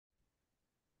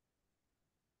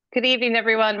Good evening,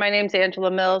 everyone. My name is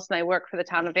Angela Mills, and I work for the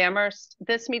town of Amherst.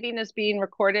 This meeting is being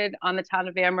recorded on the town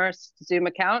of Amherst Zoom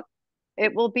account.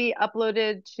 It will be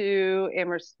uploaded to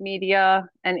Amherst Media,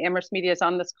 and Amherst Media is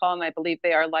on this call, and I believe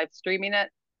they are live streaming it.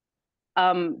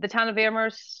 The town of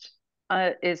Amherst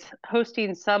is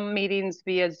hosting some meetings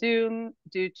via Zoom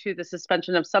due to the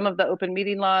suspension of some of the open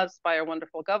meeting laws by our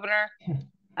wonderful governor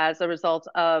as a result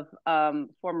of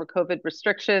former COVID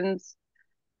restrictions.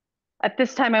 At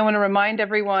this time, I want to remind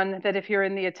everyone that if you're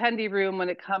in the attendee room, when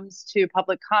it comes to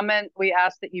public comment, we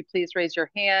ask that you please raise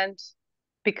your hand.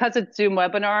 Because it's Zoom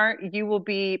webinar, you will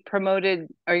be promoted,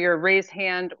 or your raised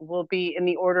hand will be in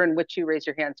the order in which you raise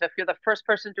your hand. So if you're the first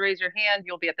person to raise your hand,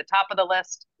 you'll be at the top of the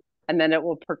list, and then it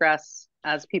will progress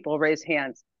as people raise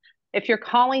hands. If you're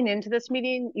calling into this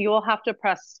meeting, you will have to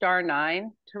press *9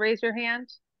 to raise your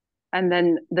hand. And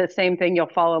then the same thing, you'll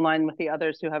fall in line with the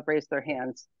others who have raised their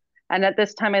hands. And at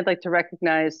this time, I'd like to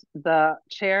recognize the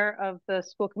chair of the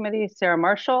school committee, Sarah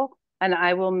Marshall, and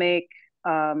I will make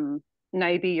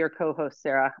Naibi your co-host,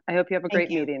 Sarah. I hope you have a great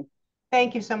meeting.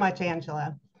 Thank you so much,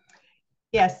 Angela.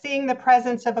 Yes, seeing the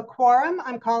presence of a quorum,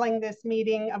 I'm calling this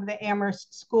meeting of the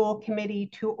Amherst School Committee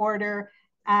to order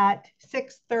at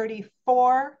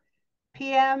 6:34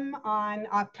 p.m. on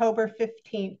October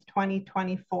 15th,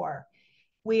 2024.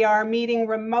 We are meeting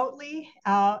remotely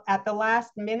at the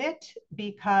last minute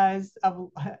because of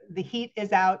the heat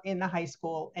is out in the high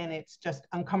school and it's just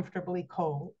uncomfortably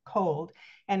cold.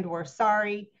 And we're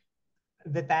sorry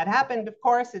that happened. Of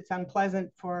course, it's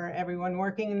unpleasant for everyone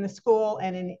working in the school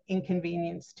and an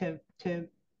inconvenience to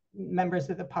members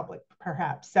of the public,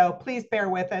 perhaps. So please bear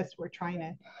with us.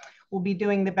 We'll be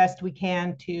doing the best we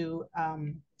can to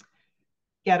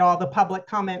get all the public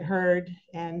comment heard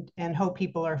and hope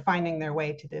people are finding their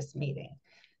way to this meeting.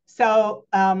 So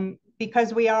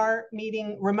because we are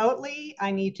meeting remotely, I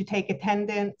need to take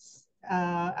attendance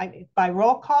by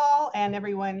roll call,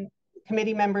 and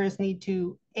committee members need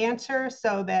to answer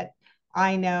so that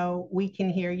I know we can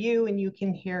hear you and you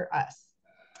can hear us.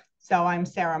 So I'm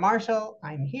Sarah Marshall,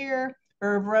 I'm here.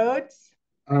 Irv Rhodes.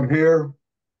 I'm here.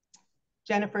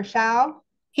 Jennifer Shao.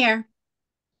 Here.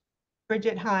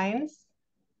 Bridget Hines.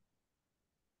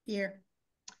 Here.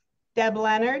 Deb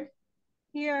Leonard.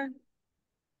 Here.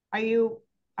 Are you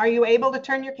able to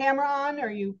turn your camera on, or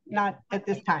are you not at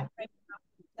this time?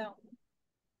 No.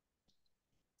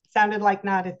 Sounded like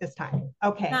not at this time.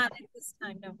 Okay. Not at this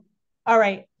time, no. All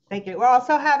right, thank you. We're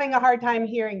also having a hard time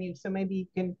hearing you, so maybe you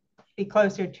can be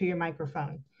closer to your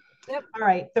microphone. Yep. All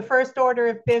right, the first order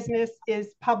of business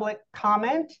is public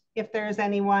comment. If there's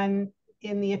anyone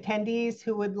in the attendees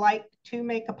who would like to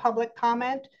make a public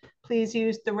comment, please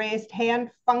use the raised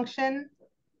hand function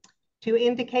to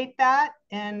indicate that,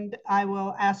 and I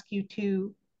will ask you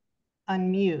to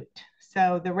unmute.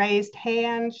 So the raised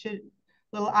hand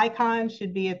little icon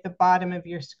should be at the bottom of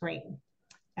your screen.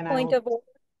 And Point of order.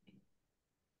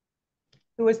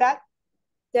 Who was that?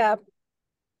 Deb.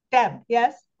 Deb,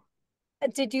 yes?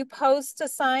 Did you post a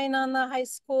sign on the high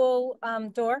school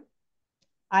door?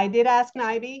 I did ask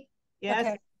Naibi. Yes.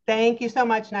 Okay. Thank you so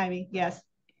much, Naibi. Yes.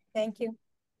 Thank you.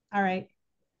 All right.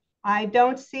 I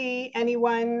don't see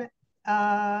anyone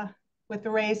with the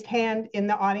raised hand in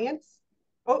the audience.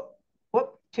 Oh,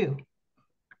 whoop, two.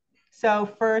 So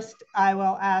first I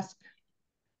will ask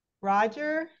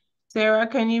Roger. Sarah,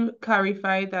 can you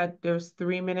clarify that there's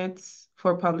 3 minutes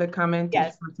for public comment?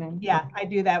 Yes. Yeah, I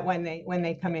do that when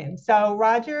they come in. So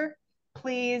Roger,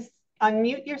 please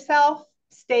unmute yourself,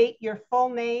 state your full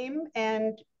name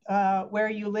and where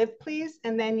you live, please.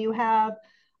 And then you have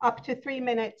up to 3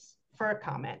 minutes for a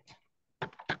comment.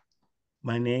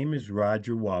 My name is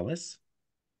Roger Wallace.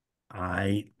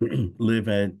 I live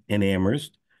in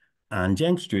Amherst on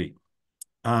Jenks Street.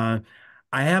 I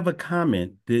have a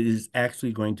comment that is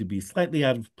actually going to be slightly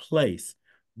out of place,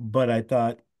 but I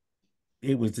thought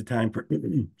it was the time for,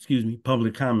 excuse me,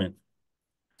 public comment.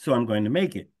 So I'm going to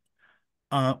make it.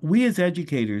 We as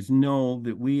educators know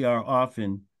that we are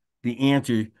often the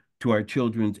answer to our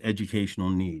children's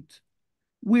educational needs.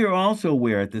 We are also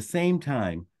aware at the same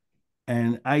time,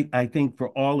 and I think for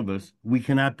all of us, we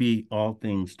cannot be all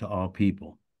things to all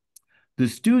people. The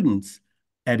students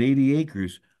at 80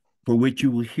 Acres, for which you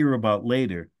will hear about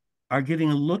later, are getting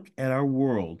a look at our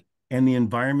world and the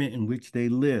environment in which they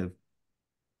live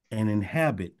and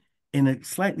inhabit in a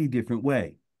slightly different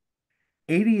way.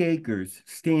 80 Acres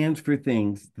stands for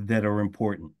things that are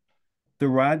important. The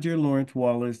Roger Lawrence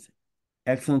Wallace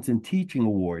Excellence in Teaching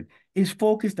Award is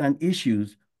focused on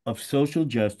issues of social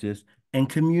justice and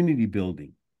community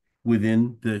building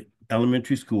within the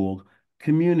elementary school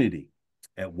community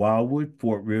at Wildwood,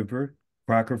 Fort River,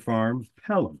 Crocker Farms,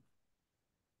 Pelham.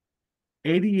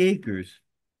 80 acres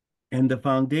and the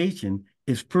foundation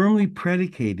is firmly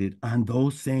predicated on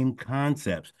those same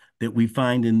concepts that we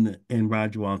find in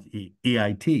Roger Wallace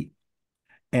EIT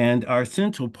and are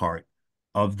central part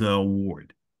of the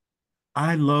award.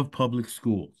 I love public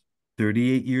schools.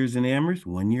 38 years in Amherst,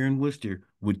 1 year in Worcester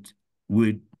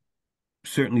would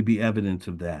certainly be evidence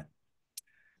of that.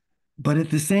 But at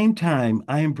the same time,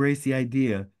 I embrace the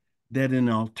idea that an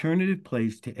alternative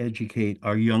place to educate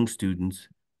our young students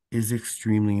is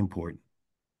extremely important.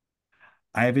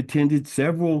 I have attended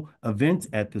several events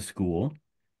at the school,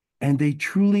 and they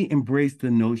truly embrace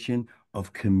the notion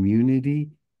of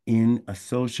community in a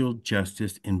social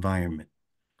justice environment.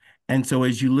 And so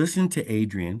as you listen to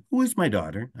Adrian, who is my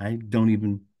daughter, I don't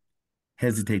even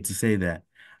hesitate to say that,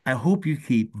 I hope you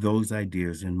keep those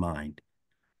ideas in mind.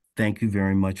 Thank you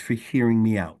very much for hearing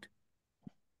me out.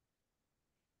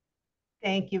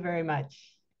 Thank you very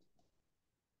much.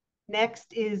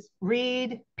 Next is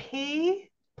Reed P.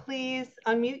 Please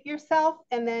unmute yourself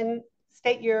and then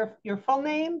state your full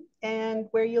name and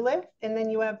where you live, and then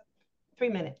you have 3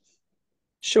 minutes.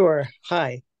 Sure.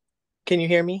 Hi. Can you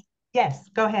hear me? Yes,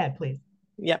 go ahead, please.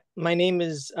 Yeah, my name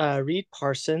is Reed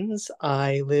Parsons.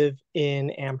 I live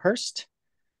in Amherst.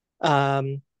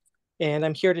 And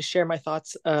I'm here to share my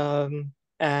thoughts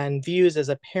and views as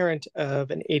a parent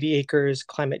of an 80 acres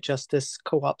climate justice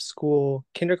co-op school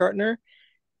kindergartner.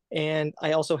 And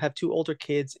I also have 2 older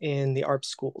kids in the ARP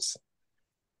schools.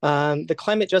 The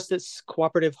Climate Justice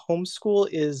Cooperative Homeschool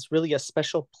is really a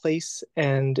special place,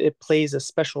 and it plays a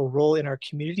special role in our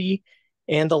community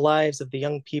and the lives of the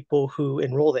young people who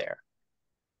enroll there.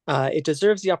 It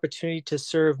deserves the opportunity to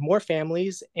serve more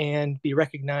families and be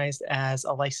recognized as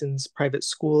a licensed private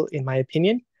school, in my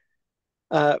opinion.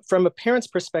 From a parent's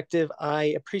perspective, I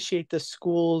appreciate the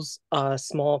school's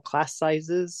small class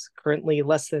sizes, currently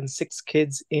less than 6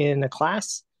 kids in a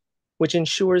class, which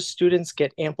ensures students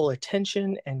get ample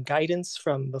attention and guidance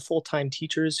from the full-time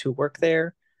teachers who work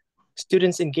there.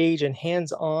 Students engage in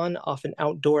hands-on, often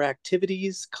outdoor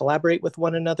activities, collaborate with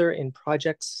one another in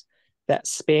projects that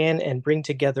span and bring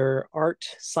together art,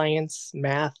 science,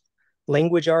 math,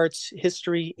 language arts,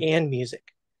 history, and music.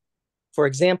 For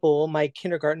example, my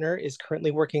kindergartner is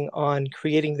currently working on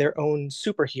creating their own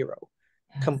superhero,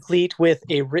 complete with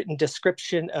a written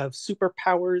description of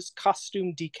superpowers,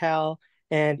 costume decal,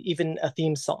 and even a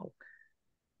theme song.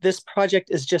 This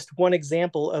project is just one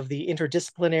example of the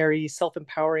interdisciplinary,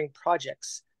 self-empowering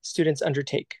projects students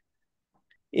undertake.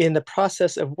 In the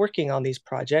process of working on these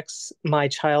projects, my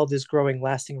child is growing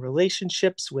lasting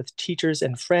relationships with teachers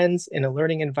and friends in a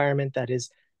learning environment that is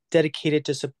dedicated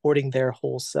to supporting their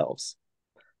whole selves.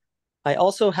 I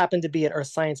also happen to be an earth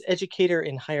science educator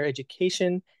in higher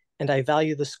education, and I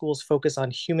value the school's focus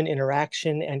on human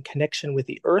interaction and connection with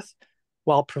the earth,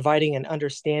 while providing an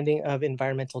understanding of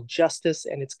environmental justice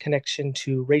and its connection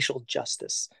to racial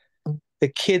justice. The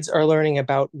kids are learning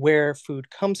about where food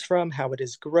comes from, how it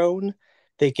is grown.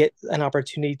 They get an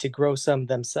opportunity to grow some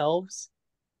themselves.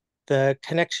 The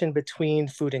connection between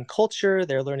food and culture,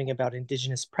 they're learning about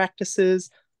indigenous practices.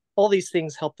 All these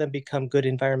things help them become good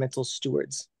environmental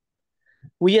stewards.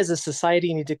 We as a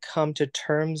society need to come to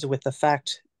terms with the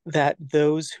fact that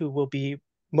those who will be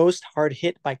most hard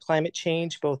hit by climate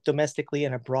change, both domestically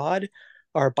and abroad,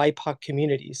 are BIPOC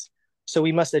communities. So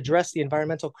we must address the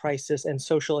environmental crisis and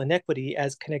social inequity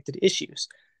as connected issues.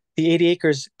 The 80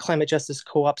 Acres Climate Justice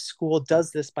Co-op School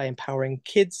does this by empowering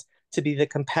kids to be the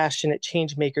compassionate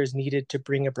change makers needed to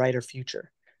bring a brighter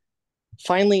future.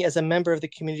 Finally, as a member of the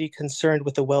community concerned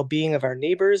with the well-being of our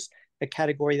neighbors, a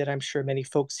category that I'm sure many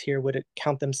folks here would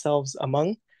count themselves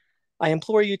among, I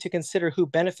implore you to consider who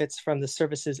benefits from the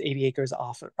services 80 Acres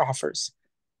offers.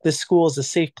 This school is a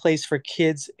safe place for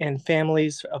kids and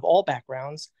families of all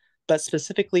backgrounds, but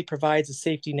specifically provides a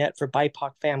safety net for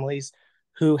BIPOC families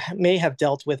who may have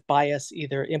dealt with bias,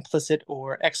 either implicit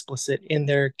or explicit, in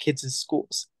their kids'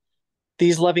 schools.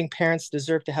 These loving parents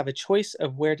deserve to have a choice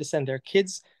of where to send their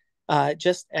kids,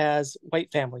 just as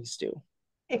white families do.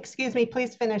 Excuse me,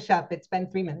 please finish up. It's been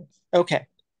 3 minutes. Okay.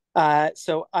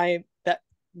 So that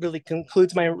really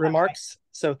concludes my remarks. Okay.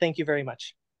 So thank you very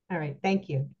much. All right, thank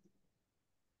you.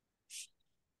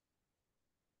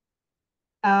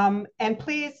 And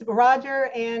please, Roger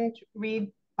and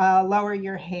Reed, lower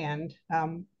your hand,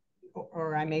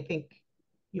 or I may think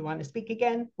you want to speak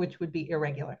again, which would be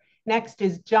irregular. Next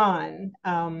is John.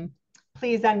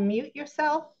 Please unmute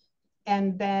yourself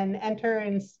and then enter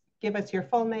and give us your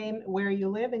full name, where you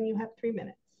live, and you have 3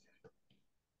 minutes.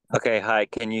 Okay, hi,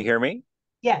 can you hear me?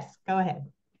 Yes, go ahead.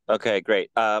 Okay, great.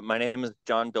 My name is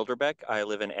John Bilderbeck. I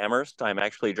live in Amherst. I'm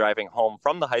actually driving home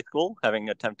from the high school, having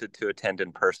attempted to attend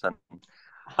in person.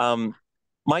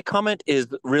 My comment is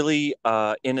really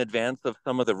in advance of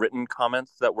some of the written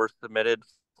comments that were submitted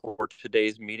for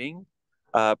today's meeting,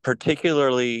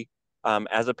 particularly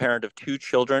as a parent of two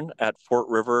children at Fort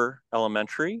River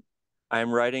Elementary.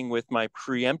 I'm writing with my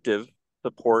preemptive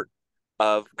support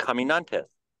of Caminantes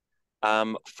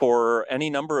for any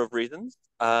number of reasons.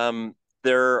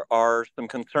 There are some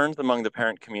concerns among the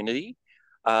parent community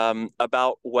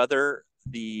about whether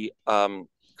the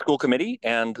school committee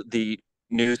and the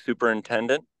new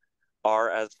superintendent are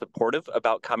as supportive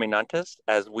about Caminantes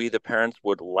as we, the parents,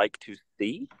 would like to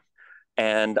see.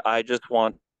 And I just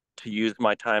want to use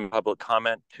my time in public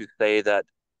comment to say that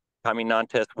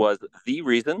Caminantes was the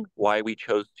reason why we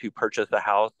chose to purchase a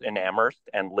house in Amherst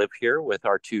and live here with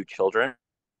our two children.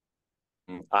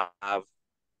 I have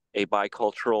a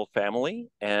bicultural family,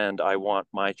 and I want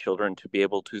my children to be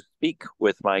able to speak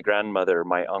with my grandmother,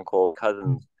 my uncle,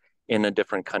 cousins in a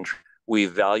different country. We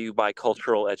value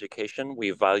bicultural education.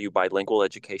 We value bilingual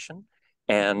education.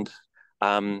 And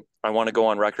I want to go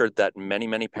on record that many,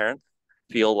 many parents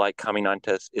feel like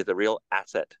Caminantes is a real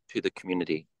asset to the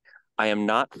community. I am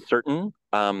not certain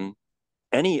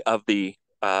any of the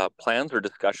plans or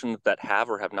discussions that have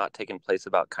or have not taken place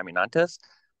about Caminantes,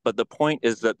 but the point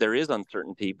is that there is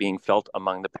uncertainty being felt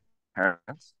among the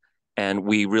parents, and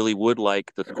we really would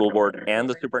like the school board and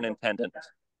the superintendent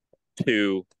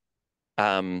to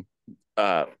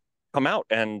come out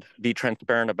and be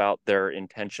transparent about their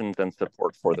intentions and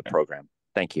support for the program.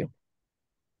 Thank you.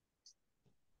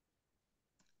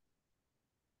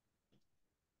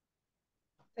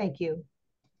 Thank you.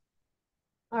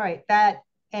 All right, that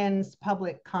ends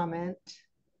public comment.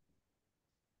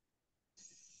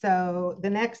 So the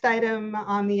next item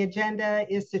on the agenda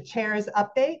is the chair's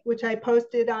update, which I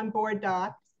posted on board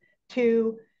docs.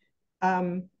 Two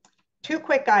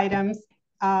quick items,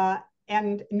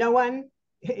 and no one,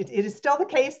 it is still the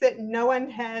case that no one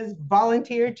has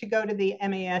volunteered to go to the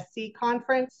MASC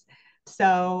conference.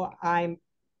 So I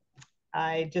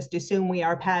just assume we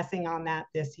are passing on that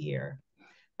this year.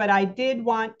 But I did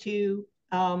want to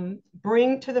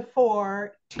bring to the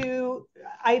fore two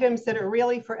items that are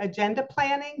really for agenda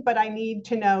planning, but I need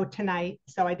to know tonight.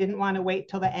 So I didn't want to wait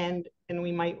till the end and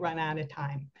we might run out of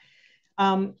time.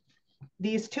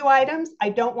 These two items, I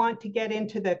don't want to get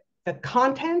into the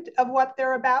content of what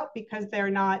they're about because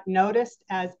they're not noticed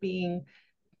as being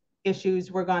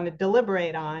issues we're going to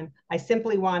deliberate on. I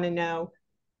simply want to know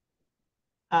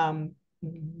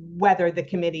whether the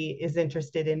committee is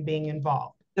interested in being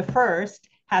involved. The first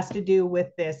has to do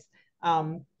with this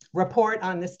report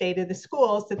on the state of the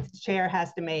schools that the chair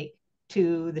has to make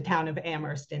to the town of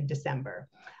Amherst in December.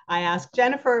 I asked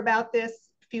Jennifer about this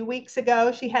a few weeks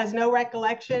ago. She has no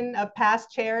recollection of past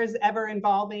chairs ever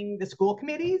involving the school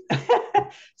committees.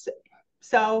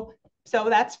 so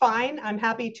that's fine. I'm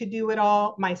happy to do it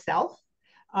all myself.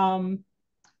 But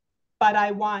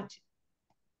I want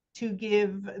to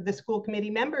give the school committee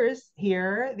members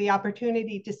here the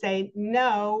opportunity to say,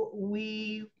 no,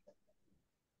 we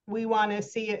want to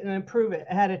see it and approve it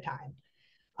ahead of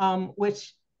time,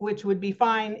 which would be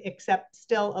fine, except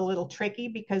still a little tricky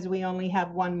because we only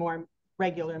have one more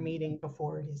regular meeting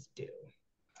before it is due.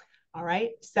 All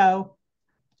right, so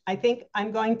I think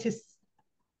I'm going to,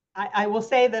 I will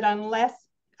say that unless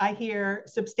I hear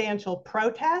substantial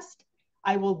protest,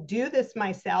 I will do this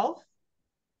myself.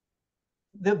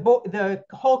 The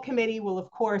whole committee will,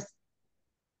 of course,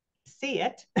 see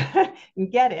it and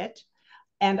get it.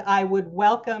 And I would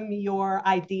welcome your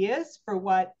ideas for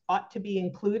what ought to be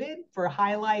included for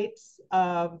highlights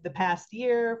of the past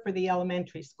year for the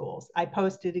elementary schools. I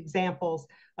posted examples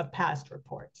of past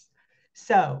reports.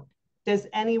 So does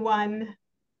anyone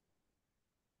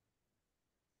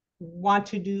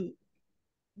want the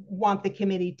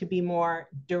committee to be more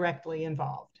directly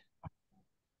involved?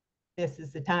 This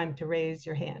is the time to raise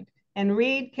your hand. And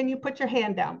Reed, can you put your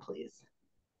hand down, please?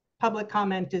 Public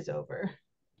comment is over.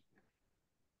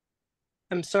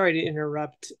 I'm sorry to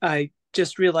interrupt. I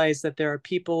just realized that there are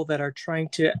people that are trying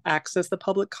to access the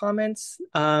public comments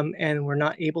and we're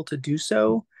not able to do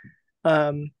so.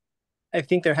 I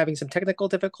think they're having some technical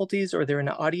difficulties or they're in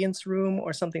an audience room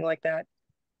or something like that.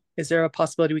 Is there a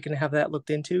possibility we can have that looked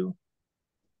into?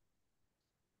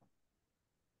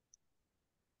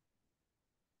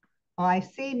 Well, I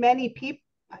see many people.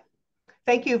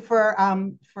 Thank you for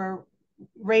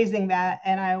raising that.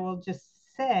 And I will just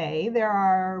say there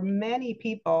are many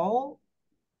people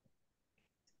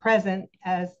present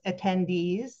as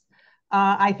attendees.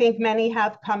 I think many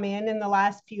have come in the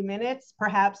last few minutes,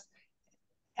 perhaps,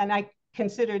 and I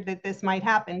considered that this might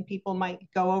happen. People might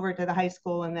go over to the high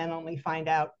school and then only find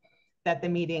out that the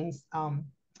meeting's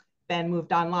been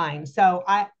moved online. So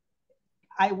I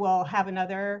I will have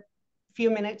another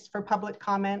few minutes for public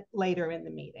comment later in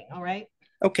the meeting, all right?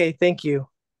 Okay, thank you.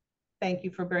 Thank you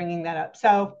for bringing that up.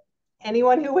 So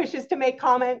anyone who wishes to make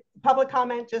public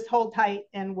comment, just hold tight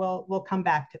and we'll come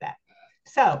back to that.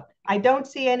 So I don't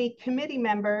see any committee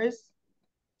members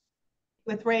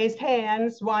with raised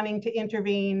hands wanting to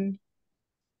intervene.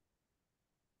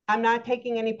 I'm not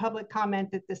taking any public comment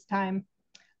at this time.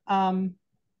 All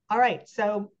right,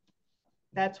 so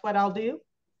that's what I'll do.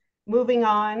 Moving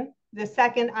on, the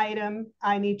second item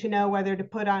I need to know whether to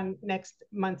put on next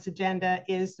month's agenda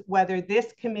is whether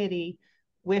this committee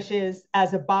wishes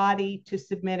as a body to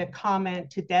submit a comment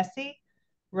to DESE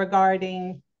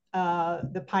regarding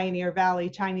the Pioneer Valley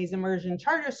Chinese Immersion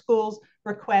Charter Schools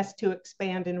request to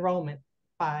expand enrollment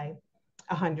by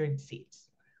 100 seats.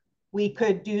 We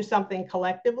could do something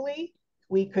collectively.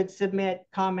 We could submit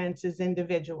comments as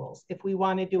individuals. If we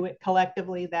want to do it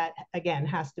collectively, that again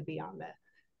has to be on the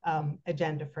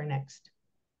agenda for next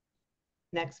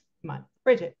month.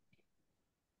 Bridget.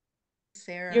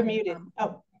 Sarah, you're muted.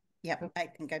 Yep, I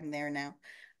think I'm there now.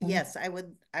 Mhm. Yes, I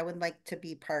would like to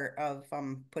be part of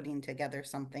putting together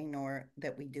something or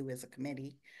that we do as a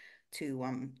committee to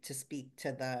speak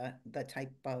to the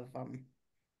type of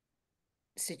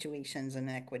situations and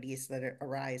equities that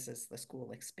arise as the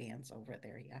school expands over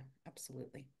there. Yeah,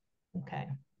 absolutely. Okay.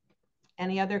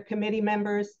 Any other committee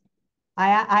members? I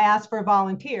asked for a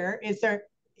volunteer.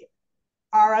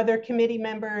 Are other committee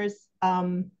members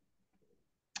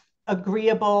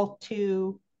agreeable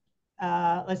to,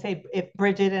 let's say, if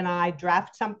Bridget and I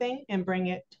draft something and bring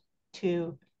it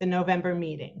to the November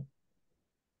meeting?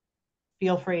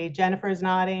 Feel free. Jennifer's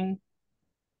nodding.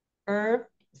 Irv,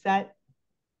 is that?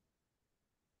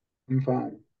 I'm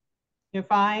fine. You're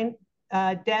fine.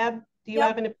 Deb, do you Yep.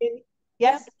 have an opinion?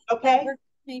 Yes? Yep, Okay. that works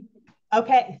for me.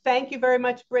 Okay. Thank you very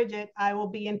much, Bridget. I will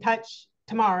be in touch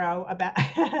tomorrow about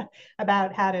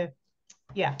about how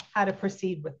to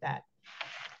proceed with that.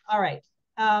 All right.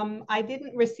 I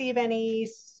didn't receive any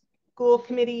school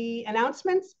committee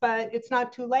announcements, but it's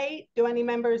not too late. Do any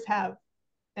members have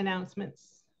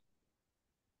announcements?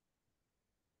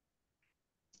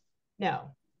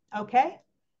 No. Okay.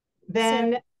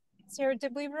 Then Sarah,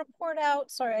 did we report out?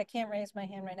 Sorry, I can't raise my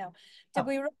hand right now. Did Oh.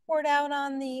 we report out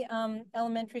on the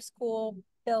elementary school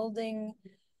building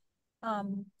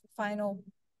final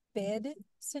bid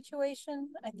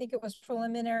situation? I think it was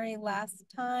preliminary last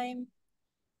time.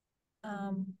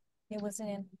 It wasn't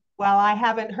in. Well, I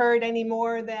haven't heard any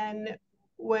more than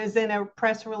was in a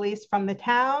press release from the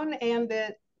town, and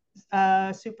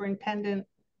that Superintendent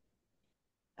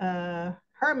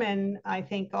Herman, I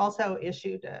think, also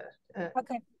issued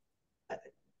Okay.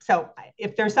 So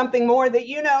if there's something more that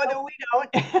you know that we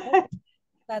don't.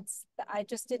 I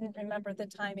just didn't remember the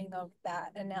timing of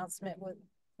that announcement with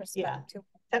respect to.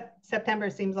 September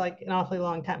seems like an awfully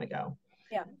long time ago.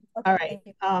 Yeah. Okay, all right.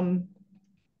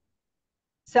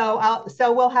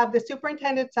 So we'll have the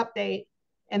superintendent's update,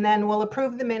 and then we'll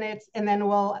approve the minutes, and then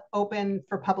we'll open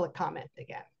for public comment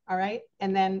again. All right,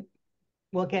 and then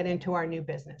we'll get into our new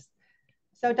business.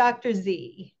 So Dr.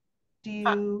 Z, do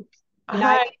you?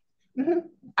 Hi.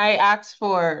 I asked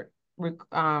for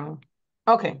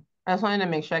okay. I just wanted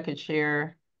to make sure I could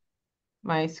share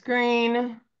my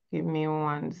screen. Give me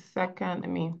 1 second. Let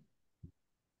me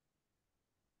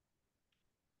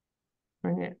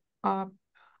bring it up.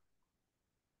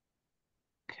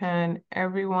 Can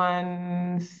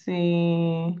everyone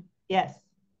see? Yes.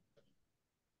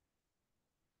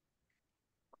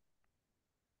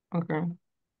 Okay.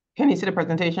 Can you see the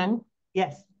presentation?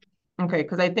 Yes. Okay,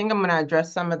 because I think I'm going to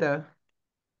address some of the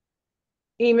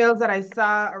emails that I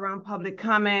saw around public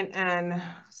comment and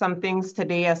some things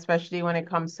today, especially when it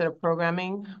comes to the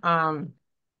programming.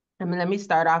 Let me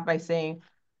start off by saying,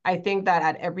 I think that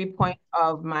at every point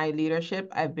of my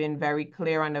leadership, I've been very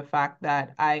clear on the fact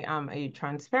that I am a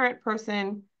transparent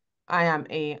person, I am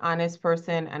an honest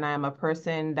person, and I am a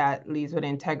person that leads with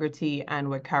integrity and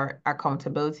with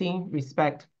accountability,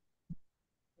 respect.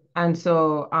 And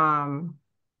so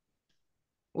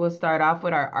we'll start off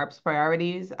with our ARPS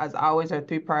priorities. As always, our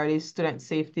 3 priorities: student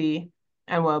safety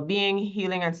and well-being,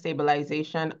 healing and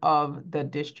stabilization of the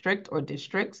district or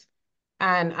districts.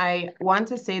 And I want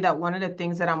to say that one of the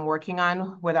things that I'm working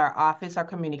on with our office, our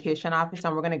communication office,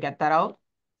 and we're going to get that out,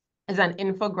 is an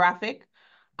infographic,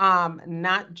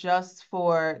 not just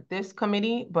for this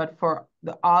committee, but for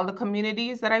all the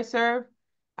communities that I serve.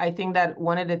 I think that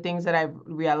one of the things that I've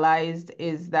realized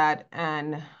is that,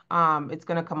 and it's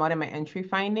going to come out in my entry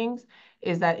findings,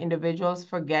 is that individuals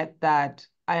forget that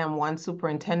I am one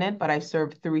superintendent, but I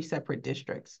serve 3 separate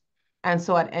districts. And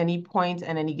so at any point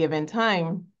and any given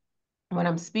time, when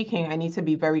I'm speaking, I need to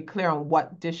be very clear on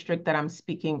what district that I'm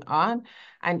speaking on.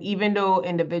 And even though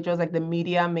individuals like the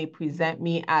media may present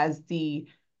me as the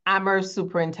Amherst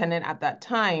superintendent at that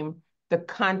time, the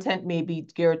content may be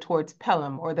geared towards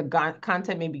Pelham, or the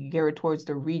content may be geared towards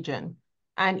the region.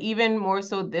 And even more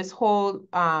so, this whole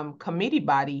committee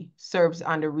body serves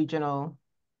on the regional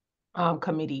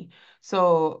committee.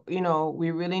 So, you know,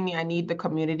 I need the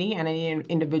community and I need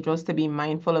individuals to be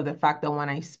mindful of the fact that when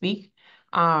I speak,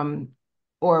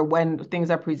 or when things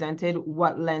are presented,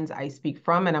 what lens I speak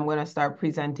from, and I'm going to start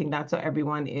presenting that so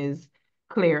everyone is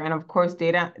clear. And of course,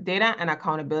 data and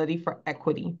accountability for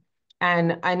equity.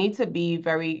 And I need to be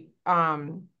very,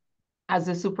 as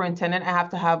a superintendent, I'm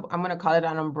going to call it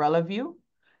an umbrella view,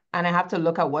 and I have to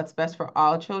look at what's best for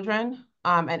all children.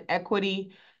 And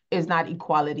equity is not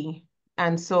equality.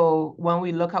 And so when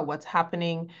we look at what's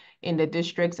happening in the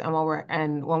districts and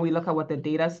when we look at what the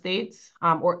data states,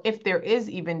 or if there is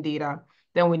even data,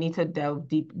 then we need to delve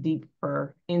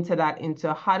deeper into that,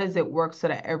 into how does it work so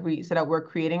that we're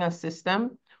creating a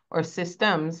system or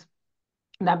systems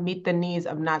that meet the needs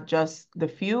of not just the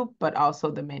few, but also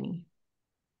the many.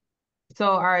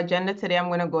 So our agenda today, I'm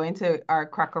going to go into our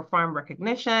Cracker Farm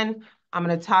recognition. I'm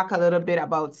going to talk a little bit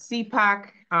about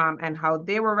CPAC and how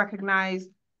they were recognized,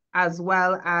 as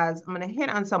well as I'm going to hit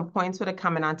on some points with the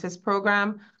Caminantes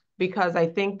program, because I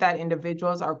think that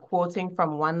individuals are quoting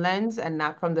from one lens and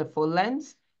not from the full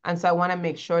lens. And so I want to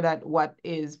make sure that what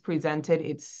is presented,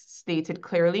 it's stated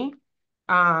clearly.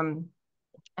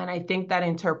 And I think that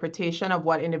interpretation of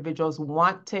what individuals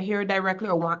want to hear directly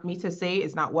or want me to say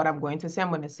is not what I'm going to say. I'm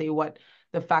going to say what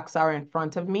the facts are in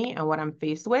front of me and what I'm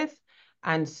faced with.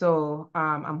 And so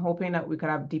I'm hoping that we could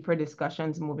have deeper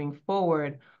discussions moving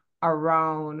forward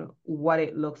around what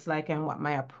it looks like and what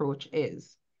my approach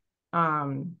is.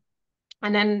 And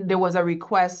then there was a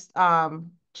request,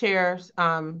 Chair,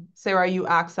 Sarah, you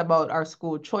asked about our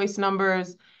school choice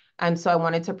numbers. And so I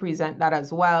wanted to present that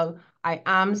as well. I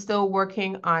am still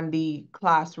working on the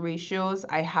class ratios.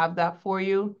 I have that for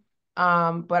you.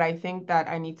 But I think that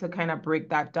I need to kind of break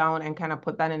that down and kind of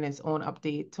put that in its own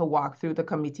update to walk through the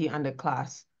committee and the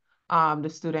class, the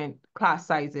student class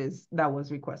sizes that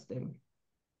was requested.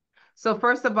 So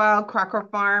first of all, Cracker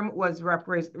Farm was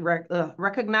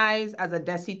recognized as a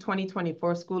DESE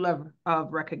 2024 School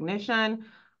of Recognition.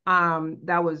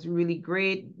 That was really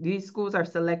great. These schools are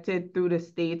selected through the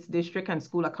state's district and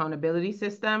school accountability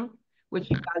system, which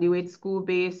evaluates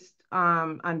school-based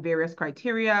on various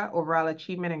criteria, overall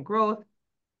achievement and growth.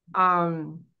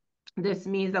 This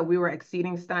means that we were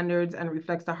exceeding standards and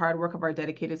reflects the hard work of our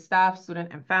dedicated staff,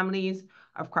 students, and families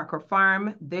of Cracker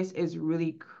Farm. This is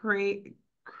really great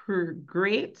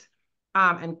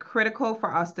and critical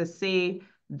for us to say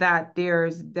that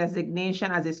there's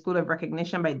designation as a school of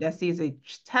recognition by DESE is a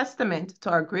testament to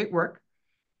our great work.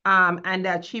 And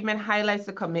the achievement highlights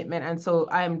the commitment. And so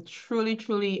I am truly,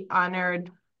 truly honored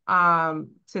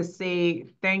to say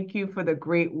thank you for the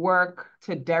great work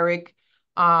to Derek,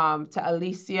 to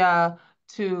Alicia,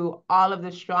 to all of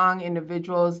the strong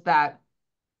individuals that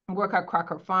work at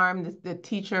Cracker Farm, the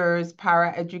teachers,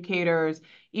 para-educators,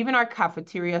 even our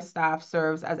cafeteria staff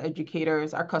serves as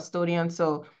educators, our custodians.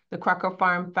 So the Cracker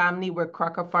Farm family, where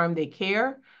Cracker Farm, they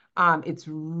care. It's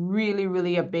really,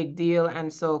 really a big deal.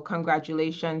 And so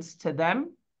congratulations to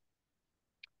them.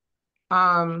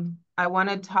 I want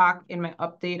to talk in my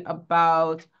update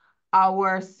about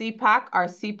our CPAC. Our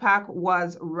CPAC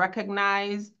was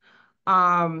recognized,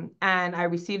 and I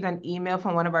received an email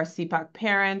from one of our CPAC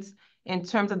parents in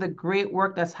terms of the great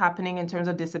work that's happening in terms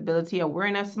of Disability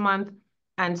Awareness Month.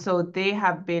 And so they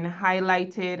have been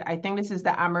highlighted. I think this is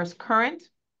the Amherst Current.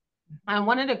 And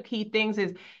one of the key things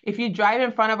is if you drive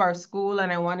in front of our school,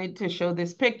 and I wanted to show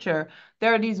this picture,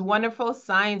 there are these wonderful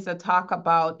signs that talk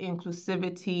about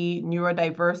inclusivity,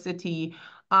 neurodiversity,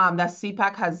 that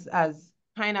CPAC has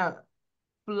kind of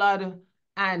flood,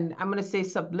 and I'm going to say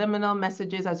subliminal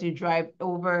messages as you drive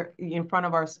over in front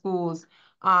of our schools.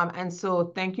 And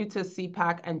so thank you to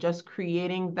CPAC and just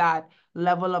creating that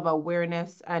level of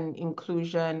awareness and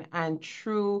inclusion and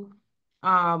true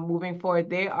moving forward.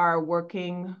 They are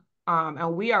working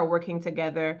and we are working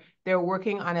together. They're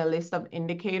working on a list of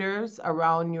indicators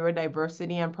around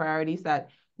neurodiversity and priorities that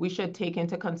we should take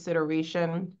into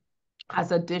consideration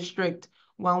as a district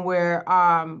when we're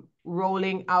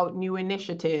rolling out new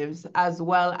initiatives, as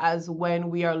well as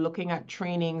when we are looking at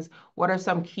trainings, what are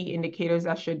some key indicators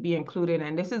that should be included?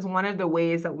 And this is one of the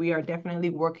ways that we are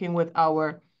definitely working with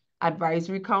our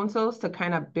advisory councils to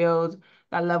kind of build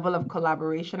that level of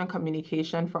collaboration and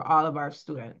communication for all of our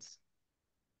students.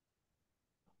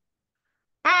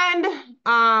 And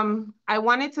I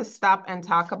wanted to stop and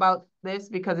talk about this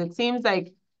because it seems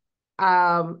like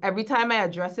every time I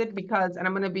address it, because, and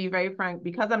I'm going to be very frank,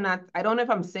 because I don't know if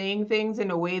I'm saying things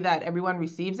in a way that everyone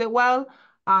receives it well.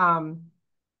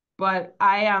 But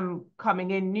I am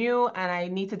coming in new and I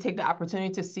need to take the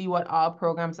opportunity to see what all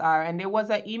programs are. And there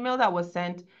was an email that was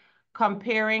sent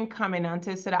comparing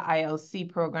Caminantes to the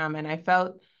ILC program. And I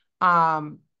felt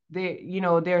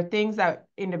there are things that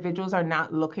individuals are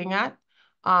not looking at,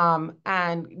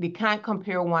 and they can't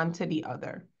compare one to the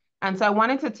other. And so I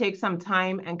wanted to take some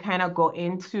time and kind of go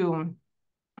into,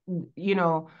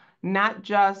 not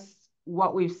just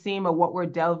what we've seen, but what we're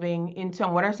delving into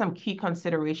and what are some key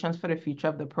considerations for the future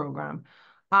of the program.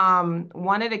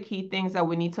 One of the key things that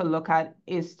we need to look at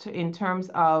is in terms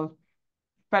of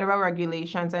federal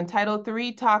regulations, and Title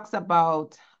III talks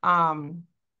about,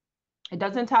 it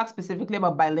doesn't talk specifically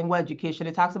about bilingual education.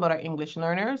 It talks about our English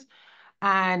learners.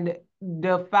 And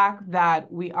the fact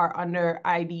that we are under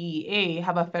IDEA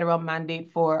have a federal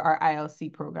mandate for our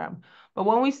ILC program. But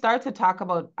when we start to talk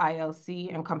about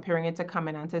ILC and comparing it to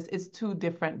Caminantes, it's two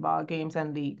different ball games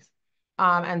and leagues.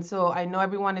 And so I know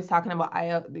everyone is talking about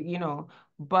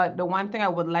but the one thing I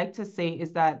would like to say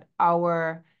is that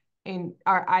our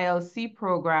ILC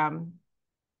program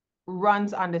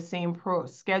runs on the same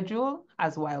schedule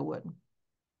as Wildwood.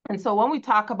 And so when we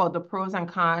talk about the pros and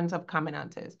cons of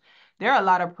Caminantes, there are a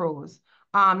lot of pros.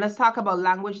 Let's talk about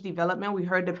language development. We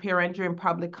heard the parent during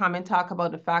public comment talk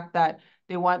about the fact that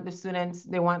they want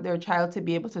their child to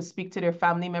be able to speak to their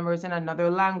family members in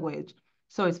another language.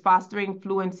 So it's fostering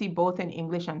fluency both in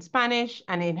English and Spanish,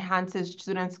 and enhances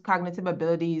students' cognitive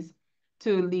abilities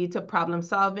to lead to problem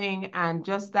solving and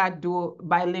just that dual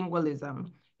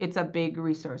bilingualism. It's a big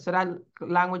resource. So that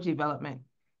language development.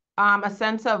 A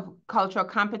sense of cultural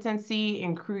competency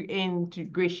in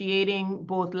ingratiating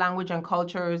both language and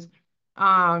cultures,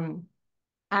 and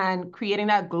creating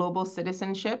that global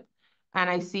citizenship. And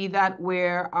I see that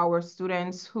where our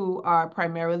students who are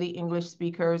primarily English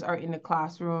speakers are in the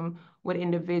classroom with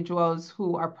individuals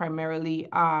who are primarily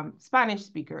Spanish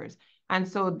speakers. And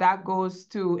so that goes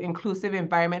to inclusive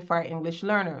environment for our English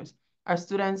learners. Our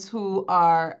students who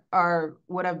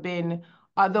would have been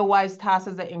otherwise tasked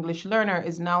as an English learner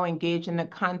is now engaged in the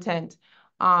content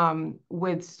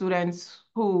with students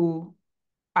who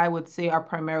I would say are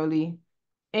primarily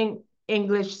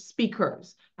English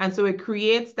speakers. And so it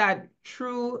creates that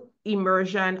true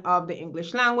immersion of the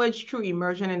English language, true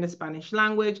immersion in the Spanish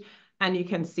language, and you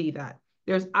can see that.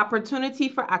 There's opportunity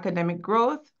for academic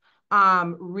growth.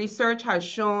 Research has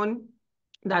shown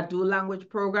that dual language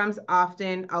programs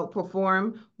often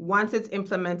outperform once it's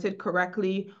implemented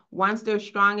correctly, once there's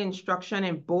strong instruction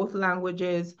in both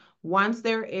languages, once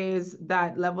there is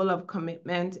that level of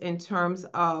commitment in terms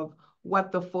of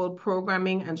what the full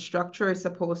programming and structure is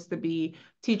supposed to be.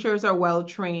 Teachers are well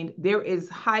trained. There is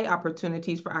high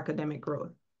opportunities for academic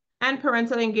growth. And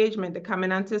parental engagement. The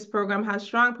Caminantes program has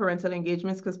strong parental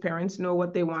engagements because parents know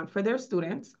what they want for their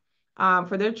students,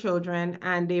 for their children,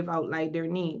 and they've outlined their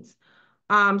needs.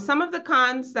 Some of the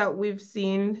cons that we've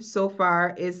seen so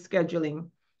far is scheduling.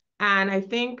 And I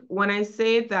think when I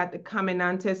say that the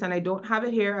Caminantes, and I don't have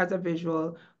it here as a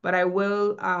visual, but I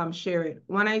will share it.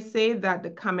 When I say that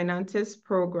the Caminantes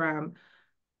program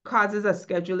causes a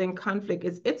scheduling conflict,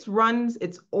 it runs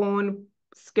its own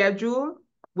schedule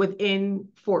within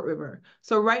Fort River.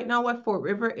 So right now what Fort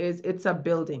River is, it's a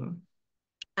building.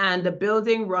 And the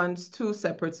building runs two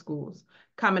separate schools.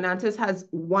 Caminantes has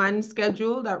one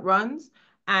schedule that runs,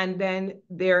 and then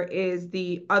there is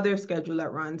the other schedule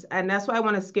that runs. And that's why I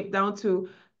want to skip down to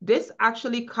this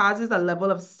actually causes a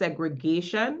level of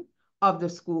segregation of the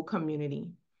school community,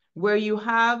 where you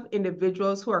have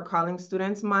individuals who are calling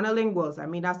students monolinguals. I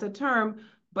mean, that's the term,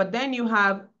 but then you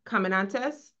have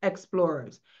Caminantes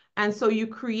explorers. And so you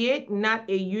create not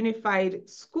a unified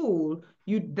school,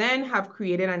 you then have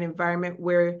created an environment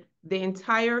where the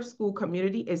entire school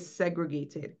community is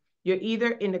segregated. You're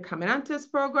either in the Caminantes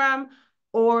program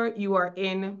or you are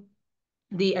in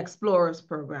the Explorers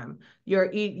program. You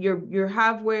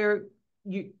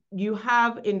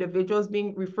have individuals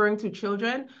referring to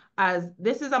children as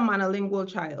this is a monolingual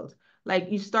child.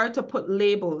 Like you start to put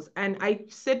labels, and I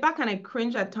sit back and I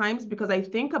cringe at times because I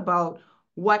think about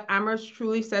what Amherst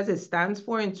truly says it stands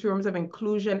for in terms of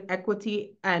inclusion,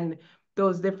 equity, and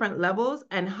those different levels,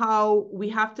 and how we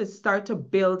have to start to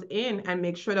build in and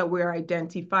make sure that we're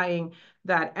identifying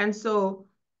that. And so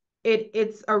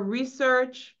it's a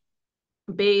research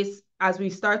base as we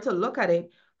start to look at it.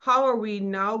 How are we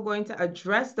now going to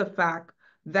address the fact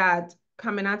that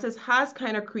Caminantes has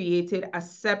kind of created a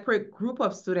separate group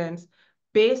of students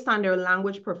based on their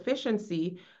language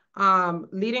proficiency,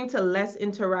 leading to less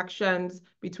interactions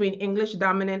between English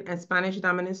dominant and Spanish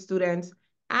dominant students,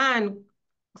 and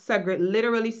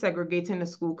literally segregating the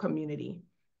school community.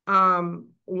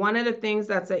 One of the things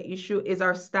that's an issue is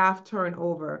our staff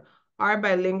turnover. Our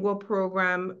bilingual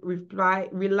program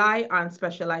rely on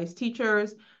specialized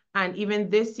teachers. And even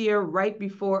this year, right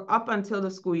before, up until the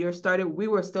school year started, we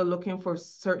were still looking for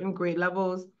certain grade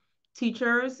levels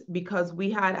teachers because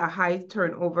we had a high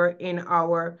turnover in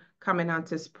our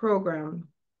Caminantes program.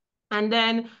 And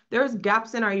then there's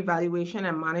gaps in our evaluation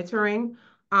and monitoring.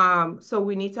 So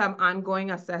we need to have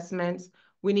ongoing assessments.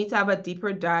 We need to have a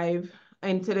deeper dive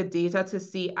into the data to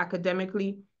see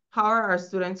academically how are our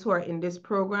students who are in this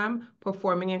program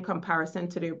performing in comparison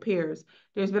to their peers.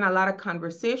 There's been a lot of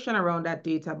conversation around that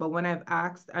data, but when I've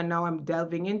asked, and now I'm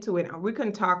delving into it, and we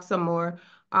can talk some more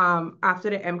after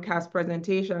the MCAS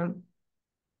presentation,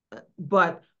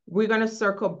 but we're going to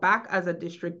circle back as a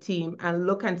district team and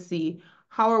look and see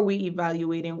how are we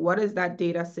evaluating? What does that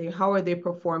data say? How are they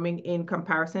performing in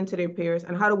comparison to their peers?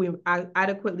 And how do we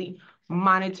adequately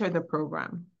monitor the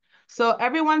program? So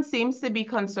everyone seems to be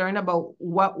concerned about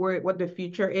what the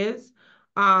future is.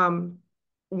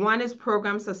 One is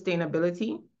program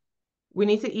sustainability. We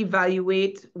need to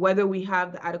evaluate whether we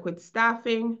have the adequate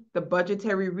staffing, the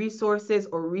budgetary resources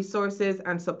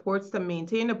and supports to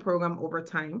maintain the program over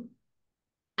time.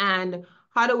 And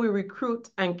how do we recruit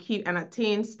and keep and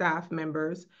attain staff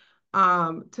members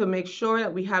to make sure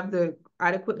that we have the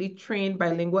adequately trained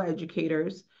bilingual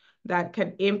educators that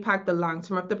can impact the long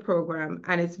term of the program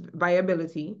and its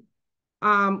viability.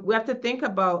 We have to think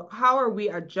about how are we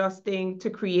adjusting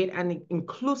to create an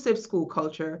inclusive school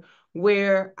culture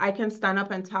where I can stand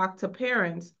up and talk to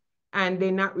parents and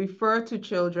they not refer to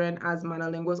children as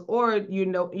monolinguals, or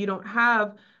you don't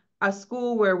have a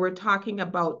school where we're talking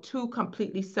about two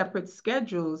completely separate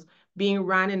schedules being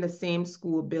run in the same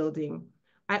school building.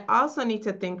 I also need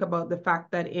to think about the fact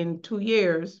that in 2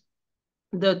 years,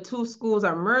 the two schools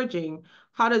are merging.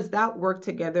 How does that work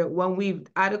together when we've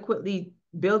adequately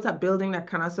built a building that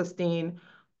cannot sustain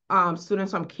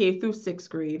students from K through 6th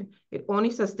grade? It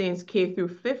only sustains K through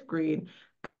 5th grade.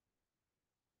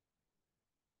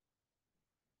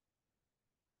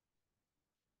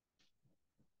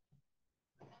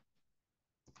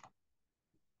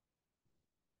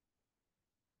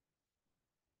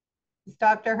 Is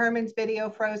Dr. Herman's video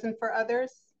frozen for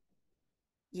others?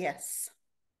 Yes.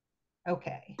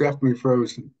 Okay. Definitely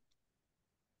frozen.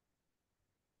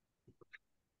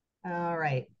 All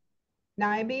right.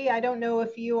 Naibi, I don't know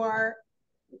if you are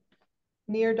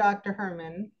near Dr.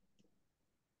 Herman.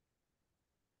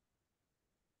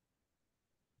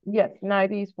 Yes,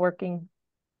 Naibi's working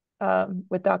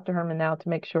with Dr. Herman now to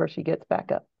make sure she gets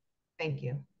back up. Thank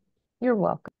you. You're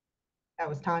welcome. That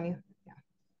was Tanya. Yeah.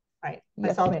 All right.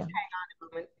 Yes, I'll ma'am. just hang on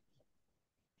a moment.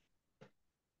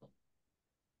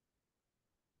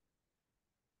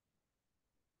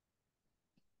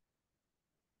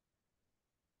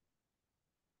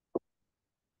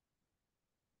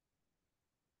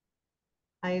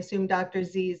 I assume Dr.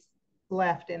 Z's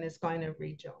left and is going to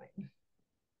rejoin.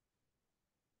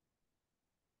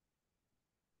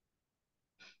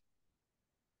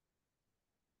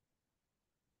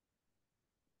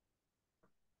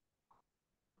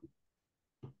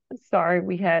 Sorry,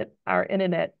 we had our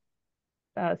internet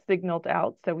signaled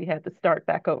out, so we had to start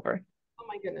back over. Oh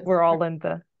my goodness. We're all in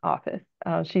the office.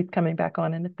 She's coming back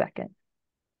on in a second.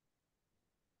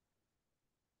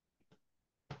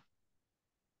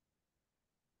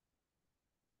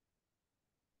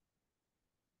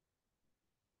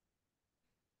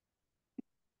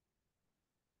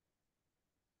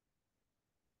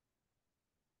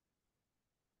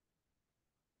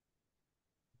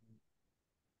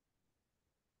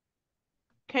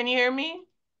 Can you hear me?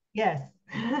 Yes.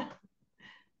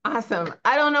 Awesome.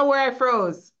 I don't know where I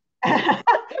froze.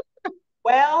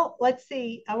 Well, let's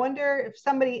see. I wonder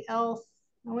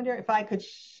if I could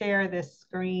share this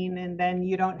screen and then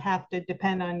you don't have to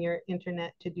depend on your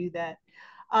internet to do that.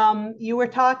 You were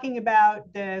talking about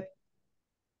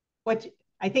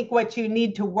what you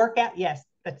need to work out. Yes,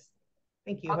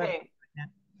 thank you. Okay.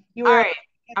 You All were right.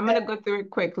 I'm going to go through it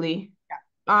quickly.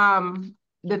 Yeah.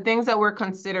 The things that we're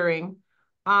considering.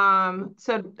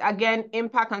 So again,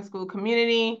 impact on school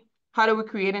community. How do we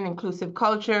create an inclusive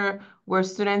culture where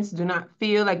students do not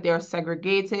feel like they're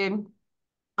segregated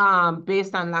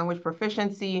based on language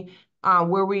proficiency,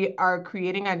 where we are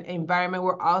creating an environment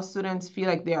where all students feel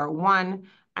like they are one,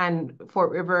 and Fort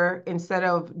River, instead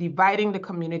of dividing the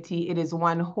community, it is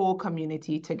one whole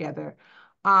community together.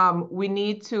 We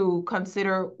need to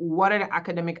consider what are the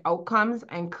academic outcomes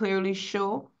and clearly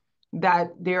show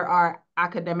that there are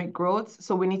academic growths.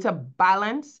 So we need to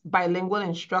balance bilingual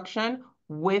instruction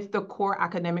with the core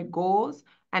academic goals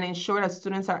and ensure that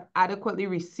students are adequately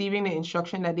receiving the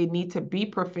instruction that they need to be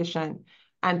proficient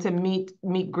and to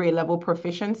meet grade level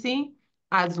proficiency,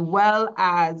 as well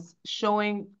as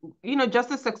showing, just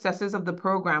the successes of the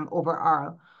program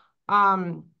overall.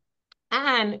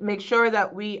 And make sure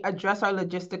that we address our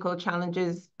logistical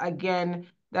challenges again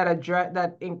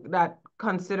that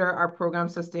consider our program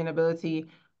sustainability,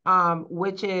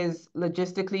 which is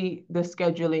logistically the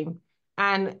scheduling.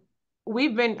 And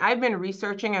I've been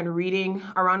researching and reading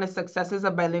around the successes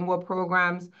of bilingual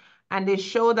programs, and they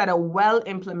show that a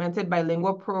well-implemented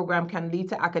bilingual program can lead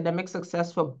to academic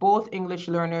success for both English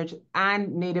learners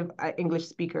and native English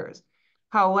speakers.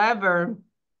 However,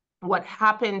 what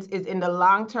happens is in the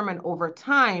long term and over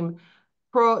time,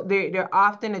 there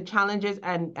often the challenges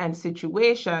and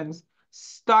situations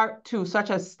such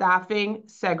as staffing,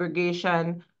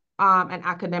 segregation, and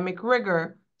academic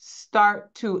rigor,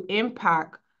 start to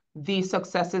impact the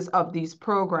successes of these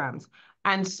programs.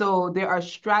 And so there are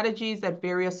strategies that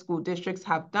various school districts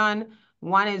have done.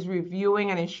 One is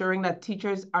reviewing and ensuring that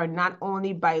teachers are not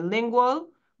only bilingual,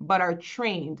 but are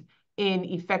trained in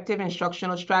effective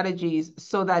instructional strategies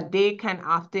so that they can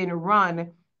often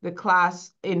run the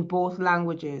class in both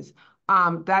languages.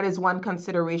 That is one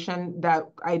consideration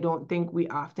that I don't think we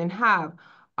often have.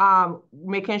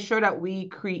 Making sure that we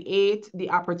create the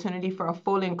opportunity for a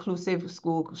full inclusive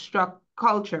school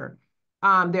culture.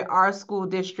 There are school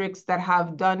districts that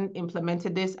have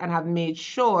implemented this and have made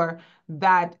sure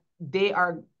that they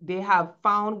have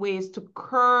found ways to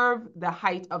curb the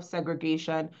height of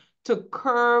segregation, to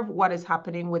curb what is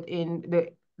happening within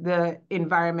the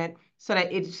environment so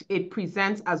that it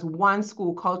presents as one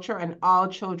school culture and all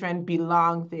children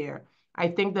belong there. I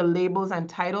think the labels and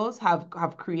titles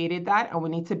have created that, and we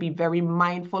need to be very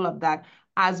mindful of that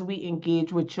as we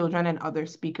engage with children and other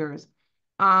speakers.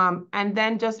 And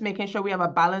then just making sure we have a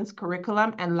balanced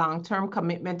curriculum and long-term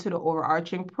commitment to the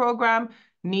overarching program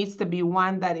needs to be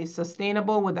one that is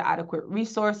sustainable with the adequate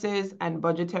resources and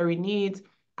budgetary needs,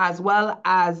 as well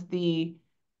as the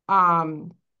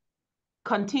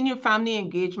continued family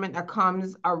engagement that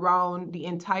comes around the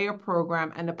entire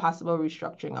program and the possible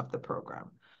restructuring of the program.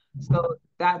 So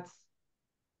that's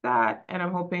that, and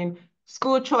I'm hoping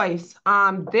school choice.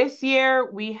 This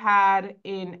year we had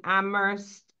in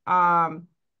Amherst,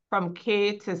 from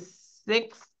K to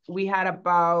 6, we had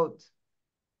about,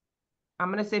 I'm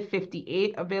gonna say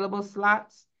 58 available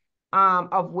slots,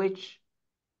 of which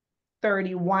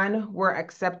 31 were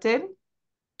accepted.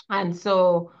 And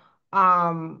so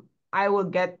I will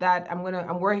get that.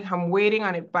 I'm waiting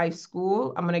on it by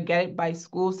school. I'm gonna get it by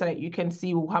school so that you can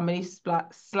see how many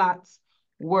slots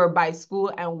were by school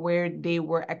and where they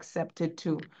were accepted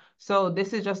to. So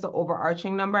this is just the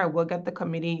overarching number. I will get the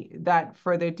committee that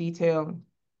further detail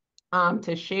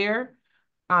to share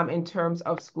in terms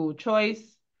of school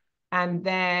choice. And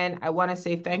then I want to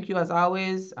say thank you as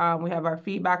always. We have our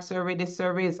feedback survey. This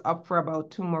survey is up for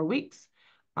about 2 more weeks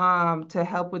to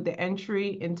help with the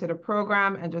entry into the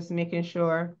program and just making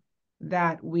sure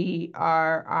that we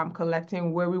are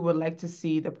collecting where we would like to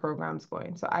see the programs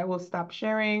going. So I will stop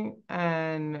sharing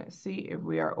and see if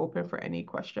we are open for any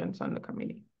questions on the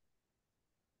committee.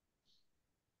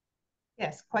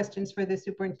 Yes, questions for the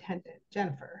superintendent.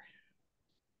 Jennifer.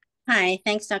 Hi,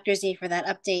 thanks, Dr. Z, for that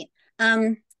update.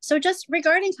 So just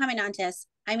regarding Cominantes,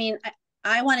 I mean,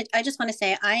 I just want to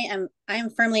say I am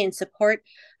firmly in support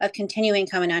of continuing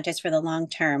Cominantes for the long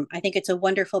term. I think it's a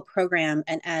wonderful program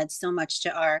and adds so much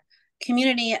to our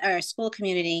community, our school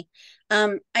community.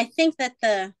 I think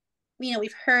that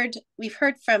we've heard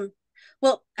from,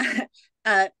 well,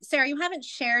 Sarah, you haven't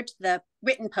shared the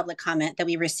written public comment that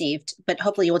we received, but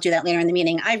hopefully you will do that later in the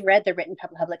meeting. I've read the written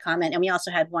public comment, and we also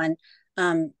had one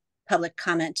public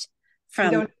comment from.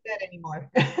 We don't do that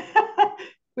anymore.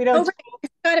 We don't. Oh, right. I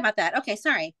forgot about that. Okay,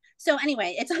 sorry. So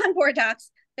anyway, it's on board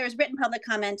docs. There's written public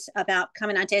comment about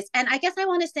Cominantes, and I guess I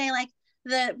want to say, like,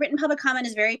 the written public comment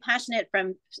is very passionate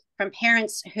from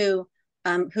parents who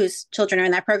whose children are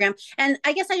in that program, and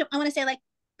I guess I want to say, like,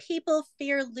 people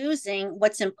fear losing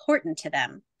what's important to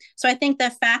them. So I think the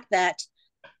fact that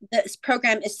this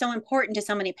program is so important to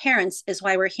so many parents is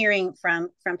why we're hearing from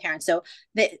parents. So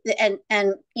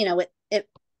and you know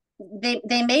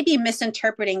they may be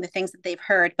misinterpreting the things that they've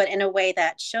heard, but in a way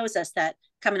that shows us that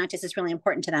Cominantes is really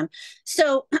important to them.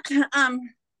 So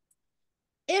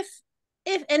if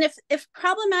if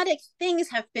problematic things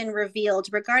have been revealed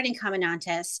regarding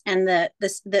Covenantes and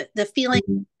the feeling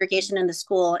of segregation in the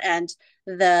school and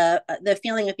the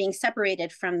feeling of being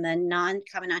separated from the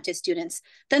non-Covenantes students,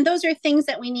 then those are things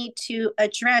that we need to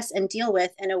address and deal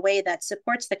with in a way that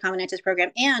supports the Covenantes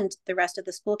program and the rest of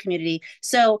the school community.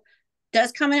 So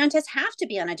does Covenantes have to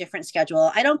be on a different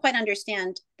schedule? I don't quite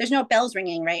understand. There's no bells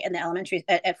ringing, right, in the elementary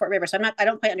at Fort River. So I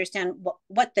don't quite understand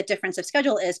what the difference of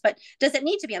schedule is, but does it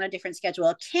need to be on a different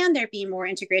schedule? Can there be more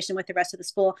integration with the rest of the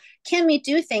school? Can we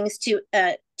do things to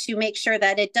make sure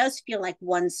that it does feel like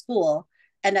one school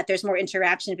and that there's more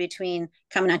interaction between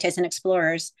Covenantes and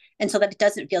Explorers, and so that it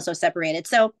doesn't feel so separated?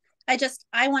 So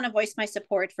I want to voice my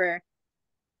support for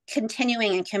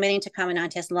continuing and committing to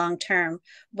Covenantes long term,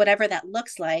 whatever that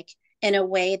looks like, in a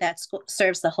way that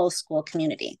serves the whole school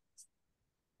community.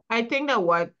 I think that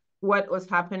what was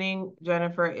happening,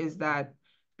 Jennifer, is that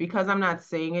because I'm not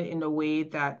saying it in the way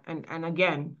that, and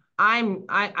again, I'm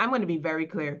going to be very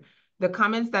clear. The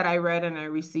comments that I read and I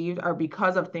received are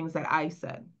because of things that I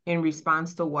said in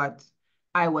response to what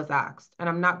I was asked. And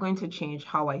I'm not going to change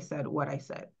how I said what I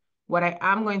said. What I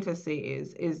am going to say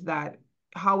is that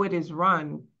how it is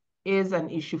run is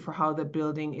an issue for how the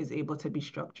building is able to be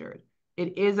structured.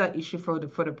 It is an issue for the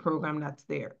program that's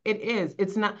there. It is.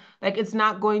 It's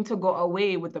not going to go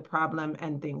away with the problem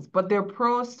and things, but there are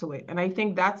pros to it. And I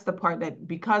think that's the part that,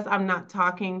 because I'm not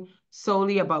talking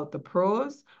solely about the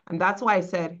pros, and that's why I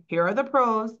said, here are the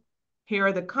pros, here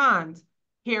are the cons,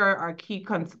 here are our key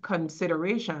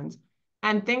considerations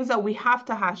and things that we have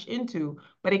to hash into,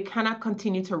 but it cannot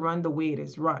continue to run the way it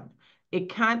is run. It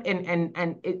can't,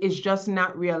 and it is just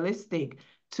not realistic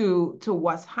to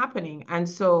what's happening. And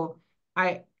so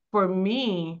for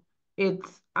me,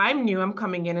 I'm new, I'm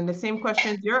coming in, and the same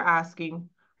questions you're asking,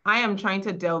 I am trying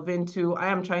to delve into, I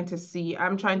am trying to see,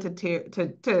 I'm trying to tear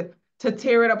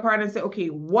it apart and say, okay,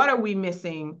 what are we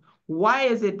missing? Why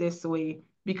is it this way?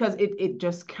 Because it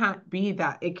just can't be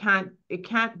that. It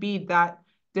can't be that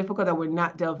difficult that we're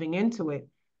not delving into it.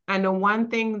 And the one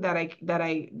thing that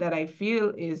I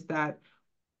feel is that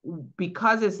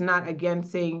because it's not, again,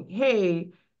 saying,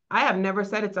 hey, I have never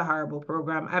said it's a horrible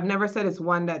program. I've never said it's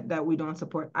one that we don't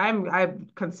support. I've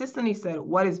consistently said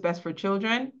what is best for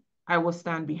children, I will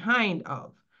stand behind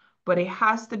of. But it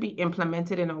has to be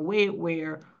implemented in a way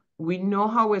where we know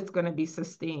how it's going to be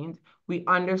sustained. We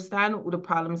understand the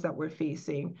problems that we're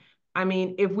facing. I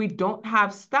mean, if we don't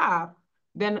have staff,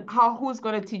 then who's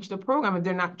going to teach the program if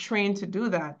they're not trained to do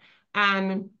that?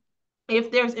 And if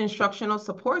there's instructional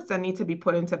supports that need to be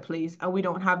put into place and we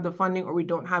don't have the funding or we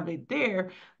don't have it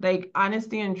there, like,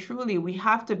 honestly and truly, we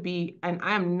have to be, and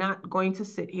I am not going to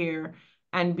sit here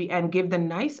and give the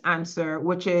nice answer,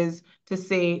 which is to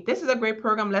say, this is a great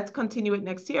program, let's continue it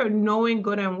next year, knowing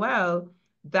good and well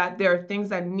that there are things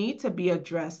that need to be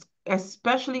addressed,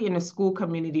 especially in the school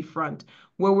community front,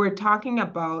 where we're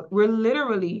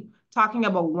literally talking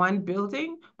about one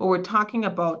building, but we're talking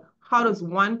about how does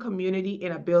one community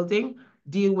in a building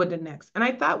deal with the next? And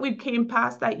I thought we came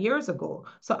past that years ago.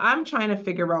 So I'm trying to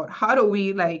figure out, how do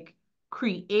we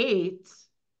create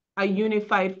a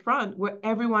unified front where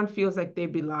everyone feels like they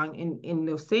belong in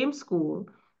the same school.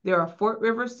 They're a Fort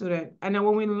River student. And then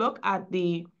when we look at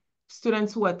the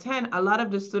students who attend, a lot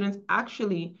of the students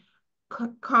actually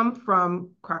come from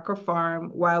Cracker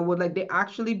Farm, Wildwood, like they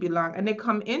actually belong, and they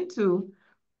come into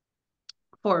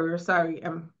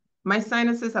my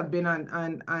sinuses have been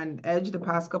on edge the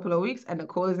past couple of weeks, and the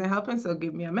cold isn't helping, so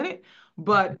give me a minute.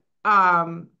 But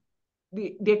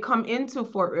they come into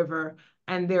Fort River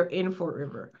and they're in Fort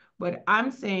River. But I'm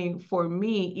saying, for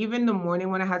me, even the morning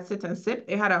when I had sit and sip,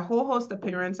 it had a whole host of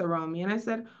parents around me. And I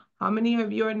said, how many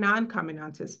of you are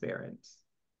non-Covenantes parents?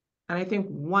 And I think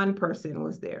one person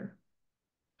was there.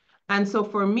 And so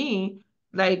for me,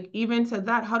 even to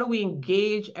that, how do we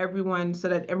engage everyone so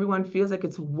that everyone feels like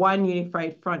it's one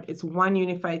unified front, it's one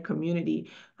unified community?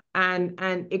 And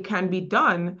it can be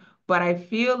done, but I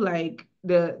feel like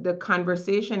the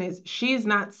conversation is, she's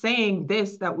not saying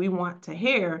this that we want to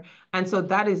hear. And so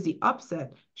that is the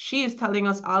upset. She is telling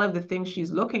us all of the things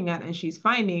she's looking at and she's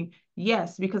finding,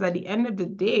 yes, because at the end of the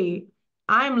day,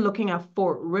 I'm looking at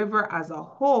Fort River as a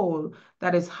whole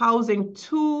that is housing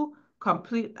two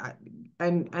complete,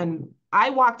 and I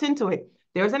walked into it.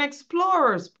 There's an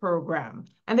Explorers program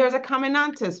and there's a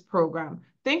Covenantes program.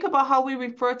 Think about how we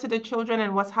refer to the children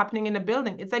and what's happening in the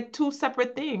building. It's like two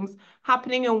separate things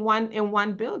happening in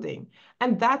one building.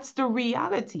 And that's the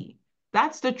reality.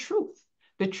 That's the truth.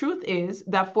 The truth is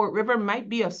that Fort River might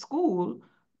be a school,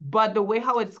 but the way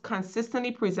how it's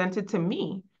consistently presented to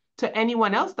me, to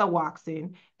anyone else that walks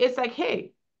in, it's like,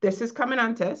 hey, this is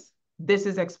Covenantes, this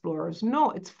is Explorers.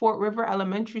 No, it's Fort River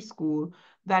Elementary School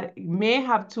that may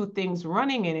have two things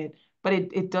running in it, but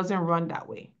it doesn't run that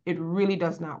way. It really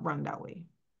does not run that way.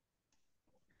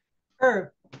 Herb.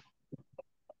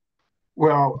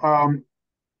 Well,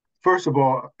 first of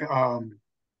all,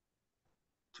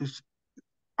 just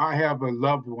I have a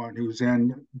loved one who's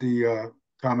in the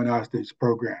Common States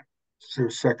program. It's their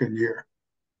second year.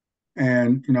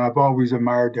 And, I've always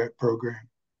admired that program.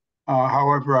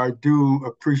 However, I do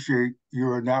appreciate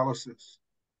your analysis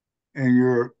and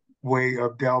your way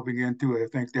of delving into it. I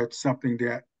think that's something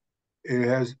that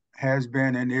it has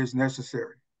been and is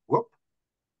necessary. Whoop,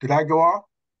 did I go off?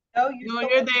 No,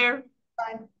 you're there.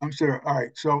 Fine. I'm sorry. All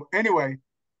right. So anyway,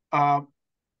 I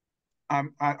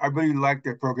really like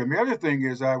that program. The other thing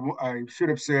is I should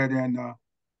have said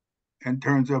in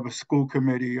terms of a school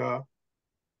committee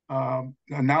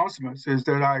announcements is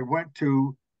that I went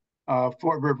to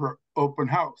Fort River Open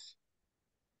House,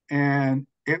 and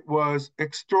it was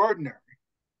extraordinary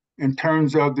in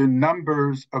terms of the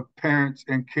numbers of parents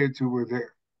and kids who were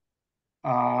there.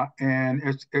 And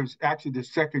it was actually the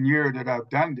second year that I've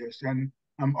done this, and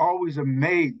I'm always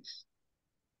amazed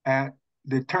at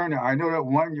the turnout. I know that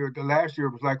one year, the last year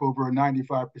was like over a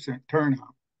 95%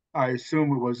 turnout. I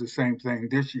assume it was the same thing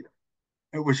this year.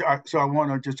 So I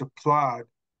want to just applaud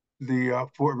the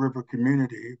Fort River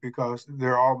community because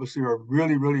there obviously are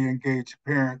really, really engaged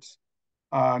parents,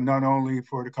 not only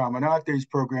for the Common Days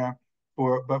program,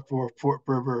 but for Fort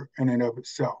River in and of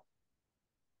itself.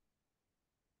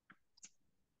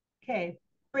 Okay,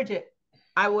 Bridget.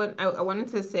 I wanted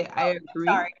to say I agree.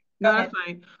 Sorry. No, that's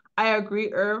fine. I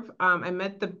agree, Irv. I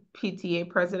met the PTA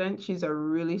president. She's a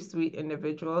really sweet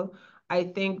individual. I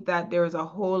think that there's a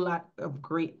whole lot of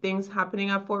great things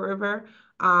happening at Fort River.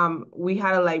 We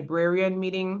had a librarian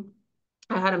meeting.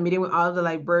 I had a meeting with all of the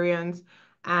librarians,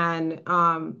 and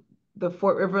the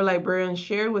Fort River librarian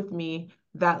shared with me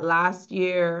that last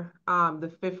year,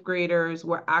 the fifth graders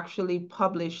were actually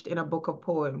published in a book of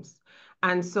poems.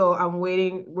 And so I'm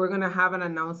waiting. We're going to have an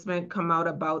announcement come out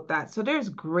about that. So there's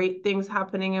great things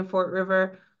happening in Fort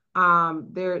River.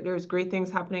 There's great things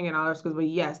happening in all our schools, but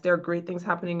yes, there are great things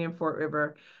happening in Fort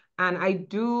River. And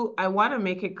I want to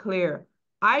make it clear.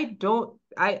 I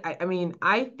mean,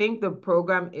 I think the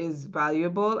program is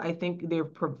valuable. I think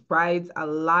it provides a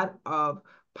lot of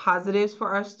positives for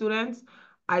our students.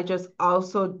 I just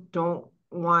also don't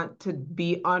want to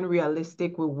be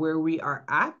unrealistic with where we are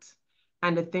at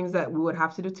and the things that we would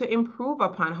have to do to improve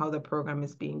upon how the program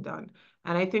is being done.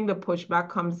 And I think the pushback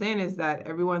comes in is that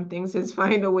everyone thinks it's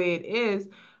fine the way it is,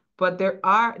 but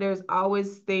there's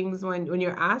always things when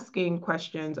you're asking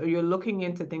questions or you're looking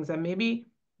into things that maybe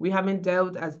we haven't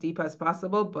delved as deep as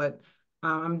possible, but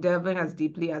I'm delving as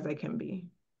deeply as I can be.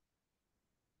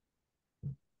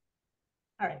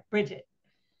 All right, Bridget.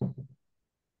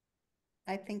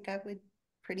 I think I would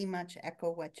pretty much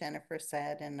echo what Jennifer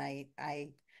said, and I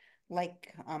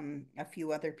like a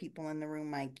few other people in the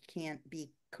room, I can't be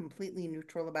completely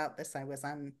neutral about this. I was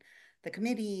on the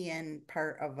committee and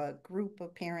part of a group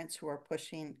of parents who are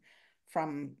pushing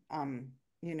from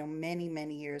many,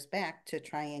 many years back to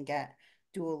try and get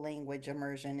dual language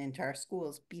immersion into our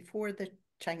schools before the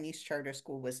Chinese charter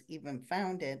school was even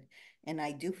founded. And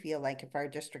I do feel like if our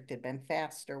district had been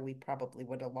faster, we probably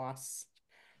would have lost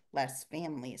less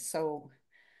families. So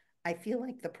I feel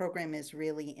like the program is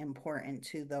really important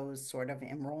to those sort of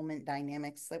enrollment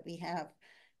dynamics that we have.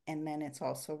 And then it's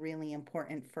also really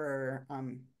important for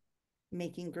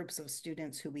making groups of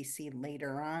students who we see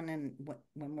later on and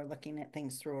when we're looking at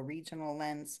things through a regional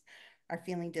lens are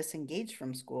feeling disengaged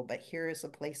from school. But here is a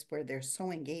place where they're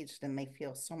so engaged and they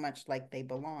feel so much like they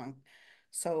belong.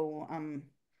 So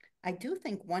I do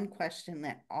think one question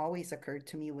that always occurred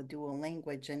to me with dual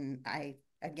language, and I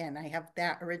have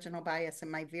that original bias,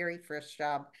 and my very first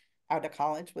job out of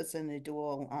college was in a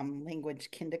dual language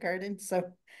kindergarten. So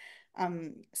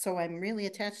I'm really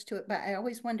attached to it, but I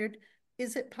always wondered,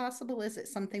 is it possible? Is it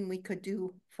something we could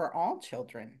do for all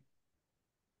children?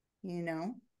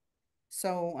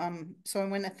 So I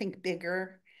want to think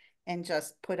bigger and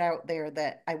just put out there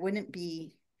that I wouldn't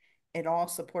be at all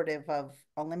supportive of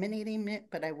eliminating it,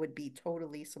 but I would be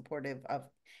totally supportive of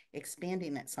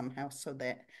expanding it somehow so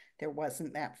that there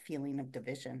wasn't that feeling of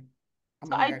division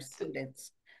among our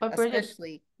students. But Bridget,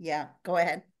 especially, yeah, go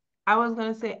ahead. I was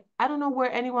gonna say, I don't know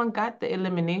where anyone got the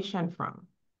elimination from.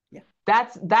 Yeah.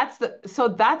 That's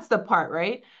the part,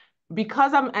 right?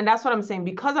 And that's what I'm saying,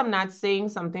 because I'm not saying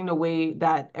something the way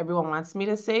that everyone wants me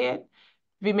to say it,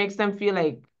 if it makes them feel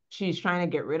like she's trying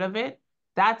to get rid of it,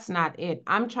 that's not it.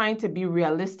 I'm trying to be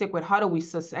realistic with how do we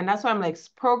and that's why I'm like,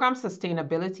 program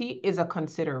sustainability is a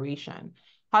consideration.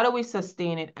 How do we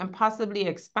sustain it and possibly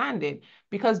expand it?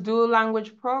 Because dual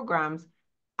language programs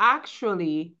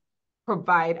actually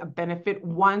provide a benefit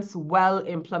once well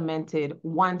implemented,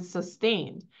 once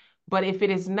sustained. But if it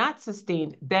is not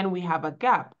sustained, then we have a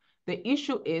gap. The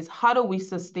issue is, how do we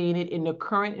sustain it in the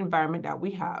current environment that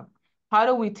we have? How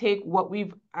do we take what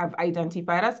we've have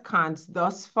identified as cons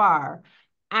thus far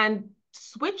and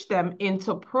switch them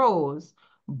into pros?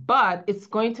 But it's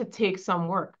going to take some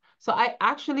work. So I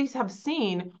actually have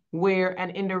seen where,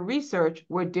 and in the research,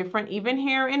 where different, even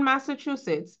here in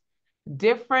Massachusetts,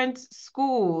 different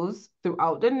schools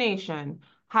throughout the nation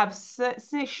have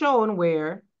shown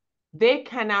where they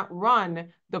cannot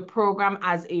run the program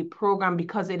as a program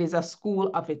because it is a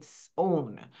school of its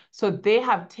own. So they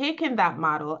have taken that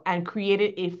model and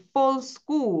created a full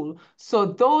school. So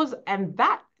those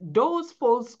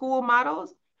full school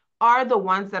models are the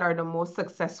ones that are the most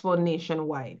successful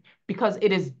nationwide because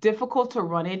it is difficult to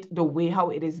run it the way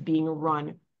how it is being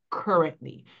run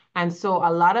currently. And so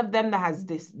a lot of them that has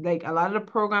this, like a lot of the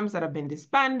programs that have been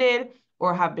disbanded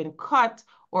or have been cut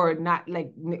or not,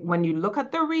 like when you look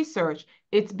at the research,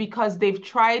 it's because they've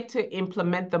tried to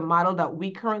implement the model that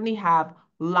we currently have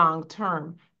long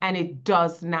term, and it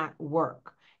does not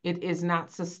work. It is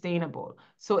not sustainable.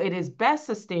 So it is best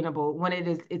sustainable when it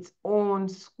is its own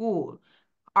school.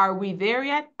 Are we there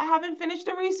yet? I haven't finished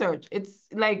the research. It's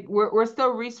like we're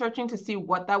still researching to see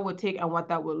what that would take and what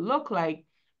that would look like.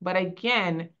 But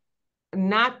again,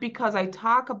 not because I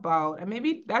talk about, and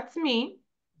maybe that's me,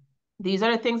 these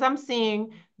are the things I'm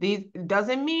seeing. These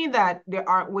doesn't mean that there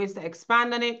aren't ways to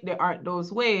expand on it. There aren't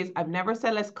those ways. I've never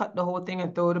said let's cut the whole thing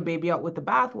and throw the baby out with the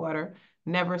bathwater.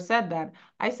 Never said that.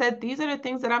 I said these are the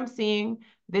things that I'm seeing.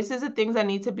 This is the things that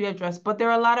need to be addressed. But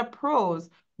there are a lot of pros.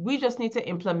 We just need to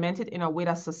implement it in a way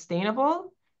that's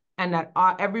sustainable and that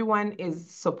everyone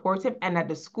is supportive and that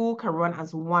the school can run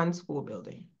as one school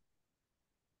building.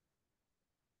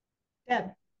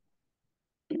 Deb.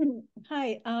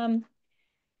 Hi.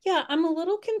 Yeah, I'm a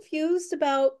little confused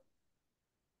about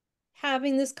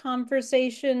having this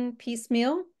conversation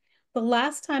piecemeal. The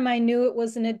last time I knew it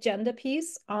was an agenda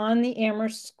piece on the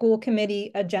Amherst School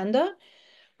Committee agenda.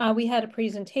 We had a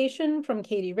presentation from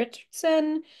Katie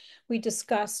Richardson. We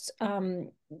discussed,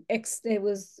 it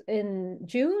was in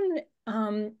June.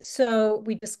 So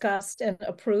we discussed and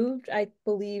approved, I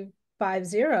believe,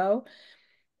 5-0,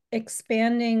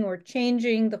 expanding or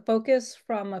changing the focus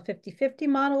from a 50-50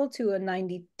 model to a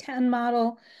 90-10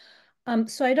 model.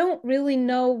 So I don't really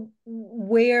know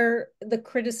where the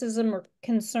criticism or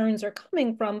concerns are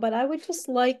coming from, but I would just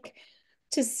like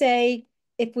to say,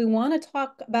 if we want to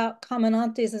talk about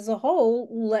Cominantes as a whole,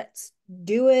 let's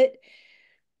do it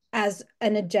as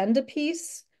an agenda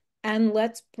piece and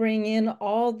let's bring in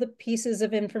all the pieces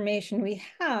of information we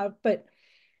have. But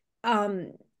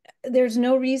there's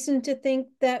no reason to think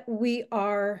that we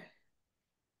are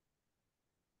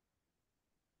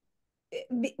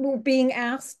being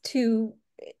asked to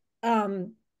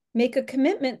make a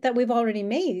commitment that we've already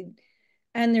made.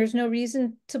 And there's no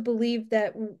reason to believe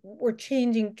that we're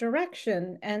changing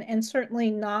direction, and certainly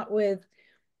not with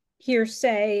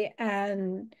hearsay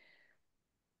and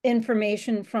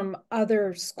information from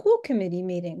other school committee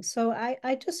meetings. So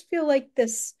I just feel like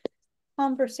this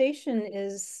conversation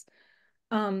is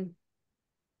not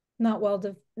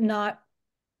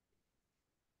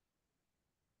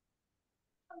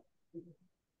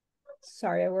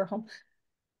sorry, we're home.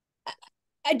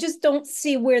 I just don't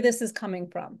see where this is coming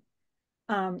from.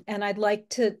 And I'd like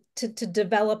to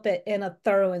develop it in a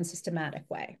thorough and systematic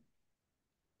way,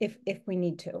 if we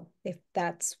need to, if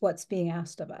that's what's being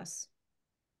asked of us.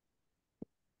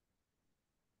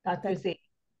 Dr. Z,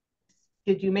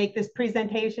 did you make this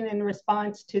presentation in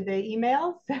response to the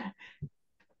emails?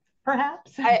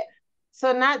 Perhaps?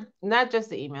 So not just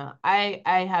the email. I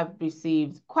have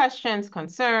received questions,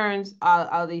 concerns,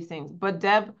 all these things. But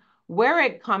Deb, where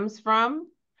it comes from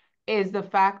is the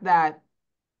fact that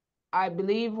I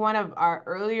believe one of our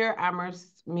earlier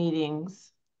Amherst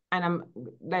meetings, and I'm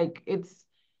like,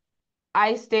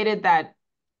 I stated that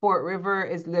Fort River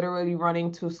is literally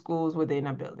running 2 schools within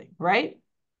a building, right?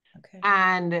 Okay.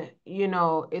 And, you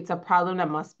know, it's a problem that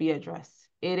must be addressed.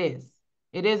 It is.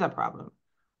 It is a problem.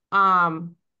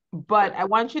 But I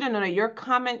want you to know that your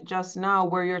comment just now,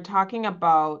 where you're talking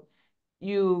about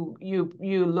you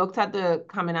looked at the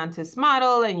Cominantes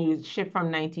model and you shift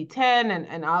from 90-10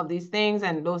 and all of these things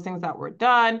and those things that were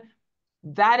done.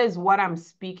 That is what I'm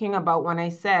speaking about when I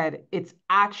said it's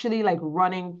actually like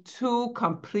running 2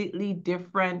 completely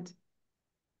different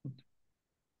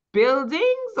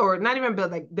buildings, or not even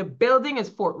build, like the building is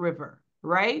Fort River,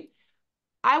 right?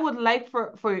 I would like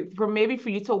for maybe for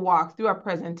you to walk through a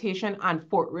presentation on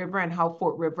Fort River and how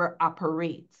Fort River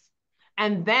operates.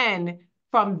 And then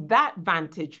from that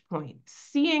vantage point,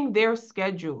 seeing their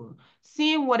schedule,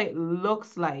 seeing what it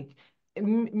looks like,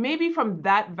 maybe from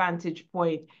that vantage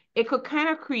point, it could kind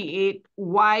of create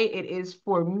why it is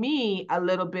for me a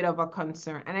little bit of a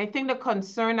concern. And I think the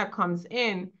concern that comes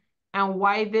in and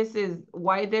why this is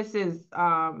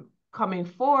coming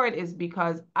forward is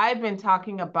because I've been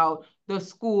talking about the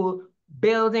school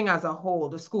building as a whole,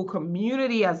 the school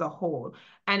community as a whole.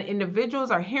 And individuals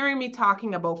are hearing me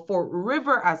talking about Fort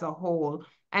River as a whole.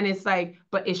 And it's like,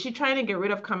 but is she trying to get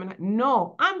rid of coming?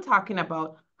 No, I'm talking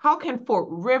about how can Fort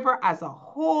River as a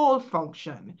whole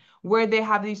function, where they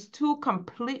have these two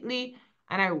completely,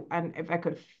 and if I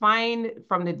could find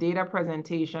from the data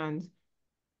presentations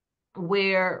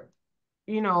where,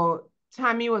 you know,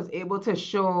 Tammy was able to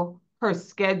show her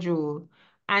schedule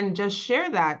and just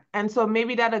share that. And so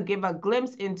maybe that'll give a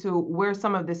glimpse into where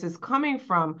some of this is coming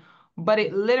from. But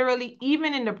it literally,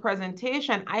 even in the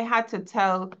presentation, I had to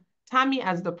tell Tammy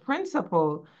as the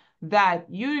principal that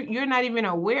you're not even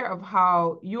aware of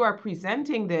how you are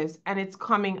presenting this, and it's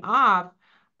coming off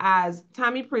as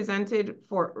Tammy presented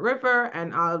Fort River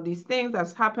and all of these things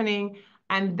that's happening.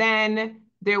 And then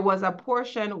there was a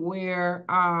portion where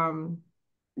I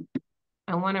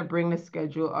want to bring the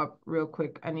schedule up real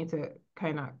quick. I need to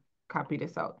kind of copy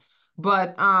this out.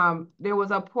 But there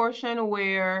was a portion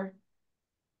where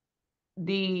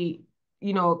Katie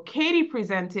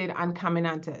presented on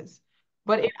Caminantes.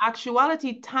 But in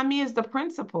actuality, Tammy is the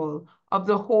principal of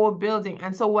the whole building.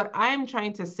 And so what I'm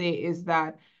trying to say is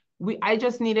that I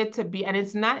just needed to be, and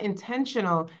it's not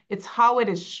intentional, it's how it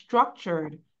is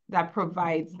structured that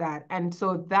provides that. And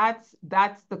so that's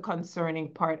the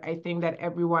concerning part, I think, that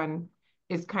everyone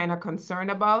is kind of concerned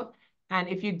about. And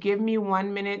if you give me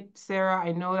 1 minute, Sarah,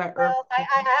 I know that. Well,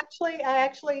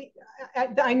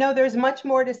 I know there's much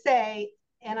more to say,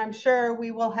 and I'm sure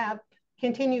we will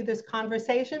continue this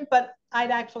conversation, but I'd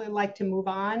actually like to move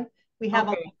on. We have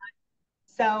a lot.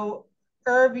 So,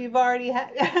 Irv, you've already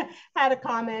had a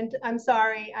comment. I'm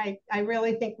sorry. I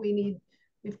really think we've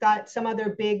got some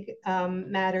other big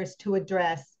matters to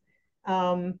address.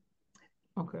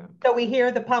 Okay. So we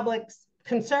hear the public's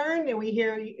concern and we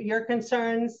hear your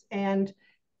concerns, and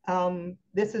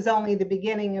this is only the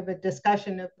beginning of a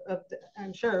discussion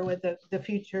I'm sure, with the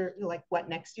future, like what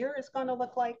next year is going to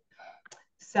look like.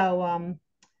 So,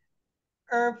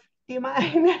 Irv, do you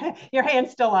mind? Your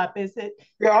hand's still up, is it?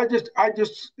 Yeah, I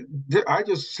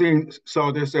just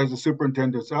saw this as a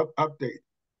superintendent's update.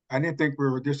 I didn't think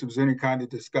this was any kind of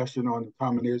discussion on the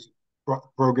combination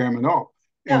program at all.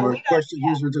 And No,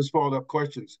 these were just follow-up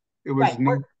questions. It was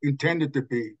not intended to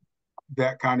be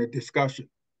that kind of discussion.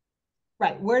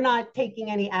 Right. We're not taking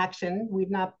any action.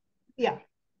 The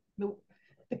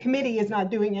committee is not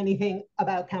doing anything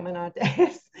about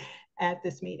Caminantes at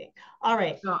this meeting. All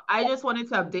right. No, I just wanted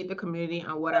to update the community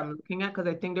on what I'm looking at, because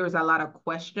I think there was a lot of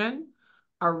question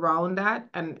around that.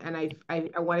 And I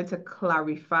wanted to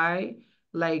clarify,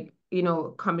 like,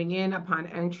 coming in upon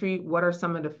entry, what are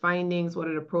some of the findings? What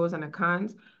are the pros and the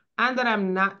cons? And that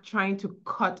I'm not trying to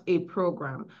cut a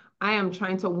program. I am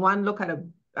trying to, one, look at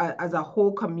as a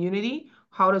whole community,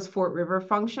 how does Fort River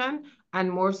function? And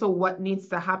more so what needs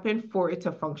to happen for it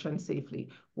to function safely.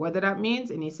 Whether that means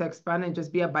it needs to expand and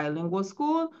just be a bilingual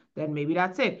school, then maybe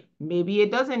that's it. Maybe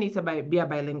it doesn't need to be a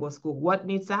bilingual school. What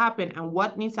needs to happen, and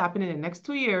what needs to happen in the next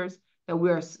 2 years that we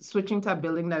are switching to a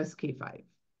building that is K5.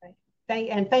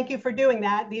 And thank you for doing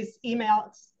that. These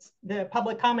emails, the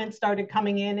public comments started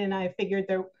coming in, and I figured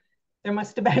there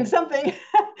must have been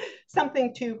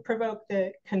something to provoke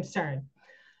the concern.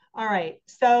 All right,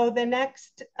 so the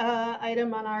next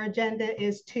item on our agenda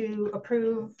is to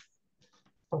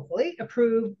hopefully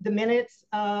approve the minutes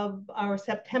of our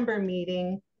September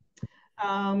meeting.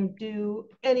 Do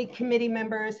any committee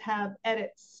members have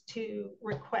edits to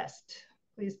request?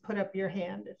 Please put up your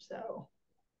hand if so.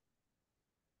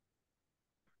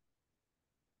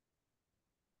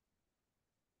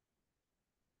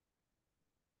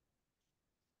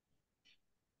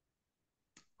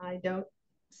 I don't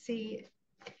see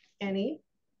any.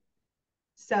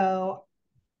 So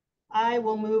I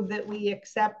will move that we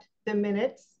accept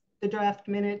the draft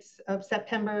minutes of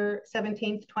September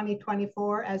 17th,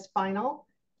 2024 as final.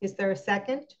 Is there a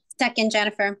second? Second,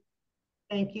 Jennifer.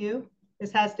 Thank you.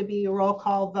 This has to be a roll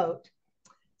call vote.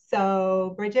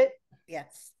 So Bridget?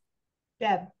 Yes.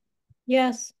 Deb?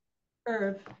 Yes.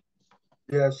 Irv?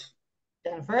 Yes.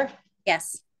 Jennifer?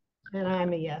 Yes. And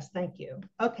I'm a yes, thank you.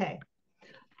 Okay.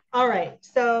 All right,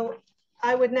 so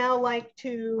I would now like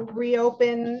to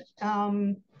reopen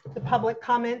the public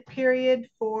comment period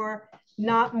for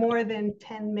not more than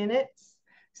 10 minutes.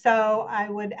 So I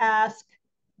would ask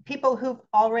people who've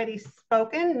already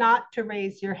spoken not to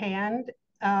raise your hand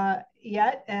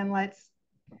yet, and let's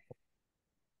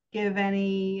give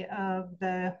any of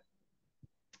the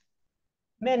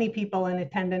many people in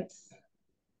attendance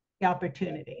the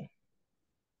opportunity.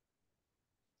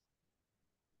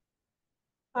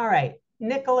 All right,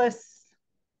 Nicholas,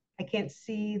 I can't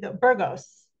see the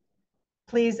Burgos.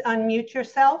 Please unmute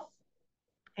yourself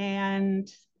and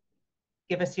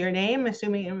give us your name,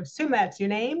 assume that's your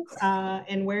name,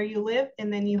 and where you live,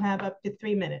 and then you have up to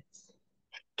 3 minutes.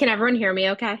 Can everyone hear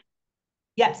me okay?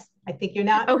 Yes, I think you're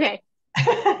not. Okay.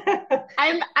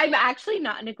 I'm actually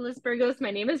not Nicholas Burgos.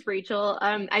 My name is Rachel.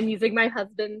 I'm using my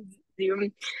husband's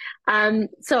Zoom.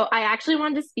 So I actually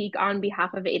wanted to speak on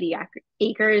behalf of 80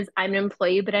 Acres. I'm an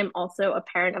employee, but I'm also a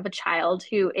parent of a child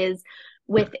who is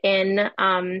within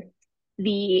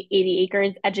the 80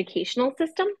 Acres educational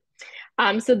system.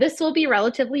 So this will be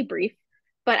relatively brief,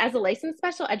 but as a licensed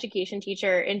special education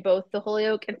teacher in both the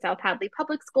Holyoke and South Hadley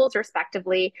public schools,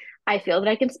 respectively, I feel that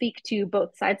I can speak to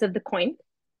both sides of the coin.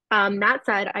 That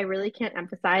said, I really can't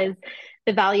emphasize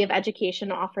the value of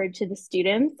education offered to the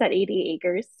students at 80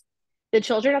 Acres. The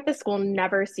children at the school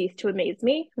never cease to amaze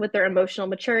me with their emotional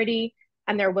maturity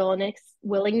and their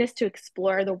willingness to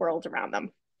explore the world around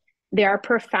them. They are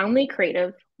profoundly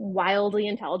creative, wildly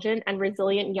intelligent, and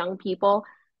resilient young people,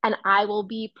 and I will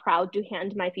be proud to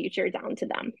hand my future down to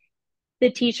them. The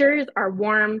teachers are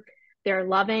warm, they're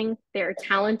loving, they're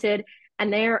talented,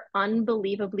 and they are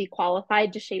unbelievably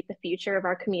qualified to shape the future of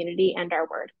our community and our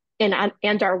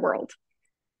world.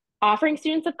 Offering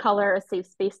students of color a safe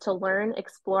space to learn,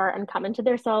 explore, and come into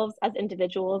themselves as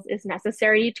individuals is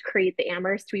necessary to create the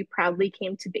Amherst we proudly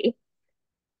came to be.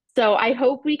 So I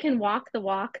hope we can walk the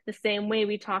walk the same way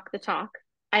we talk the talk.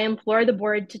 I implore the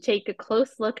board to take a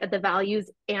close look at the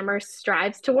values Amherst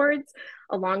strives towards,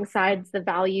 alongside the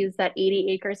values that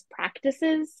 80 Acres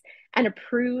practices, and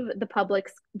approve the private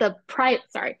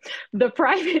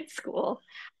school.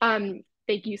 Thank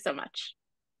you so much.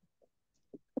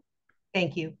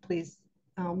 Thank you. Please,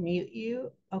 I'll mute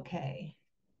you. Okay.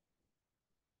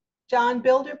 John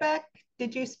Bilderbeck,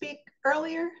 did you speak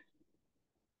earlier?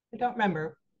 I don't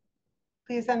remember.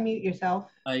 Please unmute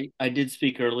yourself. I did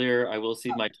speak earlier. I will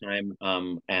cede my time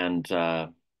and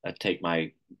take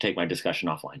my discussion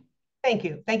offline. Thank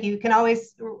you. Thank you. You can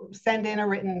always send in a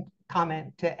written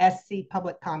comment to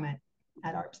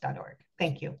scpubliccomment@arps.org.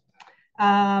 Thank you.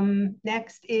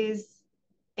 Next is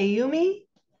Ayumi.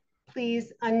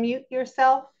 Please unmute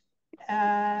yourself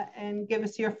and give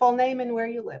us your full name and where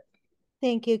you live.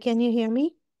 Thank you. Can you hear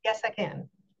me? Yes, I can.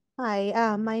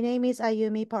 Hi, my name is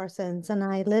Ayumi Parsons, and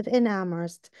I live in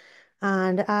Amherst.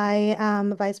 And I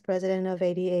am vice president of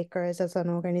 80 Acres as an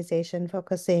organization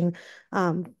focusing,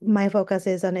 my focus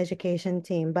is on education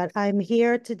team, but I'm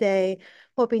here today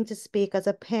hoping to speak as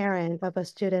a parent of a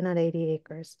student at 80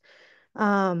 Acres.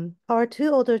 Our two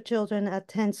older children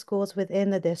attend schools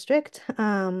within the district,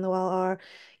 while our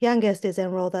youngest is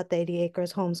enrolled at the 80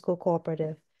 Acres Homeschool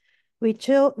Cooperative. We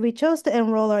chose to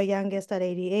enroll our youngest at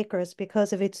 80 Acres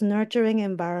because of its nurturing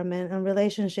environment and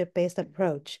relationship-based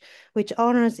approach, which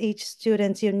honors each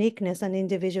student's uniqueness and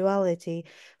individuality,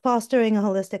 fostering a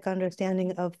holistic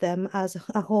understanding of them as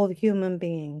a whole human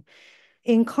being.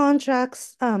 In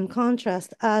contrast,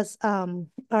 as our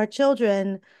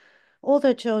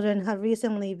older children have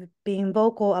recently been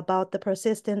vocal about the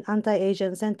persistent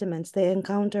anti-Asian sentiments they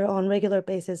encounter on regular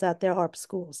basis at their ARP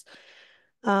schools.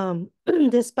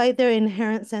 Despite their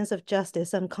inherent sense of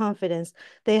justice and confidence,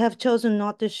 they have chosen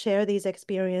not to share these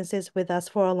experiences with us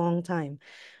for a long time,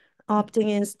 opting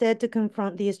instead to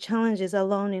confront these challenges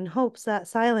alone in hopes that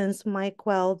silence might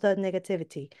quell the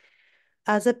negativity.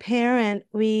 As a parent,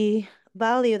 we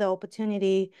value the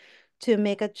opportunity to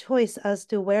make a choice as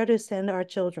to where to send our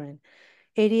children.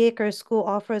 80 Acres School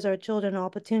offers our children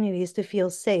opportunities to feel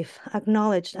safe,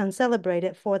 acknowledged, and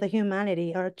celebrated for the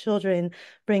humanity our child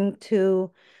brings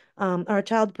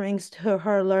to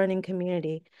her learning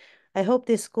community. I hope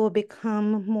this school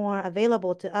become more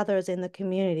available to others in the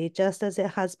community, just as it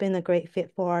has been a great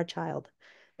fit for our child.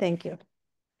 Thank you.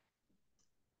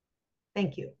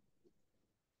 Thank you.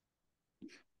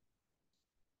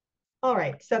 All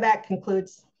right, so that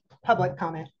concludes public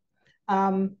comment.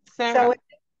 Sarah,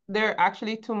 there are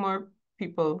actually two more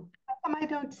people. How come I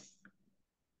don't?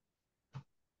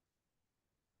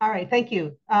 All right, thank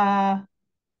you. I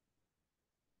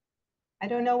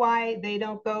don't know why they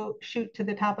don't go shoot to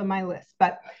the top of my list,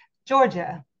 but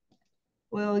Georgia,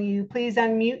 will you please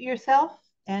unmute yourself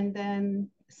and then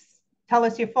tell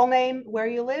us your full name, where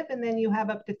you live, and then you have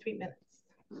up to 3 minutes.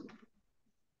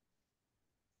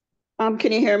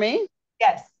 Can you hear me?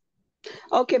 Yes.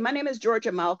 Okay, my name is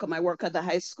Georgia Malcolm. I work at the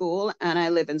high school and I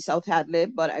live in South Hadley,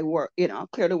 but I work,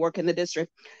 clearly work in the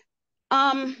district.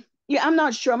 Um, yeah, I'm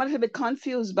not sure. I'm a little bit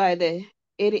confused by the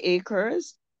 80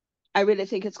 acres. I really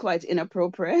think it's quite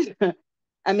inappropriate.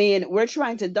 I mean, we're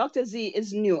trying to, Dr. Z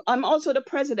is new. I'm also the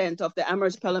president of the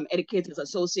Amherst Pelham Educators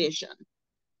Association.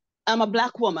 I'm a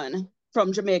Black woman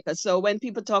from Jamaica. So when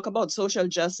people talk about social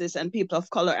justice and people of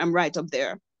color, I'm right up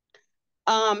there.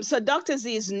 So Dr.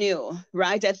 Z is new,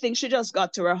 right? I think she just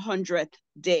got to her 100th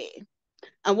day.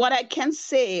 And what I can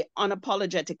say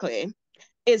unapologetically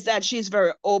is that she's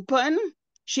very open.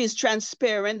 She's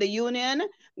transparent. The union,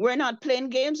 we're not playing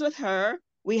games with her.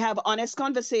 We have honest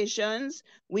conversations.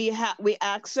 We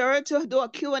ask her to do a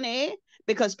Q&A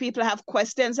because people have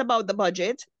questions about the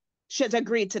budget. She's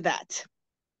agreed to that.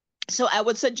 So I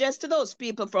would suggest to those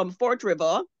people from Fort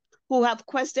River who have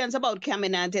questions about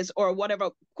Caminantes or whatever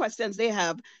questions they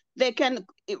have, they can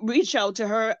reach out to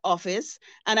her office,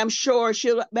 and I'm sure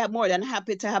she'll be more than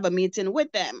happy to have a meeting with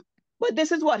them. But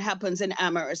this is what happens in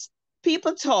Amherst.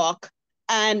 People talk,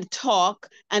 and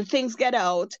things get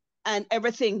out, and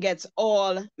everything gets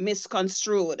all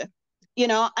misconstrued.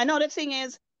 Another thing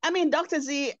is, I mean, Dr.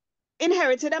 Z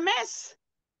inherited a mess,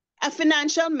 a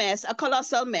financial mess, a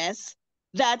colossal mess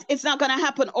that it's not going to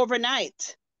happen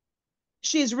overnight.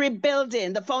 She's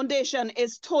rebuilding. The foundation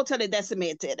is totally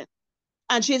decimated,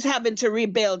 and she's having to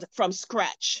rebuild from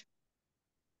scratch.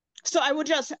 So I would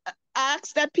just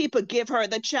ask that people give her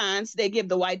the chance they give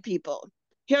the white people.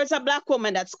 Here's a Black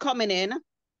woman that's coming in,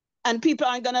 and people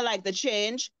aren't going to like the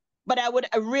change, but I would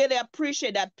really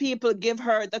appreciate that people give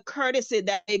her the courtesy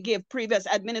that they give previous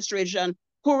administration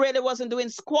who really wasn't doing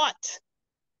squat.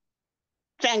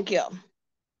 Thank you.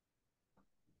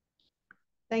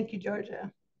 Thank you,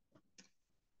 Georgia.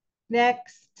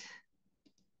 Next,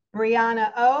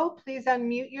 Brianna O, please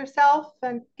unmute yourself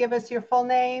and give us your full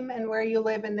name and where you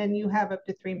live, and then you have up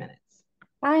to 3 minutes.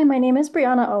 Hi, my name is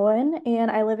Brianna Owen,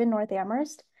 and I live in North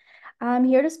Amherst. I'm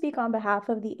here to speak on behalf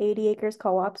of the 80 Acres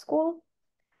Co-op School.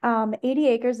 80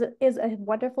 Acres is a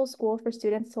wonderful school for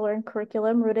students to learn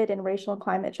curriculum rooted in racial and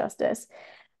climate justice.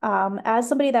 As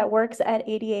somebody that works at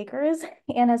 80 Acres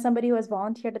and as somebody who has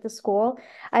volunteered at the school,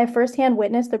 I have firsthand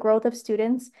witnessed the growth of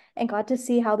students and got to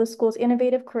see how the school's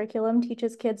innovative curriculum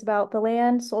teaches kids about the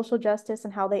land, social justice,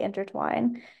 and how they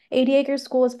intertwine. 80 Acres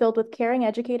School is filled with caring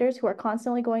educators who are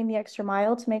constantly going the extra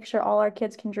mile to make sure all our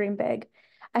kids can dream big.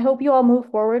 I hope you all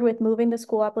move forward with moving the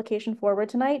school application forward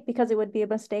tonight because it would be a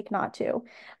mistake not to.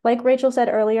 Like Rachel said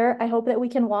earlier, I hope that we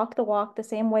can walk the walk the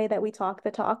same way that we talk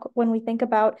the talk when we think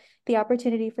about the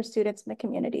opportunity for students in the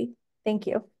community. Thank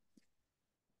you.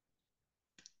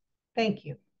 Thank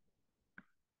you.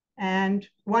 And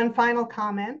one final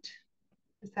comment,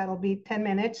 because that'll be 10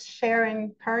 minutes.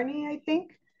 Sharon Carney, I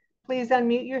think. Please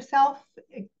unmute yourself.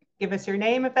 Give us your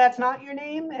name if that's not your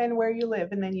name and where you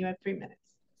live, and then you have 3 minutes.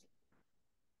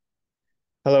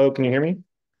 Hello, can you hear me?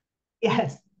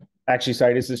 Yes. Actually,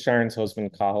 sorry, this is Sharon's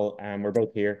husband, Cathal. We're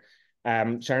both here.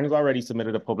 Sharon has already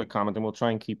submitted a public comment, and we'll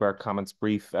try and keep our comments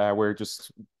brief. We're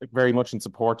just very much in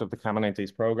support of the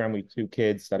Caminantes program. We have 2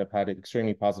 kids that have had an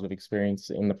extremely positive experience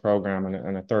in the program,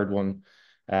 and a third one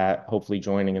hopefully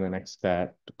joining in the next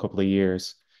couple of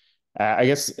years. I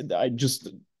guess I just,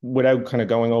 without kind of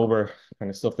going over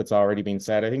kind of stuff that's already been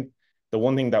said, I think the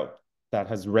one thing that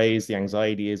has raised the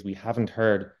anxiety is we haven't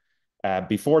heard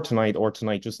before tonight or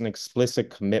tonight, just an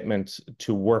explicit commitment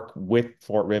to work with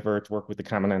Fort River, to work with the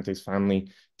Caminantes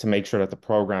family to make sure that the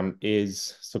program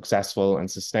is successful and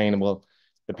sustainable.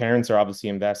 The parents are obviously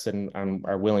invested and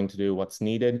are willing to do what's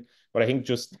needed. But I think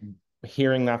just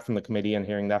hearing that from the committee and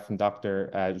hearing that from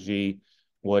Dr. G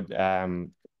would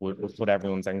put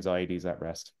everyone's anxieties at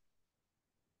rest.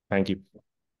 Thank you.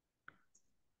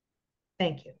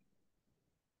 Thank you.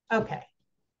 Okay.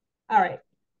 All right.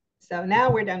 So now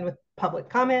we're done with public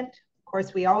comment. Of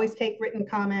course, we always take written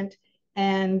comment,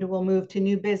 and we'll move to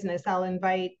new business. I'll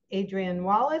invite Adrienne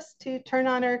Wallace to turn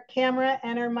on her camera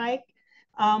and her mic.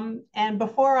 And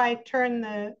before I turn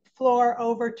the floor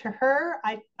over to her,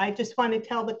 I just want to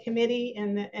tell the committee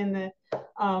and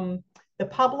the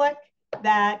public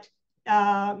that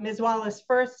Ms. Wallace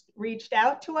first reached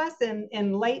out to us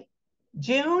in late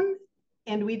June,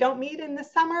 and we don't meet in the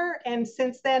summer. And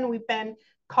since then, we've been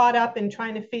caught up in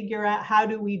trying to figure out how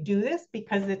do we do this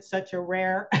because it's such a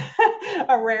rare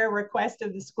request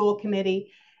of the school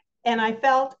committee. And I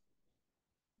felt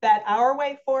that our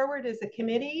way forward as a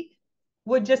committee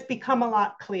would just become a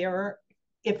lot clearer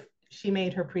if she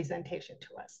made her presentation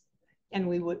to us, and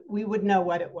we would know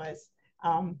what it was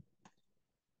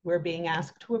we're being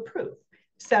asked to approve.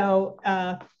 So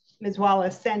Ms.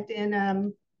 Wallace sent in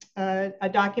a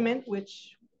document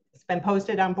which has been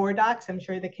posted on board docs. I'm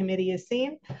sure the committee has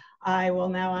seen. I will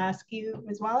now ask you,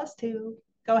 Ms. Wallace, to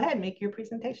go ahead and make your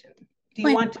presentation. Do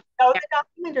you want to show the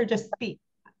document or just speak?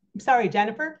 I'm sorry,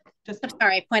 Jennifer. I'm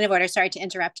sorry, point of order. Sorry to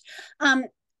interrupt.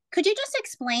 Could you just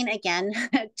explain again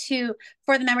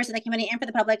for the members of the committee and for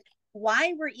the public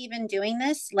why we're even doing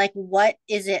this? Like, what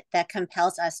is it that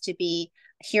compels us to be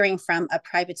hearing from a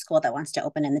private school that wants to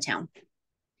open in the town?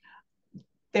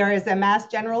 There is a Mass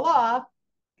General Law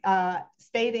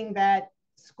stating that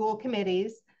school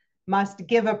committees must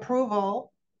give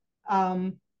approval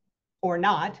or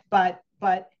not, but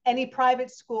any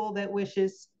private school that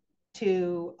wishes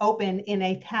to open in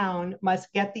a town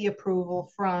must get the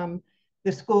approval from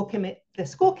the school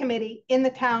committee in the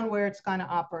town where it's going to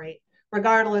operate,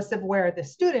 regardless of where the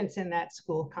students in that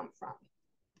school come from.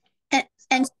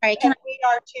 And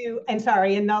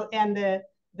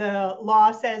the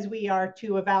law says we are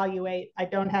to evaluate.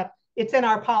 It's in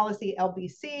our policy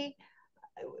LBC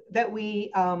that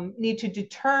we need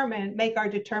to make our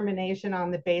determination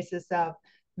on the basis of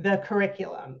the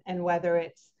curriculum and whether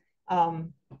it's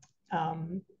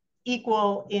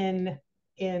equal in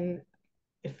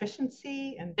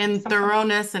efficiency and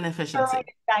thoroughness and efficiency.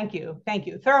 Thank you.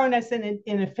 Thoroughness and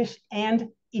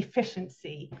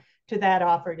efficiency to that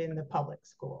offered in the public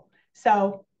school.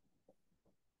 So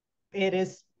it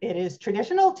is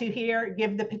traditional to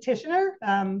give the petitioner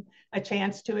a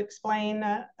chance to explain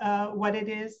what it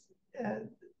is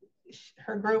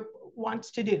her group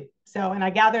wants to do. So, and I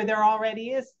gather there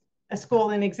already is a school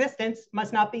in existence,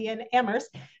 must not be in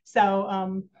Amherst.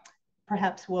 So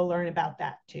perhaps we'll learn about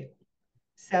that too.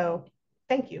 So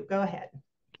thank you. Go ahead.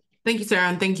 Thank you, Sarah,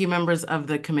 and thank you, members of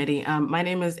the committee. My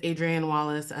name is Adrienne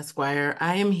Wallace, Esquire.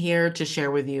 I am here to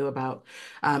share with you about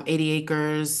 80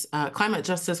 Acres Climate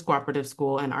Justice Cooperative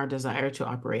School and our desire to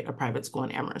operate a private school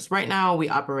in Amherst. Right now, we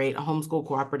operate a homeschool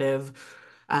cooperative,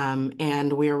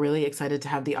 and we are really excited to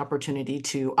have the opportunity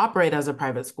to operate as a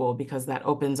private school because that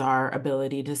opens our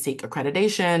ability to seek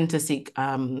accreditation, to seek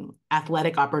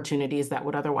athletic opportunities that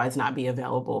would otherwise not be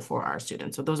available for our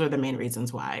students. So those are the main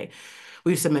reasons why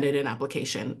we've submitted an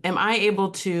application. Am I able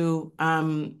to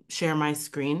share my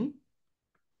screen?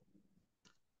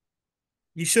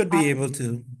 You should be able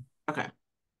to. Okay.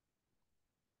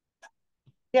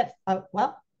 Yes.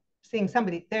 Well, seeing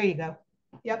somebody. There you go.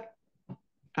 Yep.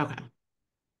 Okay.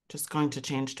 Just going to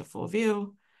change to full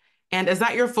view. And is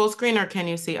that your full screen or can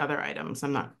you see other items?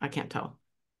 I can't tell.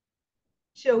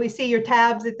 Shall we see your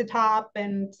tabs at the top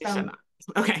and some?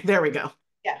 Okay, there we go.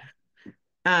 Yeah.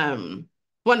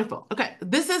 Wonderful. Okay,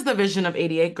 this is the vision of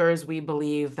 80 Acres. We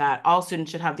believe that all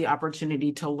students should have the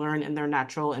opportunity to learn in their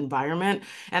natural environment.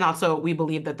 And also we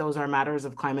believe that those are matters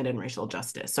of climate and racial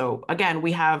justice. So again,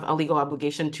 we have a legal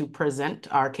obligation to present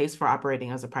our case for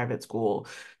operating as a private school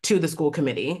to the school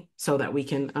committee so that we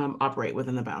can operate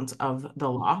within the bounds of the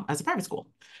law as a private school.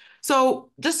 So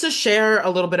just to share a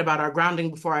little bit about our grounding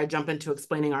before I jump into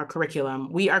explaining our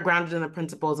curriculum, we are grounded in the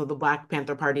principles of the Black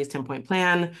Panther Party's 10-point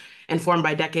plan, informed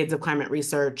by decades of climate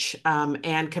research,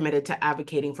 and committed to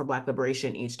advocating for Black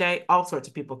liberation each day. All sorts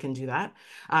of people can do that.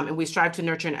 And we strive to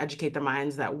nurture and educate the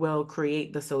minds that will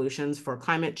create the solutions for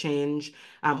climate change,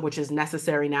 which is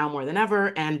necessary now more than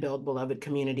ever, and build beloved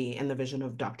community in the vision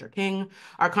of Dr. King.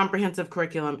 Our comprehensive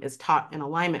curriculum is taught in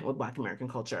alignment with Black American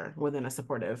culture within a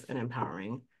supportive and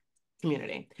empowering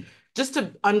community. Just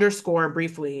to underscore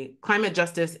briefly, climate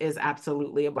justice is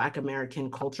absolutely a Black American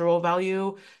cultural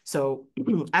value. So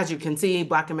as you can see,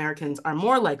 Black Americans are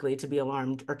more likely to be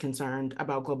alarmed or concerned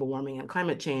about global warming and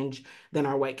climate change than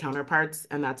our white counterparts.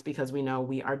 And that's because we know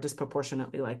we are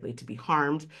disproportionately likely to be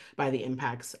harmed by the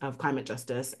impacts of climate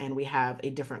justice. And we have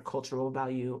a different cultural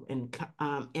value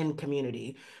in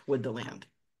community with the land.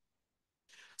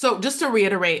 So just to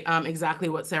reiterate exactly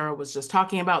what Sarah was just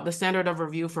talking about, the standard of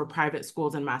review for private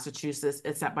schools in Massachusetts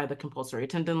is set by the compulsory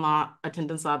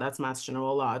attendance law, that's Mass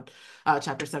General Law,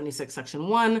 Chapter 76, Section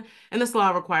 1. And this law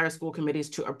requires school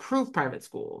committees to approve private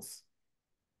schools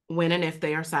when and if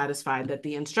they are satisfied that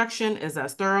the instruction is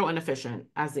as thorough and efficient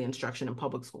as the instruction in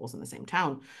public schools in the same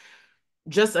town.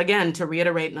 Just again, to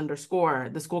reiterate and underscore,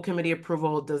 the school committee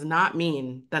approval does not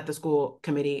mean that the school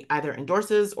committee either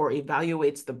endorses or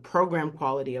evaluates the program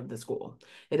quality of the school.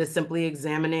 It is simply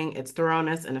examining its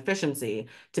thoroughness and efficiency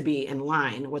to be in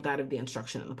line with that of the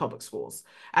instruction in the public schools.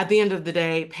 At the end of the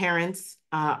day, parents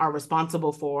are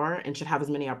responsible for and should have as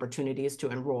many opportunities to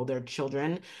enroll their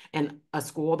children in a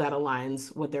school that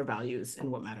aligns with their values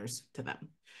and what matters to them.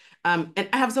 And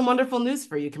I have some wonderful news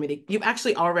for you, committee. You've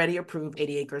actually already approved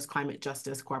 80 Acres Climate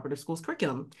Justice Cooperative Schools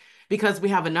curriculum because we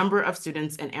have a number of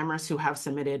students in Amherst who have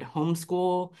submitted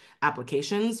homeschool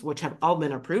applications, which have all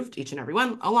been approved, each and every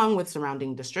one, along with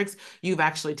surrounding districts. You've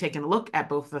actually taken a look at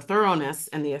both the thoroughness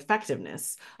and the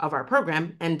effectiveness of our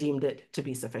program and deemed it to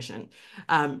be sufficient.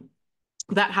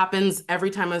 That happens every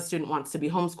time a student wants to be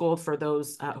homeschooled. For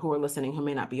those who are listening who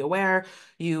may not be aware,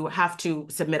 you have to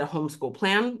submit a homeschool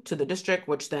plan to the district,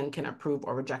 which then can approve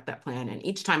or reject that plan. And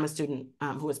each time a student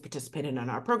who has participated in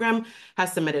our program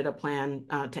has submitted a plan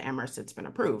to Amherst, it's been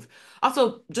approved.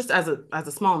 Also, just as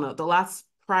a small note, the last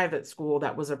private school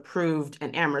that was approved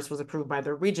in Amherst was approved by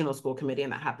the regional school committee,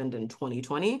 and that happened in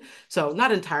 2020. So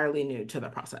not entirely new to the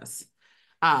process.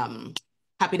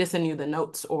 Happy to send you the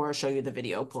notes or show you the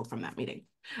video pulled from that meeting.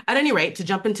 At any rate, to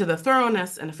jump into the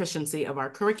thoroughness and efficiency of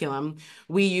our curriculum,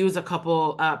 we use a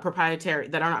couple proprietary,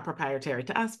 that are not proprietary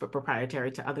to us, but proprietary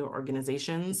to other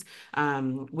organizations.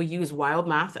 We use Wild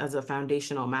Math as a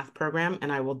foundational math program,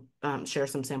 and I will share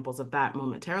some samples of that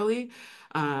momentarily.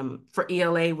 For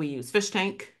ELA, we use Fish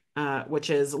Tank,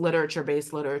 which is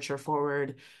literature-based,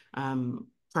 literature-forward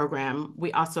program.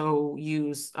 We also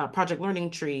use Project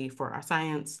Learning Tree for our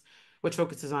science, which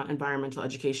focuses on environmental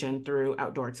education through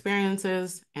outdoor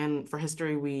experiences. And for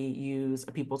history, we use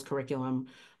a people's curriculum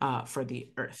for the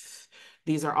earth.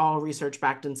 These are all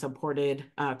research-backed and supported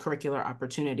curricular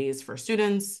opportunities for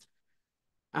students.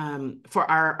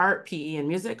 For our art, PE, and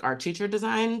music, our teacher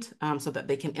designed so that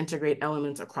they can integrate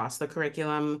elements across the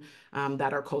curriculum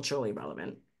that are culturally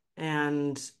relevant.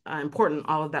 And important,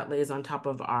 all of that lays on top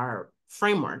of our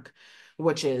framework,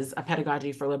 which is a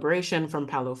pedagogy for liberation from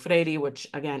Paulo Freire, which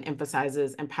again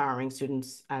emphasizes empowering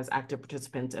students as active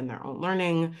participants in their own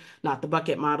learning, not the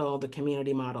bucket model, the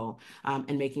community model,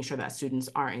 and making sure that students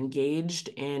are engaged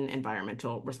in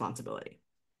environmental responsibility.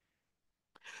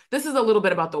 This is a little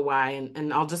bit about the why,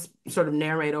 and I'll just sort of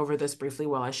narrate over this briefly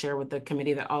while I share with the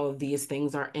committee that all of these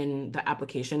things are in the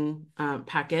application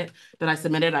packet that I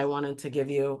submitted. I wanted to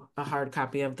give you a hard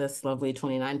copy of this lovely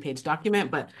 29-page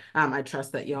document, but I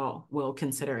trust that y'all will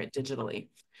consider it digitally.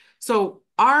 So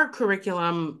our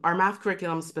curriculum, our math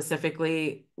curriculum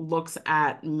specifically looks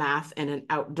at math in an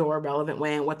outdoor relevant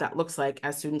way, and what that looks like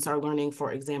as students are learning,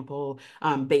 for example,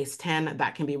 base 10,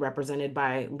 that can be represented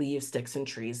by leaves, sticks, and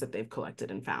trees that they've collected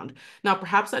and found. Now,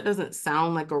 perhaps that doesn't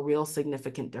sound like a real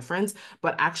significant difference,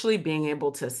 but actually being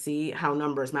able to see how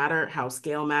numbers matter, how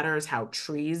scale matters, how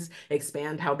trees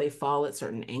expand, how they fall at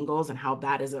certain angles, and how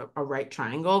that is a right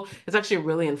triangle is actually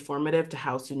really informative to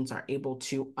how students are able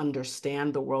to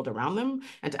understand the world around them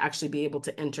and to actually be able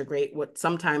to integrate what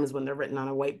sometimes when they're written on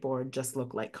a whiteboard just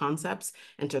look like concepts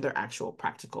into their actual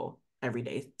practical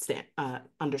everyday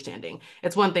understanding.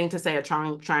 It's one thing to say a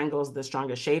triangle is the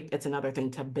strongest shape. It's another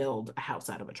thing to build a house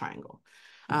out of a triangle.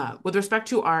 With respect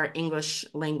to our English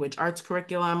language arts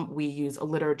curriculum, we use a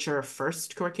literature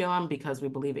first curriculum because we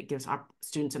believe it gives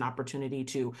students an opportunity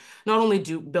to not only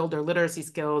build their literacy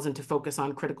skills and to focus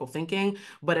on critical thinking,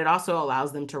 but it also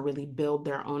allows them to really build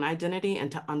their own identity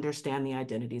and to understand the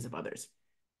identities of others.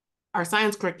 Our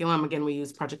science curriculum, again, we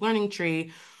use Project Learning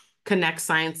Tree, connects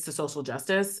science to social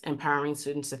justice, empowering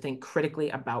students to think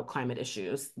critically about climate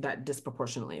issues that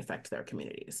disproportionately affect their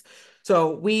communities.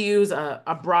 So we use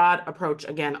a broad approach,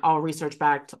 again, all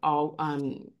research-backed, all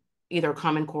either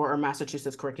Common Core or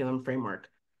Massachusetts curriculum framework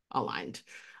aligned.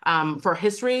 For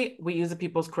history, we use a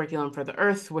people's curriculum for the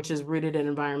earth, which is rooted in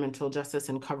environmental justice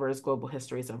and covers global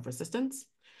histories of resistance.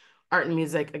 Art and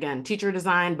music, again, teacher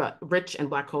design, but rich in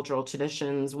Black cultural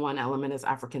traditions. One element is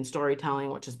African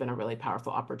storytelling, which has been a really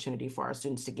powerful opportunity for our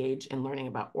students to engage in learning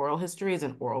about oral histories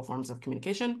and oral forms of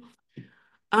communication.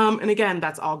 And again,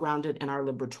 that's all grounded in our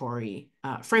liberatory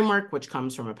framework, which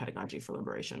comes from a pedagogy for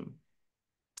liberation.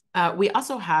 We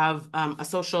also have a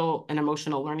social and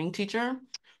emotional learning teacher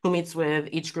who meets with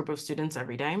each group of students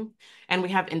every day. And we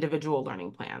have individual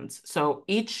learning plans. So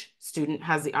each student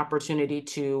has the opportunity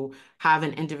to have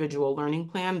an individual learning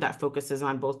plan that focuses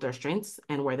on both their strengths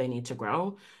and where they need to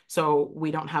grow. So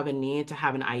we don't have a need to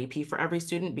have an IEP for every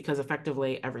student because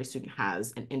effectively every student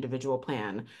has an individual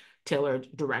plan tailored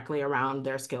directly around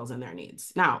their skills and their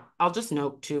needs. Now, I'll just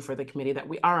note too for the committee that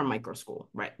we are a micro school,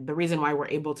 right? The reason why we're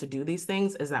able to do these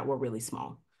things is that we're really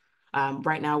small.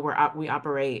 Right now, we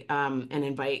operate and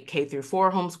invite K through 4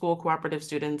 homeschool cooperative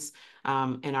students.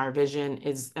 And our vision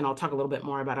is, and I'll talk a little bit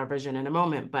more about our vision in a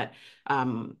moment, but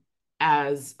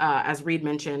as Reed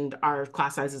mentioned, our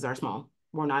class sizes are small.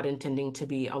 We're not intending to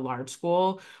be a large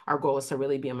school. Our goal is to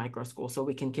really be a micro school so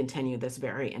we can continue this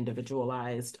very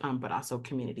individualized, but also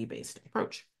community-based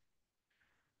approach.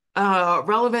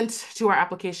 Relevant to our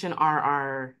application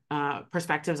are our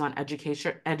perspectives on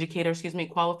educator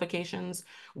qualifications.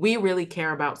 We really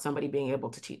care about somebody being able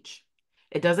to teach.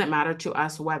 It doesn't matter to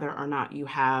us whether or not you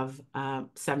have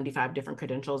 75 different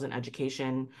credentials in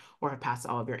education or have passed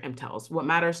all of your MTELs. What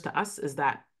matters to us is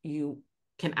that you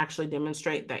can actually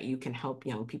demonstrate that you can help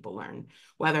young people learn,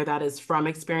 whether that is from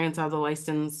experience as a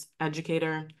licensed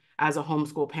educator, as a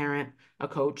homeschool parent, a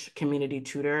coach, community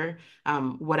tutor,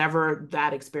 whatever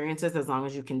that experience is, as long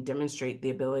as you can demonstrate the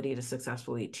ability to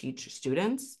successfully teach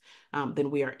students,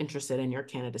 then we are interested in your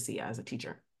candidacy as a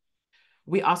teacher.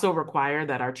 We also require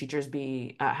that our teachers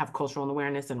have cultural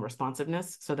awareness and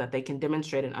responsiveness so that they can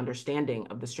demonstrate an understanding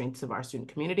of the strengths of our student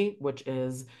community, which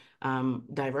is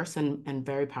diverse and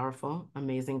very powerful,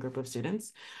 amazing group of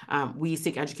students. We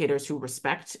seek educators who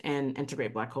respect and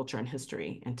integrate Black culture and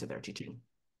history into their teaching.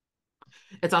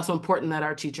 It's also important that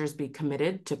our teachers be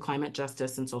committed to climate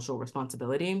justice and social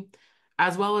responsibility,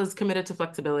 as well as committed to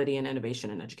flexibility and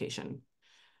innovation in education.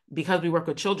 Because we work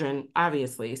with children,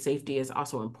 obviously, safety is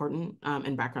also important,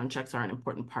 and background checks are an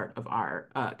important part of our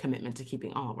commitment to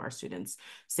keeping all of our students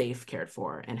safe, cared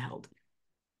for, and held.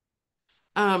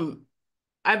 I'm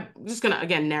just going to,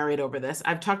 again, narrate over this.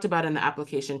 I've talked about in the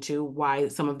application, too, why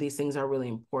some of these things are really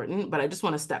important, but I just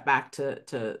want to step back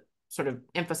to sort of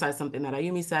emphasize something that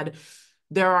Ayumi said.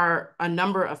 There are a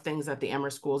number of things that the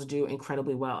Amherst schools do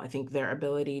incredibly well. I think their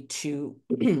ability to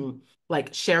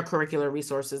like share curricular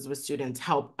resources with students,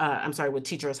 with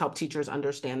teachers, help teachers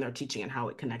understand their teaching and how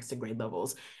it connects to grade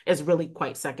levels is really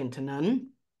quite second to none.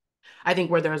 I think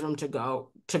where there's room to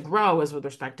grow is with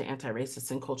respect to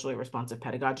anti-racist and culturally responsive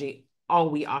pedagogy. All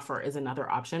we offer is another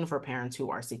option for parents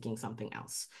who are seeking something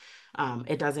else.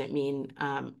 It doesn't mean,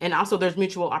 and also there's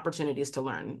mutual opportunities to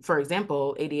learn. For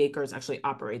example, 80 Acres actually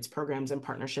operates programs in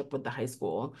partnership with the high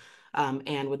school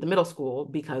and with the middle school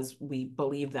because we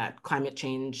believe that climate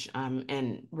change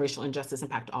and racial injustice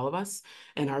impact all of us.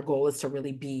 And our goal is to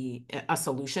really be a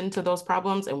solution to those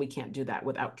problems, and we can't do that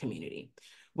without community.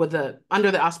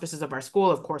 Under the auspices of our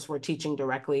school, of course, we're teaching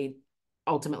directly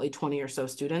ultimately 20 or so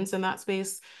students in that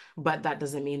space, but that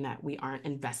doesn't mean that we aren't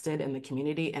invested in the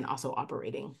community and also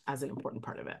operating as an important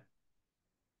part of it.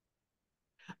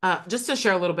 Just to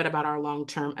share a little bit about our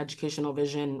long-term educational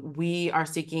vision, we are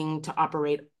seeking to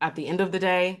operate at the end of the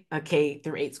day, a K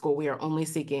through 8 school. We are only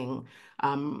seeking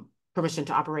permission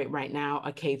to operate right now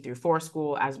a K through 4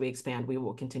 school. As we expand, we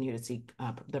will continue to seek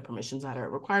the permissions that are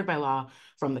required by law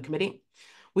from the committee.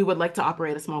 We would like to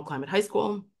operate a small climate high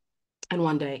school and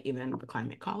one day even a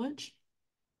climate college.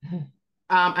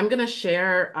 I'm going to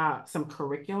share some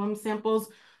curriculum samples.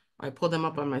 I pulled them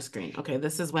up on my screen. Okay,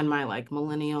 this is when my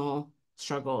millennial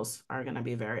struggles are going to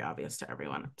be very obvious to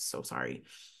everyone. I'm so sorry.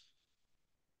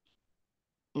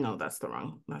 No, that's the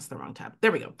wrong tab.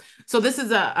 There we go. So this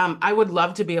is I would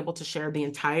love to be able to share the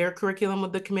entire curriculum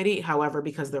with the committee. However,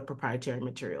 because they're proprietary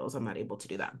materials, I'm not able to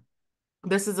do that.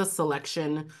 This is a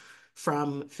selection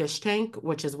from Fish Tank,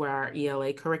 which is where our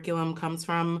ELA curriculum comes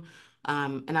from.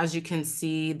 And as you can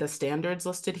see, the standards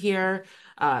listed here,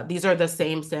 these are the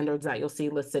same standards that you'll see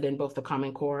listed in both the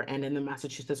Common Core and in the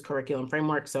Massachusetts curriculum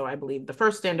framework. So I believe the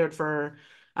first standard for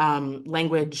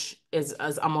language is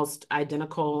almost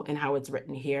identical in how it's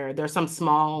written here. There's some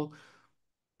small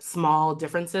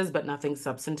differences, but nothing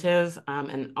substantive.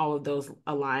 And all of those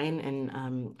align.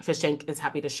 And Fish Tank is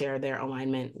happy to share their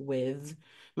alignment with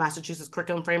Massachusetts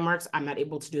curriculum frameworks. I'm not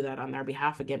able to do that on their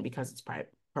behalf, again, because it's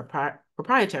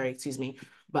proprietary, excuse me.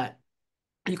 But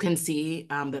you can see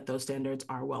that those standards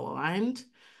are well aligned.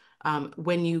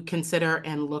 When you consider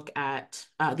and look at,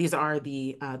 these are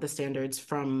the standards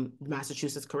from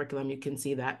Massachusetts curriculum, you can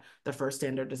see that the first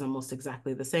standard is almost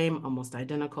exactly the same, almost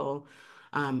identical.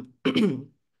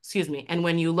 Excuse me. And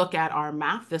when you look at our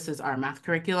math, this is our math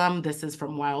curriculum. This is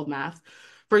from Wild Math.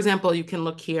 For example, you can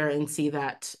look here and see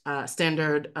that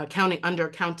standard under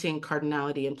counting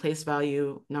cardinality and place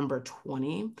value number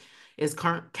 20 is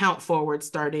count forward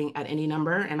starting at any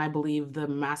number. And I believe the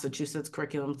Massachusetts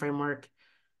curriculum framework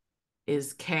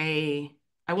is I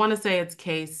want to say it's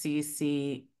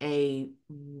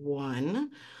KCCA1,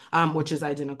 which is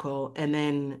identical. And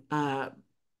then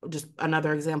just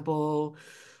another example,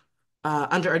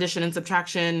 under addition and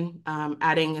subtraction,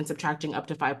 adding and subtracting up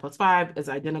to 5 plus 5 is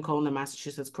identical in the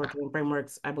Massachusetts curriculum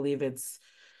frameworks. I believe it's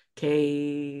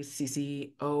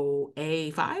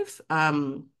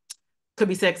KCCOA5. Could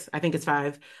be 6, I think it's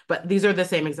 5, but these are the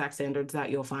same exact standards that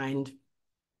you'll find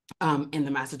in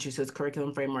the Massachusetts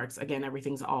curriculum frameworks. Again,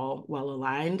 everything's all well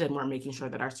aligned, and we're making sure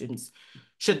that our students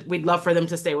we'd love for them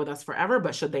to stay with us forever,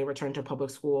 but should they return to public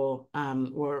school,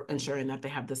 we're ensuring that they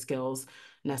have the skills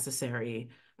necessary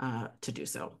to do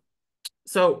so.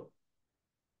 So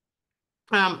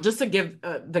just to give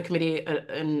the committee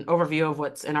an overview of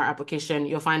what's in our application,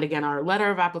 you'll find again our letter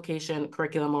of application,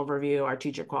 curriculum overview, our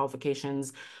teacher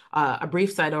qualifications, a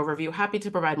brief site overview. Happy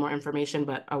to provide more information,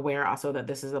 but aware also that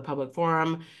this is a public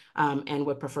forum and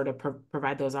would prefer to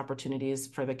provide those opportunities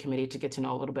for the committee to get to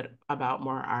know a little bit about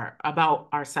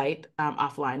our site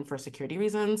offline for security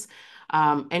reasons.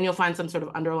 And you'll find some sort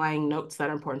of underlying notes that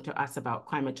are important to us about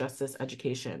climate justice,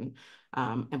 education,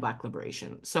 and Black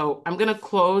liberation. So I'm going to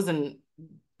close, and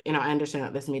I understand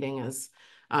that this meeting is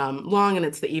long and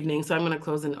it's the evening, so I'm going to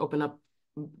close and open up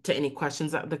to any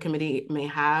questions that the committee may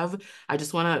have. I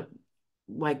just want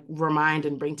to remind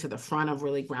and bring to the front of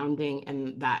really grounding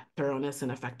in that thoroughness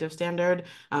and effective standard.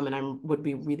 And I would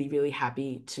be really, really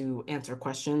happy to answer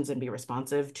questions and be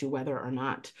responsive to whether or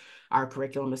not our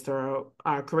curriculum is thorough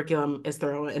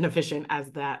and efficient as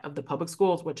that of the public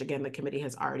schools, which again, the committee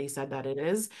has already said that it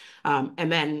is. And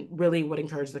then really would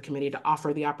encourage the committee to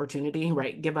offer the opportunity,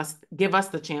 right? Give us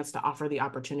the chance to offer the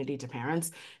opportunity to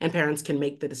parents, and parents can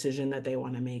make the decision that they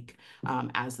want to make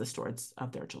as the stewards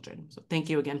of their children. So thank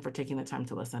you again for taking the time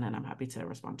to listen, and I'm happy to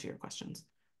respond to your questions.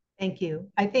 Thank you.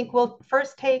 I think we'll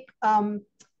first take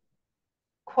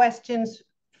questions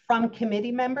from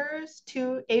committee members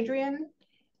to Adrian,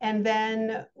 and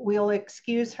then we'll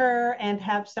excuse her and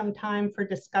have some time for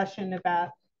discussion about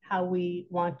how we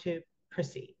want to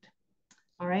proceed.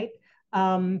 All right.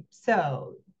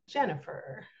 So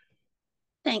Jennifer.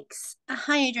 Thanks.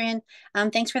 Hi, Adrian.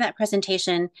 Thanks for that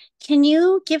presentation. Can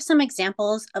you give some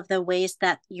examples of the ways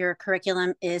that your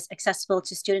curriculum is accessible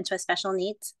to students with special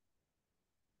needs?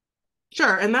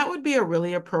 Sure, and that would be a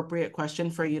really appropriate question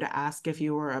for you to ask if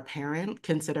you were a parent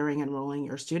considering enrolling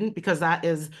your student, because that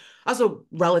is also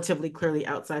relatively clearly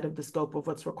outside of the scope of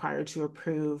what's required to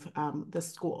approve the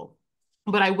school.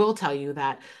 But I will tell you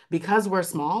that because we're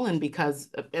small and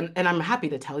and I'm happy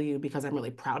to tell you because I'm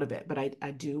really proud of it, but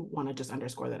I do want to just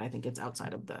underscore that I think it's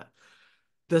outside of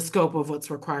the scope of what's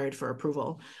required for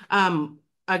approval.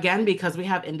 Again, because we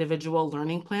have individual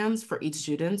learning plans for each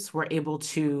student, we're able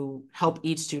to help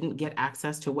each student get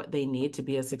access to what they need to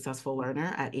be a successful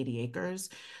learner at 80 acres.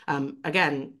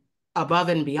 Again, above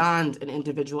and beyond an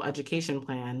individual education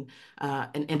plan,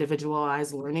 an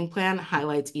individualized learning plan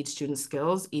highlights each student's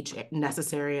skills, each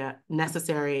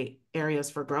necessary areas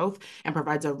for growth, and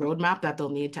provides a roadmap that they'll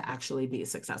need to actually be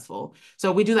successful.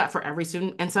 So we do that for every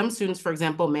student. And some students, for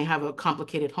example, may have a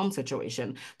complicated home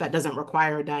situation that doesn't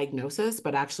require a diagnosis,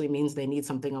 but actually means they need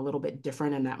something a little bit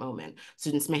different in that moment.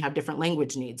 Students may have different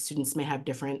language needs. Students may have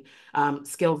different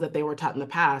skills that they were taught in the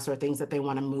past or things that they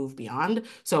want to move beyond.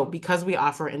 So because we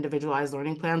offer individualized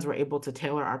learning plans, we're able to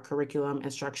tailor our curriculum,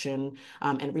 instruction,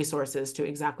 and resources to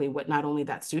exactly what not only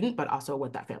that student, but also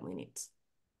what that family needs.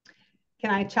 Can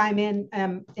I chime in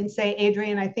and say,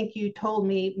 Adrian, I think you told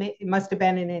me, it must have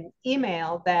been in an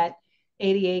email, that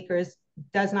 80 Acres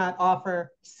does not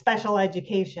offer special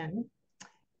education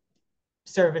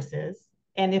services.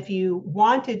 And if you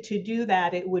wanted to do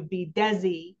that, it would be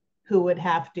DESE who would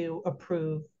have to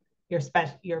approve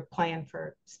your plan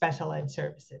for special ed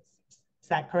services. Is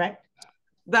that correct?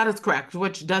 That is correct,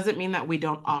 which doesn't mean that we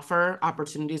don't offer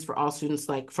opportunities for all students.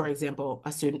 Like, for example,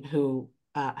 a student who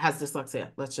has dyslexia,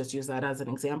 let's just use that as an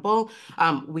example.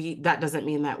 That doesn't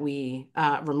mean that we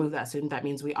remove that student. That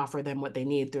means we offer them what they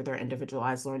need through their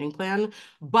individualized learning plan.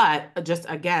 But just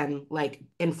again, like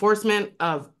enforcement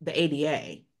of the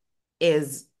ADA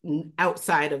is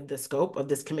outside of the scope of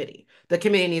this committee. The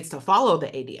committee needs to follow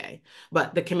the ADA,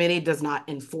 but the committee does not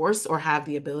enforce or have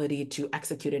the ability to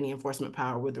execute any enforcement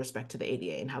power with respect to the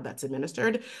ADA and how that's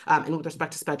administered. And with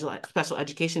respect to special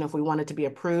education, if we wanted to be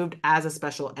approved as a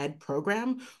special ed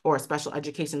program or a special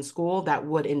education school, that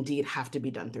would indeed have to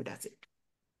be done through DESE.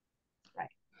 Right.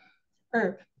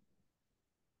 Herb.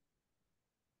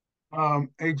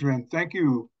 Adrian, thank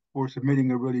you for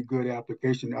submitting a really good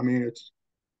application. I mean,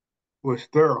 was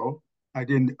thorough. I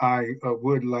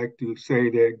would like to say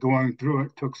that going through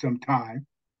it took some time,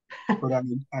 but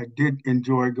I did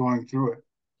enjoy going through it.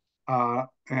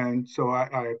 And so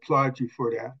I applaud you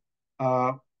for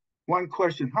that. One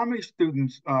question, how many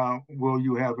students will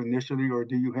you have initially, or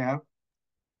do you have?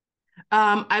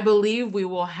 I believe we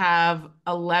will have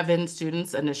 11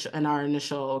 students in our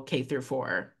initial K through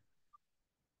 4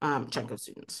 chunk of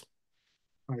students.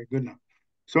 All right, good enough.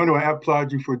 So anyway, I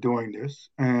applaud you for doing this.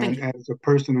 And as a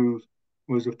person who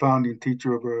was a founding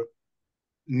teacher of a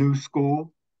new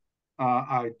school,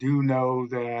 I do know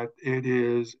that it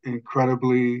is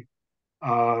incredibly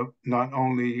not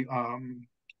only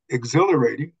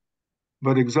exhilarating,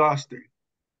 but exhausting.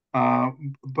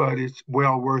 But it's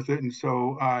well worth it. And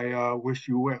so I wish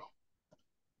you well.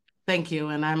 Thank you,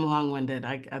 and I'm long-winded.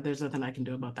 There's nothing I can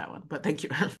do about that one, but thank you.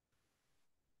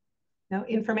 No,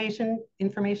 information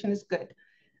is good.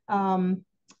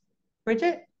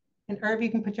 Bridget and Irv,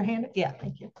 you can put your hand up. Yeah,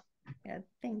 thank you. Yeah,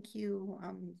 thank you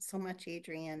so much,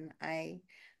 Adrienne.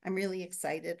 I'm really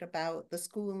excited about the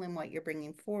school and what you're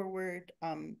bringing forward.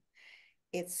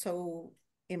 It's so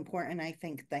important, I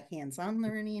think, the hands-on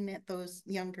learning at those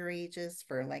younger ages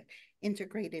for like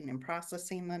integrating and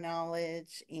processing the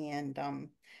knowledge, and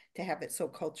to have it so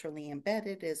culturally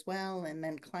embedded as well, and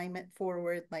then climate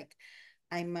forward. Like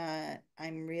I'm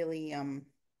really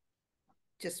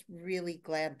just really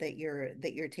glad that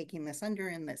you're taking this under,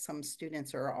 and that some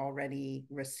students are already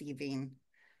receiving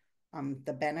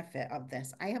the benefit of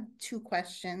this. I have two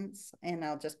questions, and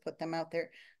I'll just put them out there.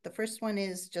 The first one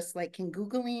is just like in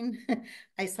Googling,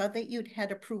 I saw that you'd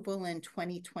had approval in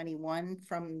 2021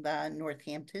 from the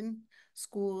Northampton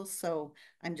school. So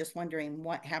I'm just wondering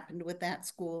what happened with that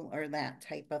school or that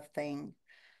type of thing.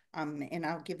 And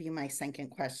I'll give you my second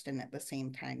question at the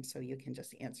same time, so you can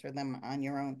just answer them on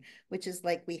your own, which is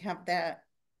like, we have that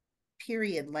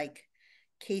period, like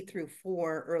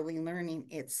K-4 early learning.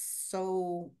 It's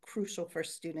so crucial for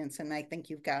students. And I think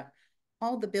you've got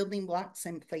all the building blocks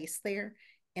in place there,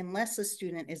 unless a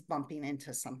student is bumping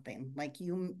into something like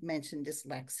you mentioned,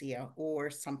 dyslexia or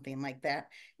something like that.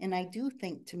 And I do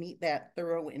think to meet that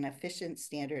thorough and efficient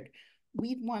standard,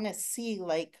 we'd want to see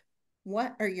like,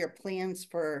 what are your plans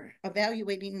for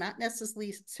evaluating, not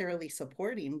necessarily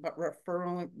supporting, but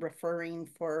referring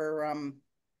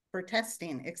for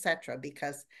testing, etc.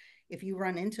 Because if you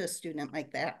run into a student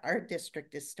like that, our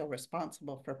district is still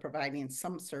responsible for providing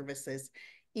some services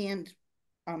and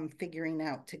figuring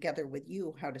out together with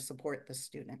you how to support the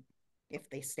student if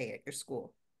they stay at your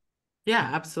school.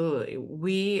 Yeah,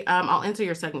 absolutely. I'll answer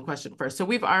your second question first. So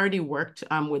we've already worked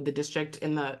with the district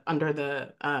under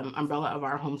the umbrella of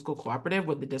our homeschool cooperative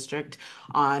with the district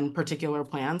on particular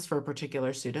plans for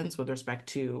particular students with respect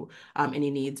to any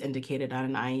needs indicated on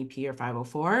an IEP or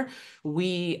 504.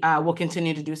 We will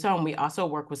continue to do so. And we also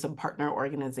work with some partner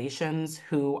organizations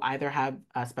who either have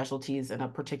specialties in a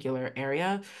particular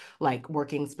area, like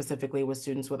working specifically with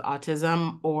students with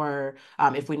autism, or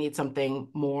if we need something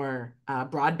more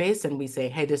broad-based and we say,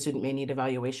 hey, this student may need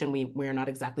evaluation, we're not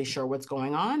exactly sure what's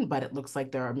going on, but it looks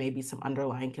like there are maybe some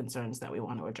underlying concerns that we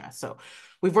want to address. So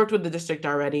we've worked with the district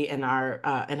already and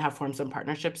have formed some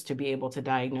partnerships to be able to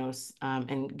diagnose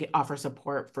and offer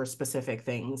support for specific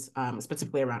things,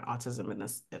 specifically around autism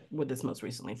with this most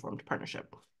recently formed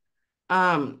partnership.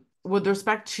 With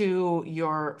respect to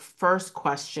your first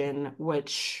question,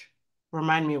 which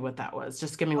remind me what that was.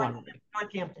 Just give me one minute.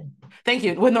 Northampton. Thank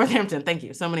you. With Northampton, thank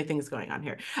you. So many things going on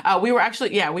here. We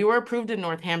were approved in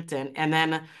Northampton. And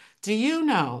then, do you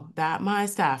know that my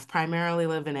staff primarily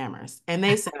live in Amherst? And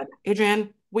they said, Adrienne,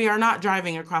 we are not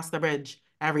driving across the bridge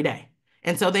every day.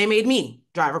 And so they made me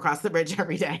drive across the bridge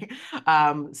every day.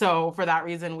 So for that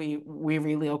reason, we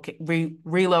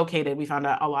relocated. We found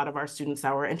out a lot of our students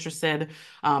that were interested,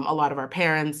 a lot of our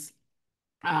parents,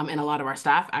 and a lot of our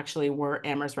staff actually were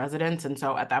Amherst residents. And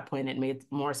so at that point, it made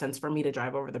more sense for me to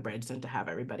drive over the bridge than to have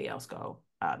everybody else go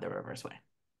the reverse way.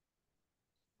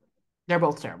 They're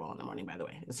both terrible in the morning, by the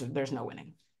way. There's no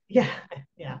winning. Yeah,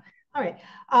 yeah. All right.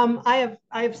 I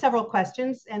have several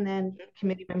questions, and then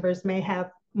committee members may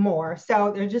have more.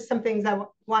 So there's just some things I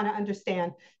want to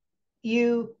understand.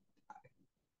 You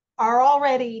are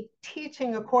already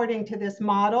teaching according to this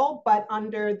model, but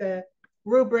under the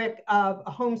rubric of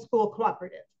a homeschool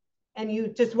cooperative, and you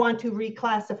just want to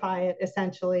reclassify it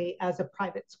essentially as a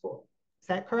private school. Is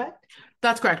that correct?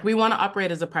 That's correct. We want to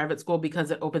operate as a private school because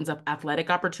it opens up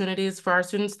athletic opportunities for our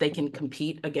students. They can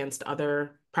compete against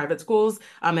other private schools.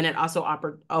 And it also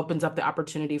opens up the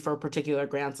opportunity for particular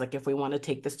grants. Like if we want to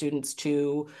take the students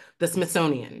to the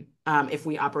Smithsonian, if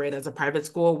we operate as a private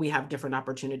school, we have different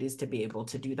opportunities to be able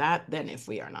to do that than if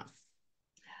we are not.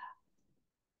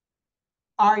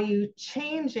 Are you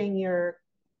changing your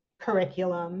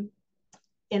curriculum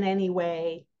in any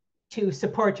way to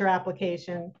support your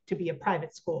application to be a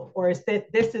private school, or is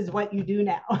this is what you do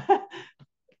now?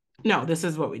 No, this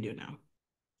is what we do now.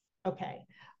 Okay.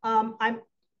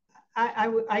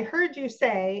 I heard you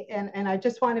say, and I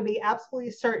just want to be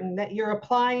absolutely certain that you're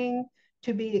applying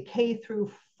to be a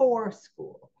K-4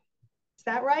 school. Is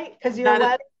that right? Because your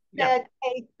letter said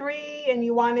K-3 and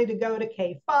you wanted to go to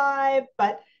K-5,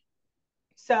 but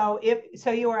so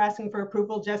you are asking for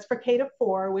approval just for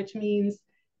K-4, which means,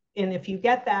 and if you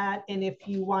get that, and if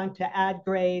you want to add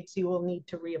grades, you will need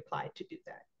to reapply to do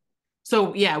that.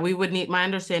 So yeah, we would need, my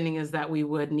understanding is that we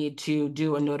would need to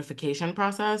do a notification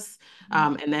process.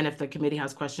 And then if the committee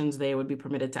has questions, they would be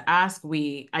permitted to ask.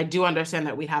 I do understand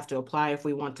that we'd have to apply if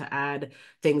we want to add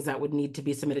things that would need to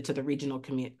be submitted to the regional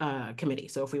committee.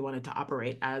 So if we wanted to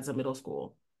operate as a middle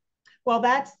school. Well,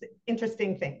 that's the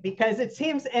interesting thing, because it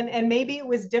seems, and maybe it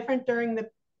was different during the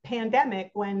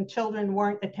pandemic when children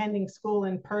weren't attending school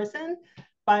in person,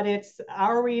 but it's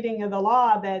our reading of the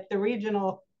law that the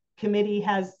regional committee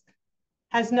has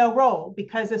no role,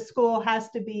 because a school has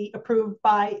to be approved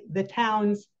by the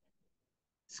town's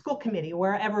school committee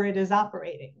wherever it is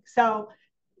operating. So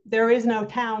there is no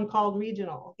town called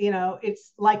regional. You know,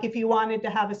 it's like if you wanted to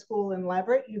have a school in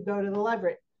Leverett, you go to the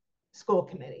Leverett school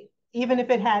committee, even if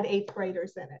it had 8th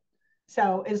graders in it.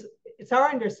 So it's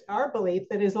our belief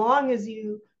that as long as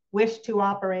you wish to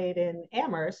operate in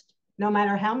Amherst, no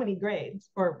matter how many grades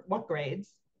or what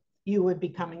grades, you would be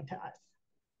coming to us.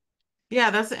 Yeah,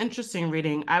 that's an interesting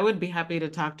reading. I would be happy to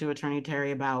talk to Attorney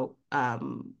Terry about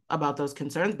those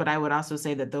concerns, but I would also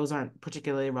say that those aren't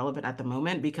particularly relevant at the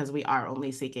moment because we are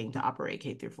only seeking to operate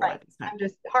K through 4 at this time. I'm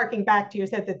just harking back to you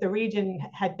said that the region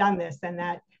had done this and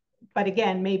that, but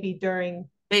again, maybe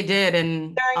they did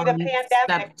during the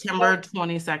pandemic, September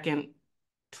 22nd,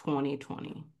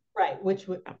 2020. Right, which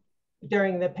would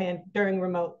during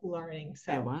remote learning.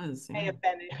 So it was, may have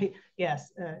been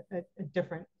yes, a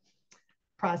different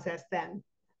process then.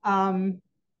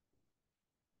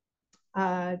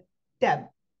 Deb.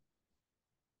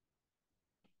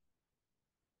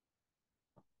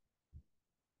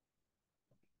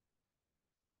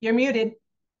 You're muted.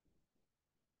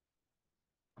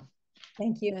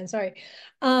 Thank you. And sorry.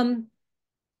 I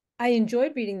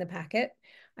enjoyed reading the packet.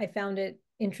 I found it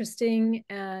interesting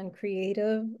and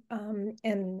creative.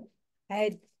 And I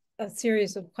had a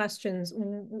series of questions.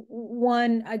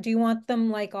 One, do you want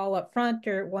them like all up front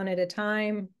or one at a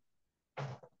time?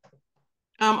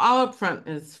 All up front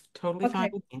is totally Okay.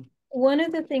 fine with me. One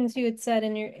of the things you had said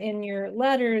in your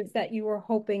letter is that you were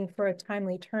hoping for a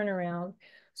timely turnaround.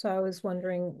 So I was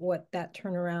wondering what that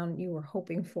turnaround you were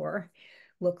hoping for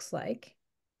looks like.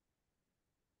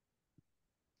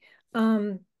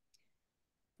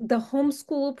 The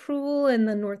homeschool approval and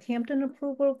the Northampton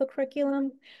approval of the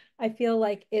curriculum, I feel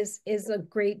like is a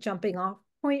great jumping off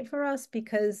point for us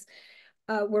because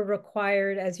we're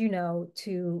required, as you know,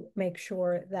 to make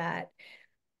sure that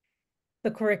the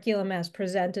curriculum as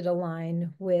presented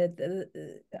align with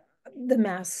the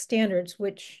mass standards,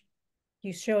 which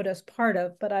you showed us part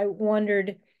of, but I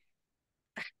wondered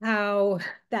how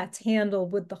that's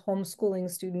handled with the homeschooling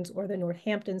students or the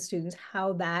Northampton students,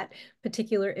 how that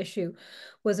particular issue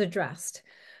was addressed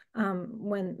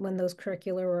when those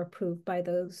curricula were approved by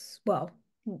those, well,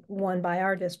 one by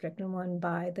our district and one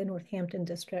by the Northampton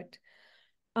district.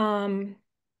 And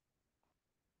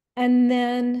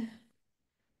then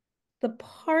the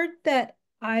part that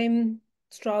I'm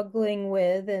struggling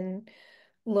with and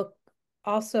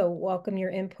also welcome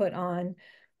your input on,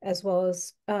 as well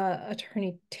as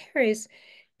Attorney Terry's,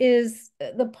 is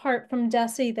the part from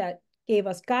DESE that gave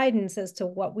us guidance as to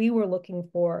what we were looking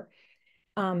for.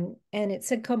 And it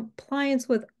said compliance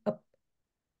with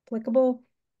applicable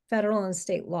federal and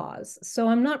state laws. So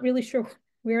I'm not really sure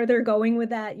where they're going with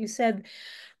that. You said,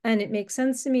 and it makes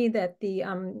sense to me that the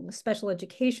special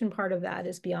education part of that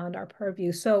is beyond our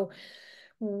purview. So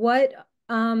what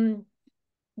can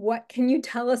you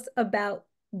tell us about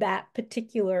that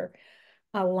particular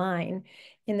line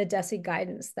in the DESE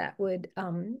guidance that would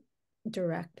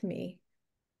direct me?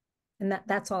 And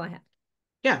that's all I have.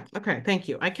 Yeah, okay, thank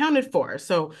you. I counted 4,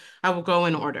 so I will go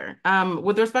in order.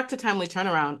 With respect to timely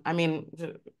turnaround, I mean,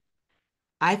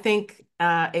 I think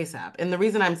ASAP. And the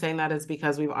reason I'm saying that is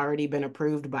because we've already been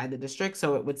approved by the district.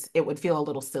 So it would feel a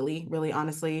little silly, really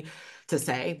honestly, to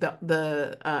say.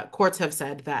 The courts have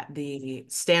said that the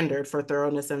standard for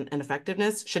thoroughness and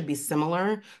effectiveness should be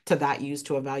similar to that used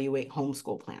to evaluate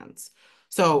homeschool plans.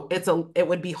 So it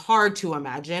would be hard to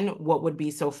imagine what would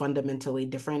be so fundamentally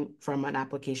different from an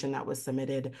application that was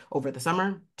submitted over the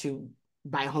summer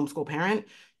by a homeschool parent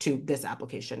to this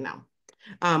application now.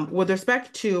 With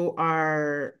respect to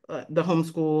the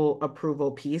homeschool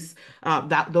approval piece,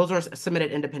 those are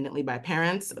submitted independently by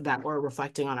parents that were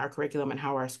reflecting on our curriculum and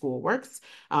how our school works,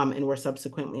 and were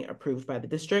subsequently approved by the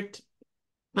district.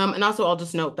 And also, I'll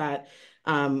just note that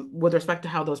with respect to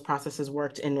how those processes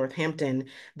worked in Northampton,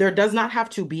 there does not have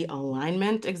to be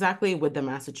alignment exactly with the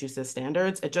Massachusetts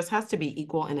standards. It just has to be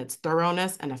equal in its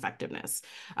thoroughness and effectiveness.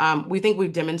 We think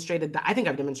we've demonstrated that. I think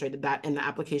I've demonstrated that in the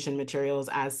application materials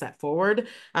as set forward,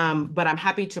 but I'm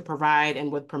happy to provide,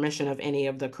 and with permission of any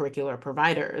of the curricular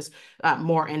providers,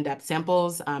 more in-depth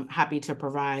samples. I'm happy to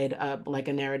provide like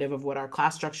a narrative of what our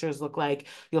class structures look like.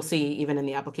 You'll see even in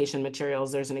the application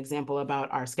materials, there's an example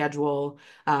about our schedule,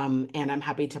 and I'm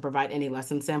happy to provide any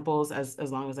lesson samples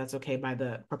as long as that's okay by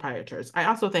the proprietors. I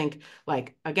also think,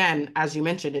 like, again, as you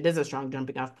mentioned, it is a strong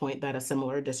jumping off point that a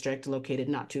similar district located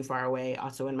not too far away,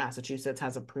 also in Massachusetts,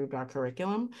 has approved our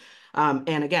curriculum.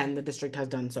 And again, the district has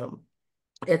done so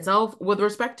itself. With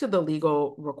respect to the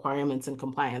legal requirements and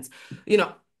compliance,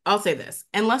 I'll say this,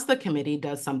 unless the committee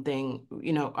does something,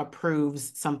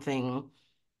 approves something,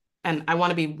 and I want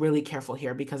to be really careful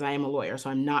here because I am a lawyer, so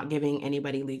I'm not giving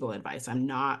anybody legal advice. I'm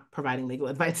not providing legal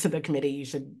advice to the committee. You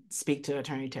should speak to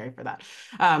Attorney Terry for that.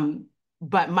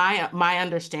 But my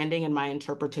understanding and my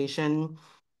interpretation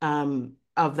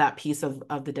of that piece of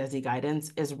the DESE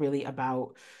guidance is really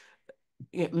about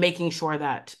making sure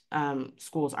that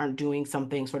schools aren't doing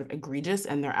something sort of egregious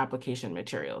in their application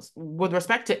materials. With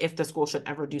respect to if the school should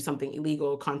ever do something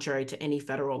illegal contrary to any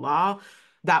federal law,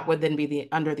 that would then be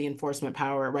under the enforcement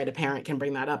power, right? A parent can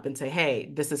bring that up and say, hey,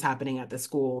 this is happening at the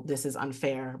school. This is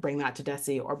unfair. Bring that to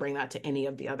DESE or bring that to any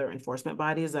of the other enforcement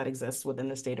bodies that exist within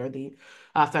the state or the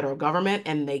federal government,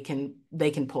 and they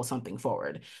can pull something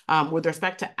forward. With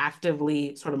respect to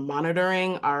actively sort of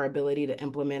monitoring our ability to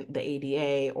implement the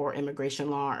ADA or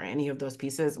immigration law or any of those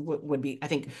pieces would be, I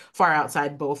think, far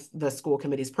outside both the school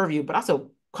committee's purview, but also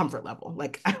comfort level.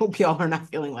 Like, I hope y'all are not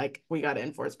feeling like we got to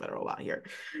enforce federal law here.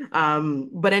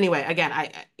 But anyway, again,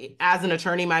 I, as an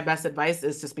attorney, my best advice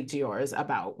is to speak to yours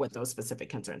about what those specific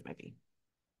concerns might be.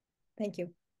 Thank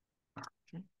you.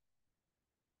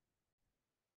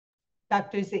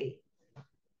 Dr. Z.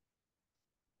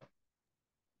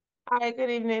 Hi, good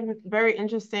evening. Very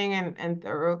interesting and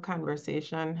thorough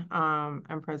conversation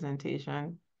and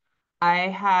presentation. I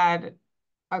had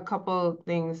a couple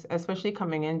things, especially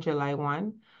coming in July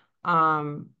 1.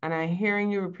 And I'm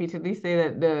hearing you repeatedly say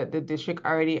that the district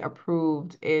already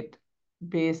approved it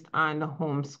based on the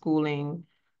homeschooling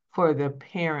for the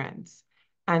parents.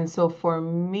 And so for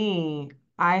me,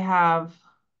 I have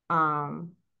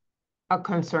a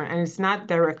concern, and it's not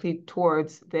directly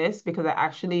towards this because I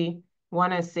actually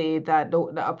want to say that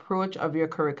the approach of your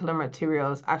curriculum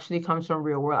materials actually comes from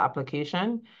real world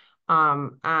application.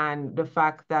 And the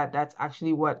fact that that's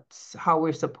actually how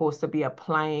we're supposed to be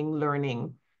applying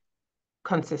learning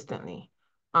consistently.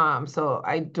 So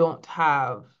I don't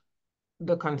have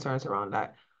the concerns around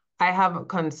that. I have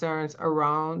concerns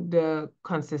around the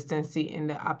consistency in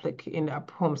the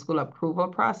homeschool approval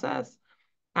process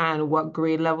and what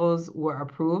grade levels were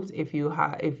approved, if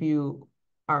you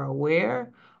are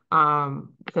aware,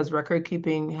 because record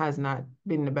keeping has not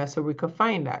been the best, so we could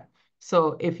find that.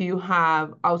 So if you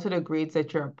have out of the grades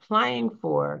that you're applying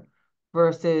for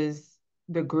versus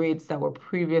the grades that were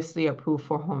previously approved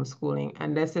for homeschooling,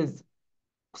 and this is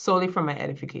solely for my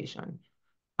edification.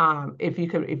 If you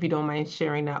don't mind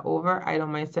sharing that over, I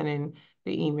don't mind sending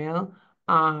the email.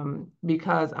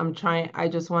 Because I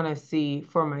just want to see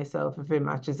for myself if it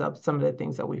matches up some of the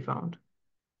things that we found.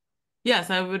 Yes,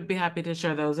 I would be happy to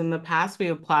share those. In the past, we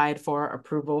applied for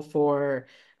approval for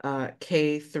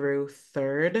K through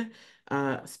 3rd,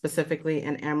 specifically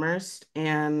in Amherst,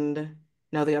 and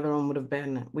no, the other one would have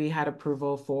been, we had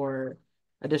approval for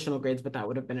additional grades, but that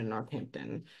would have been in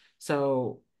Northampton.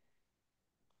 So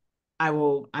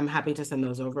I'm happy to send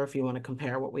those over if you want to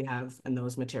compare what we have in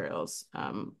those materials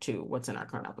to what's in our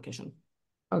current application.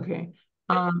 Okay.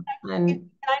 Can I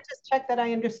just check that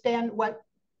I understand what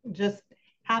just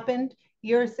happened?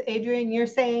 Adrian, you're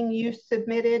saying you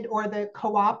submitted, or the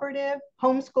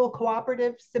homeschool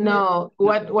cooperative submitted? No,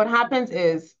 what happens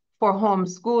is for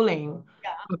homeschooling,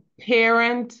 a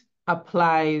parent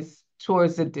applies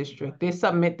towards the district. They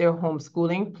submit their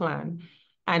homeschooling plan,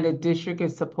 and the district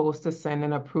is supposed to send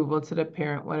an approval to the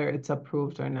parent, whether it's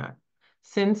approved or not.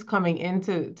 Since coming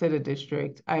into the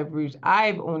district,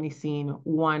 I've only seen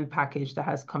one package that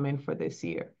has come in for this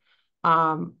year.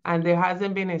 And there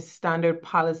hasn't been a standard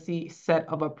policy set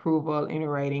of approval in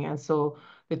writing. And so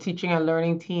the teaching and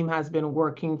learning team has been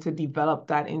working to develop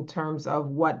that in terms of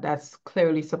what that's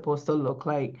clearly supposed to look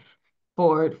like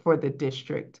for the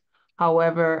district.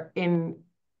 However, is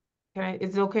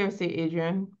it okay to say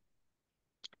Adrian?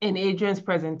 In Adrian's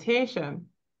presentation,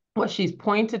 what she's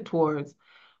pointed towards,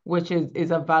 which is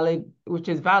valid,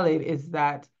 is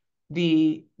that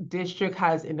the district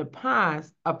has in the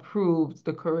past approved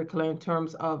the curriculum in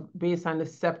terms of based on the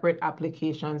separate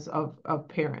applications of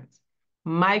parents.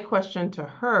 My question to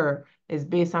her is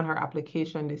based on her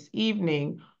application this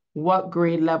evening, what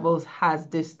grade levels has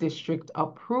this district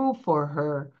approved for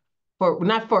her,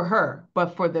 not for her,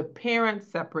 but for the parents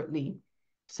separately,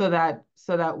 so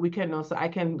that we can know, so I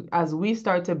can, as we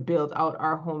start to build out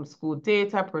our homeschool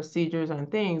data, procedures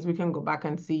and things, we can go back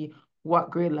and see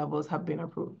what grade levels have been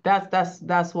approved.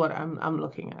 That's what I'm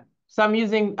looking at. So I'm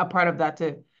using a part of that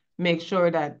to make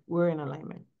sure that we're in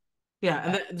alignment.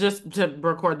 Yeah, and just to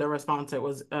record the response, it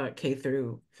was K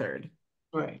through third.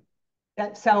 Right.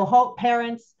 So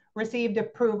parents received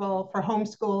approval for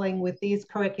homeschooling with these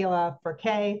curricula for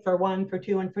K, for 1, for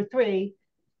 2, and for 3,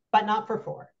 but not for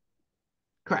 4.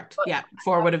 Correct. Yeah,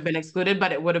 4 would have been excluded,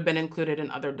 but it would have been included in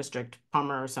other district,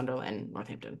 Palmer, Sunderland,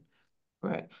 Northampton.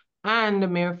 Right. And the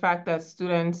mere fact that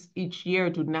students each year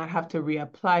do not have to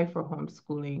reapply for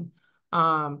homeschooling.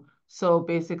 So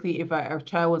basically, if a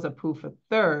child was approved for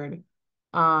 3rd,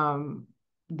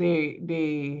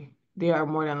 they are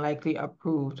more than likely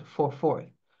approved for 4th.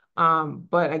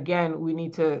 But again, we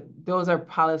need to, those are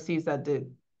policies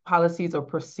or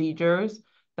procedures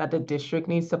that the district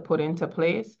needs to put into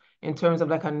place in terms of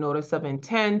like a notice of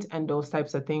intent and those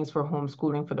types of things for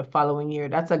homeschooling for the following year.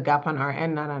 That's a gap on our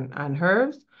end, not on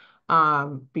hers,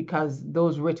 because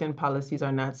those written policies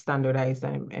are not standardized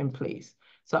and in place.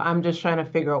 So I'm just trying to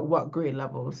figure out what grade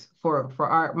levels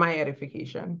for my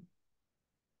edification.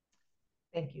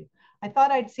 Thank you. I thought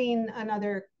I'd seen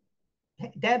another.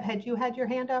 Deb, had you had your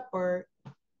hand up, or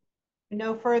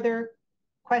no further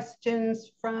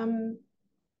questions from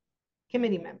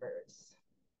committee members?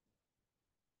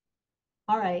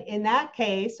 All right, in that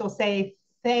case, we'll say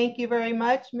thank you very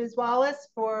much, Ms. Wallace,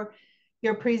 for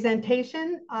your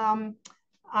presentation.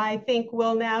 I think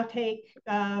we'll now take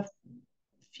a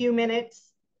few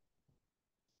minutes.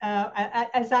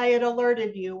 As I had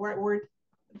alerted you, we're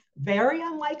very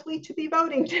unlikely to be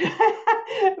voting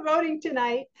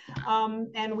tonight,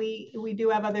 and we do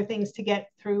have other things to get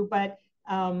through, but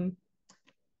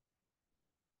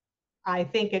I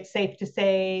think it's safe to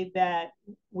say that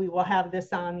we will have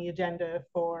this on the agenda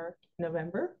for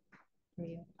November. I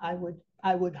mean,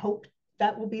 I would hope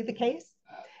that will be the case,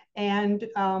 and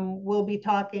we'll be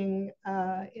talking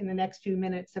in the next few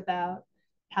minutes about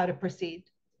how to proceed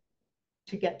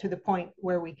to get to the point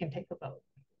where we can take a vote.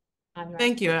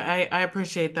 Thank you. I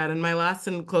appreciate that. And my last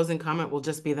and closing comment will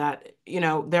just be that,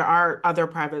 there are other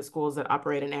private schools that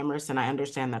operate in Amherst, and I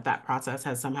understand that that process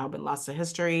has somehow been lost to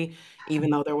history, even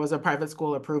though there was a private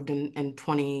school approved in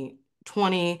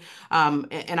 2020.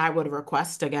 And I would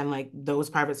request, again, like those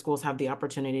private schools have the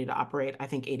opportunity to operate. I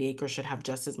think 80 Acres should have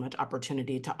just as much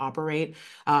opportunity to operate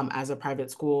as a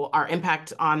private school. Our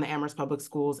impact on the Amherst Public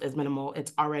Schools is minimal.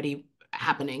 It's already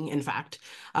happening, in fact.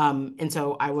 And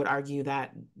so I would argue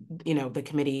that, the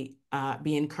committee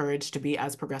be encouraged to be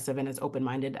as progressive and as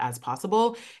open-minded as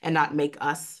possible and not make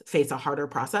us face a harder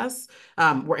process.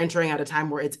 We're entering at a time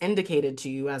where it's indicated to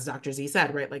you, as Dr. Z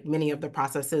said, right? Like many of the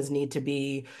processes need to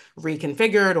be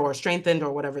reconfigured or strengthened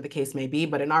or whatever the case may be.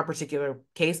 But in our particular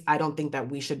case, I don't think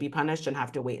that we should be punished and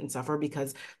have to wait and suffer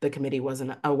because the committee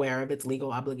wasn't aware of its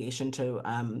legal obligation to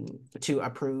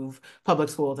approve public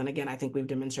schools. And again, I think we've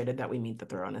demonstrated that we meet the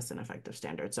thoroughness and effective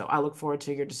standards. So I look forward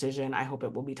to your decision. I hope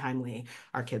it will be timely.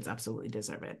 Our kids absolutely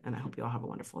deserve it. And I hope you all have a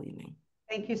wonderful evening.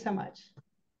 Thank you so much.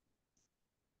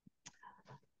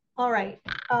 All right.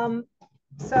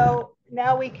 So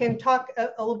now we can talk a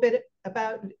little bit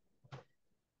about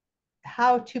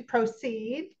how to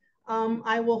proceed.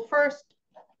 I will first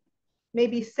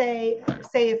maybe say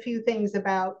a few things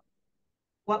about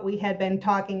what we had been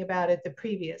talking about at the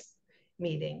previous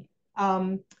meeting.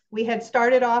 We had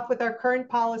started off with our current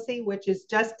policy, which is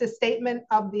just a statement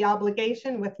of the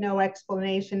obligation with no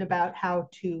explanation about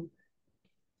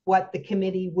what the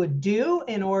committee would do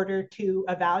in order to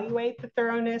evaluate the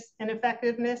thoroughness and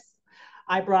effectiveness.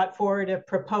 I brought forward a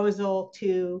proposal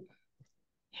to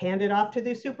hand it off to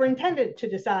the superintendent to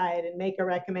decide and make a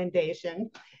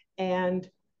recommendation. And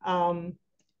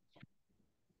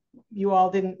you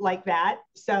all didn't like that.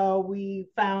 So we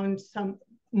found some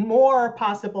more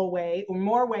possible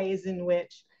more ways in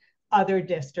which other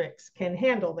districts can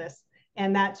handle this.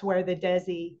 And that's where the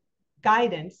DESE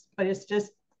guidance, but it's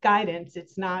just guidance.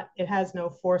 It has no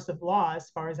force of law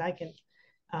as far as I can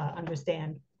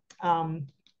understand. And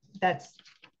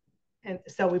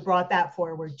so we brought that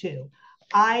forward too.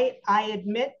 I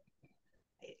admit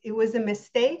it was a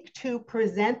mistake to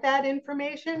present that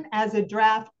information as a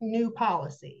draft new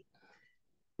policy.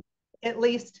 At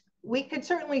least we could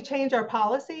certainly change our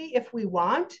policy if we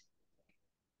want,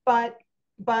 but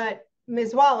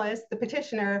Ms. Wallace, the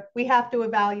petitioner, we have to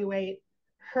evaluate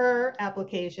her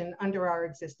application under our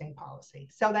existing policy.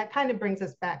 So that kind of brings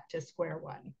us back to square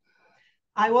one.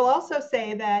 I will also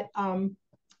say that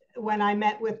when I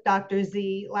met with Dr.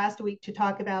 Z last week to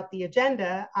talk about the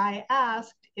agenda, I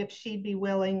asked if she'd be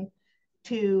willing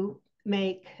to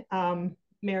make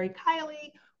Mary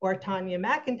Kiley or Tanya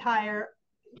McIntyre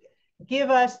give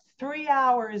us 3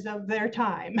 hours of their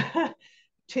time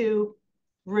to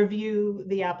review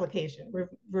the application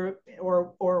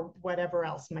or whatever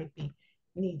else might be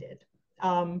needed.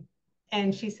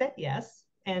 And she said yes,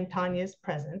 and Tanya's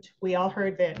present. We all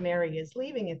heard that Mary is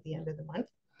leaving at the end of the month.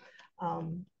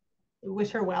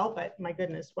 Wish her well, but my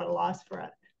goodness, what a loss for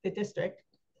the district.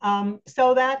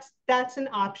 So that's an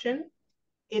option.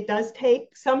 It does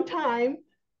take some time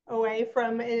away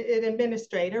from an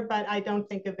administrator, but I don't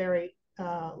think a very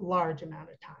large amount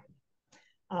of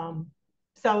time.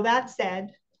 So that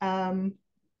said,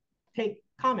 take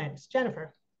comments.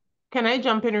 Jennifer. Can I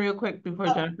jump in real quick before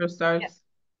Jennifer starts?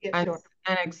 Yeah, sure.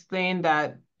 And explain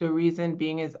that the reason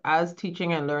being is as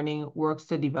teaching and learning works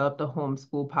to develop the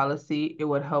homeschool policy, it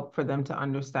would help for them to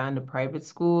understand the private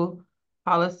school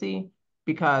policy,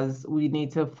 because we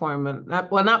need to form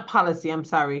not policy, I'm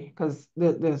sorry, because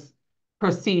there's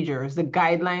procedures, the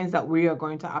guidelines that we are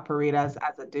going to operate as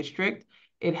a district.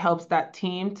 It helps that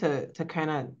team to kind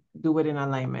of do it in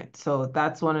alignment. So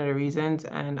that's one of the reasons.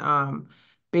 And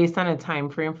based on a time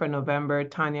frame for November,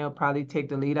 Tanya will probably take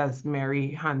the lead as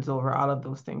Mary hands over all of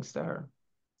those things to her.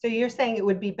 So you're saying it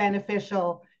would be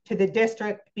beneficial to the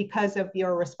district because of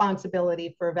your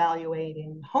responsibility for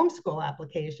evaluating homeschool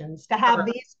applications to have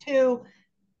these two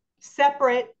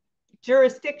separate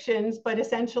jurisdictions, but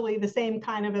essentially the same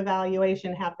kind of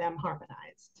evaluation, have them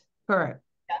harmonized. Correct.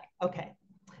 Yeah. Okay.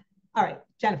 All right,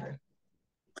 Jennifer.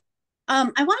 I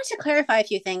wanted to clarify a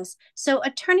few things. So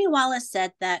Attorney Wallace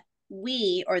said that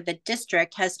we, or the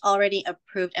district, has already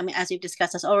approved, I mean, as we've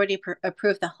discussed, has already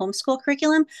approved the homeschool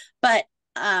curriculum, but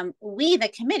we, the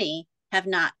committee, have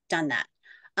not done that.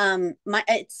 I'm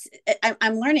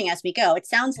learning as we go. It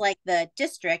sounds like the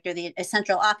district or the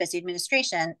central office, the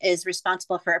administration, is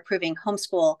responsible for approving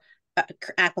homeschool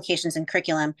applications and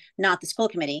curriculum, not the school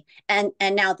committee. And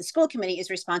now the school committee is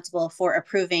responsible for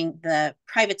approving the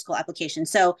private school application.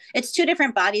 So it's two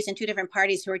different bodies and two different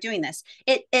parties who are doing this.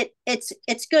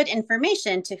 It's good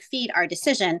information to feed our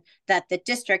decision that the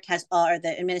district has, or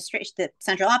the administration, the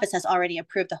central office has already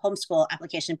approved the homeschool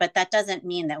application, but that doesn't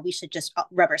mean that we should just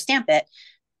rubber stamp it.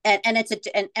 And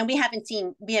we hadn't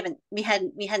seen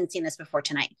this before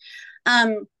tonight.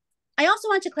 I also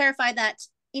want to clarify that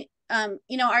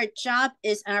our job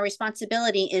is, and our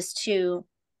responsibility is to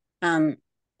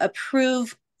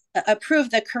approve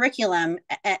the curriculum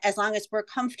as long as we're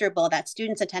comfortable that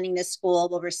students attending this school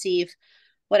will receive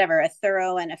a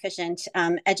thorough and efficient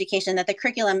education, that the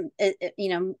curriculum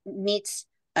meets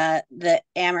the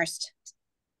Amherst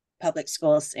public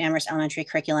schools, Amherst elementary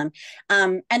curriculum,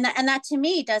 and that to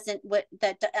me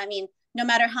no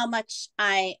matter how much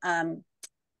I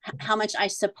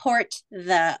support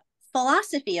the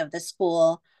philosophy of the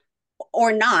school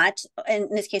or not, in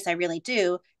this case I really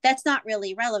do, that's not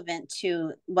really relevant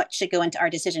to what should go into our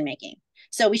decision making.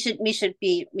 So we should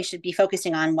be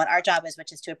focusing on what our job is,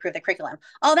 which is to approve the curriculum.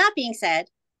 All that being said,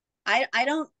 I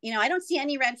don't see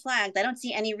any red flags. I don't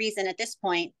see any reason at this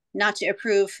point not to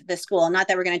approve the school. Not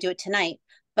that we're going to do it tonight,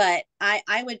 but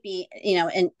I would be,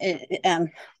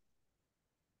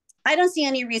 I don't see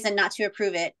any reason not to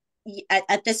approve it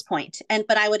at this point.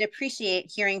 But I would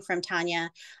appreciate hearing from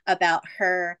Tanya about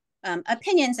her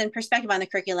opinions and perspective on the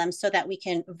curriculum so that we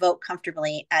can vote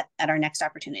comfortably at our next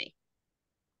opportunity.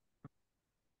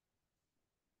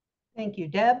 Thank you,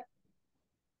 Deb.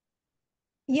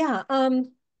 Yeah,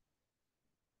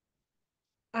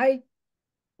 I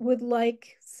would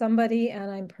like somebody,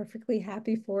 and I'm perfectly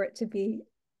happy for it to be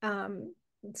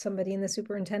somebody in the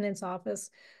superintendent's office,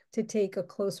 to take a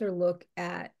closer look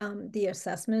at the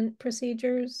assessment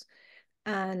procedures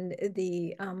and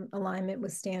the alignment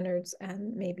with standards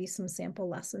and maybe some sample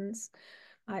lessons.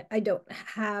 I don't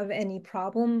have any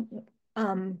problem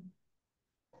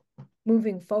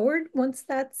moving forward once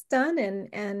that's done,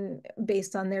 and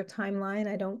based on their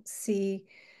timeline, I don't see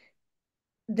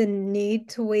the need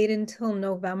to wait until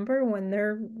November when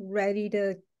they're ready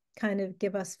to kind of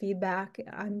give us feedback.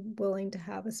 I'm willing to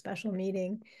have a special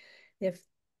meeting if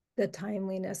the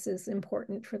timeliness is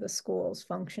important for the school's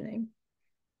functioning.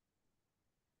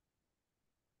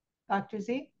 Dr.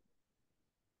 Z?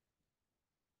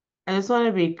 I just want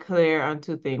to be clear on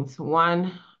two things.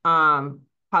 One,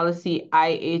 policy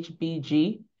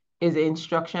IHBG is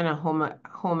instruction and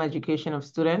home education of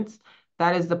students.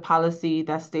 That is the policy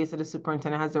that states that the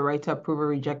superintendent has the right to approve or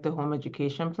reject the home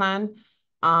education plan.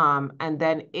 And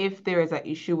then if there is an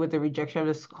issue with the rejection of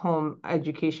the home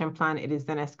education plan, it is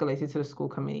then escalated to the school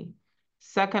committee.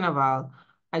 Second of all,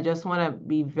 I just want to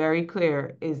be very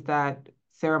clear is that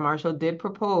Sarah Marshall did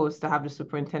propose to have the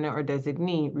superintendent or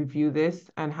designee review this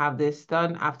and have this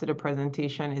done after the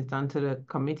presentation is done to the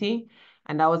committee.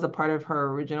 And that was a part of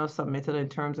her original submittal in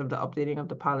terms of the updating of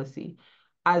the policy.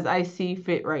 As I see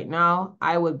fit right now,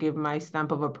 I would give my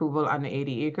stamp of approval on the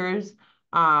 80 acres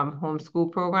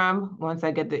homeschool program once I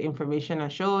get the information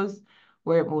that shows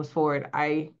where it moves forward.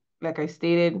 Like I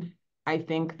stated, I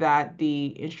think that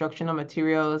the instructional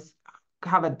materials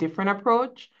have a different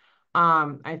approach.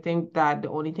 I think that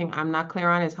the only thing I'm not clear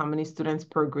on is how many students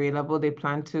per grade level they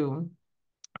plan to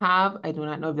have. I do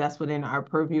not know if that's within our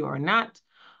purview or not.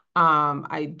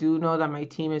 I do know that my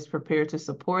team is prepared to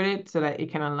support it so that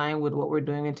it can align with what we're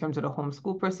doing in terms of the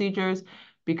homeschool procedures,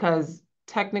 because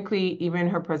technically, even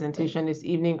her presentation this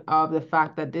evening of the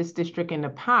fact that this district in the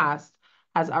past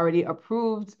has already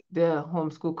approved the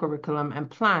homeschool curriculum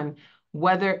and plan,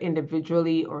 whether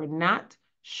individually or not,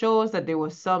 shows that there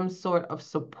was some sort of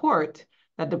support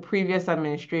that the previous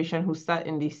administration who sat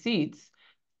in these seats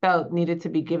felt needed to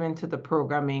be given to the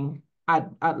programming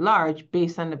at large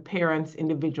based on the parents'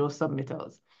 individual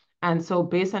submittals. And so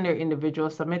based on their individual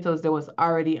submittals, there was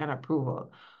already an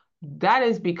approval. That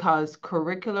is because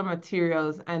curricular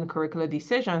materials and curricular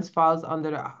decisions falls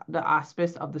under the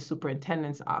auspice of the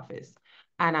superintendent's office.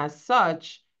 And as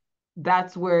such,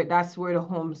 that's where the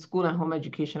homeschool and home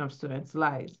education of students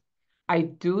lies. I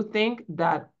do think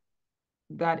that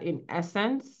in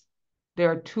essence, there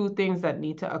are two things that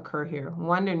need to occur here.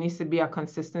 One, there needs to be a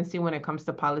consistency when it comes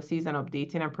to policies and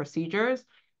updating and procedures.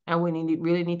 And we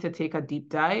really need to take a deep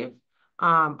dive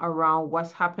around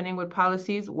what's happening with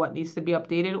policies, what needs to be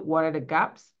updated, what are the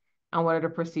gaps, and what are the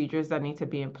procedures that need to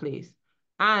be in place.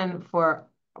 And for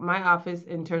my office,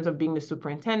 in terms of being the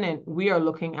superintendent, we are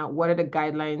looking at what are the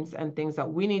guidelines and things that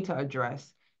we need to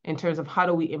address in terms of how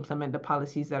do we implement the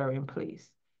policies that are in place.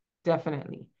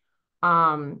 Definitely.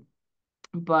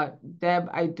 But Deb,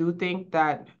 I do think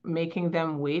that making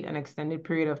them wait an extended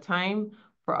period of time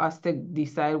for us to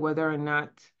decide whether or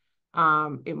not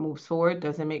it moves forward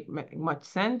doesn't make much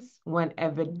sense when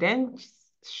evidence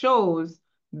shows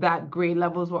that grade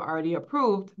levels were already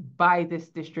approved by this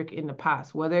district in the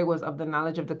past, whether it was of the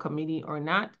knowledge of the committee or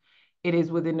not. It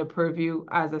is within the purview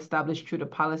as established through the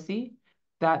policy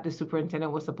that the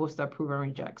superintendent was supposed to approve and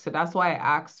reject. So that's why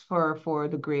I asked for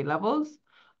the grade levels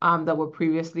that were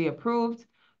previously approved.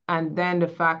 And then the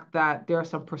fact that there are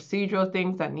some procedural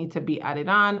things that need to be added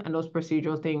on, and those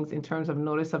procedural things in terms of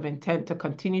notice of intent to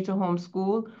continue to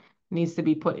homeschool needs to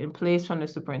be put in place from the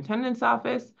superintendent's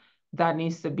office. That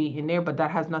needs to be in there, but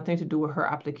that has nothing to do with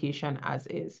her application as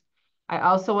is. I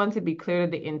also want to be clear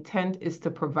that the intent is to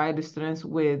provide the students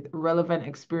with relevant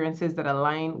experiences that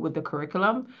align with the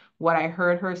curriculum. What I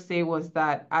heard her say was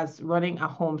that as running a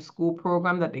homeschool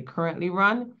program that they currently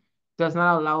run, does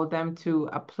not allow them to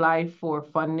apply for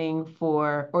funding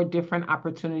or different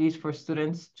opportunities for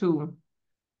students to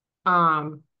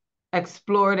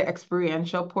explore the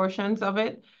experiential portions of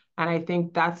it. And I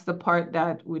think that's the part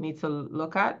that we need to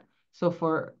look at. So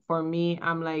for me,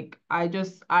 I'm like, I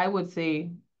would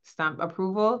say stamp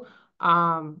approval.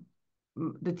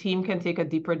 The team can take a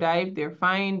deeper dive. They're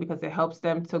fine because it helps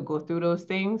them to go through those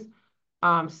things.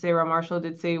 Sarah Marshall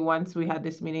did say once we had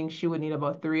this meeting, she would need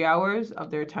about 3 hours of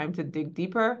their time to dig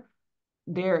deeper.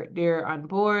 They're on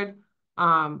board.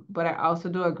 But I also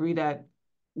do agree that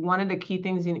one of the key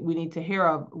things we need to hear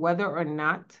of, whether or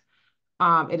not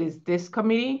it is this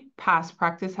committee, past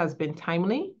practice has been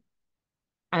timely.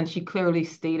 And she clearly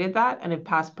stated that. And if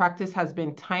past practice has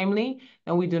been timely,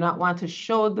 then we do not want to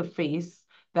show the face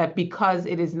that because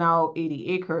it is now 80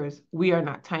 acres, we are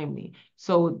not timely.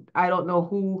 So I don't know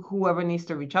whoever needs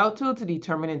to reach out to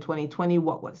determine in 2020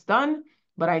 what was done,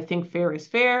 but I think fair is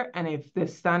fair. And if the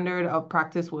standard of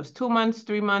practice was 2 months,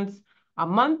 3 months, a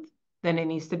month, then it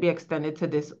needs to be extended to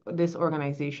this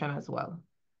organization as well.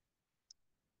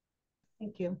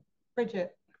 Thank you.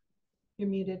 Bridget, you're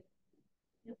muted.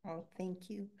 Oh, thank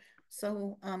you.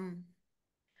 So,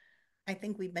 I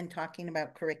think we've been talking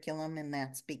about curriculum, and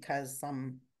that's because,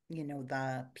 you know,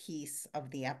 the piece of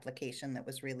the application that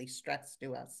was really stressed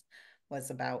to us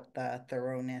was about the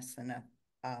thoroughness and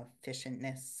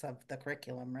efficientness of the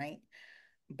curriculum, right?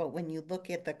 But when you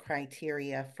look at the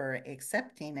criteria for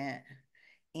accepting it,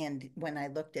 and when I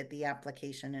looked at the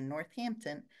application in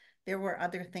Northampton, there were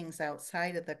other things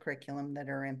outside of the curriculum that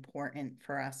are important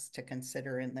for us to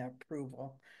consider in the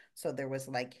approval. So there was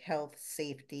like health,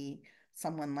 safety,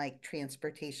 someone like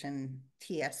transportation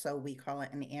TSO, we call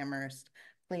it, an Amherst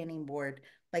planning board,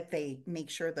 like they make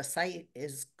sure the site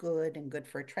is good and good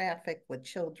for traffic with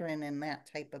children and that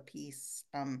type of piece.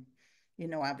 You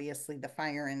know, obviously the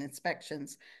fire and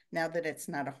inspections. Now that it's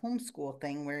not a homeschool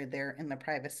thing where they're in the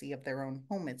privacy of their own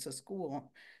home, it's a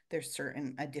school, there's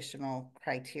certain additional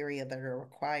criteria that are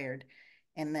required.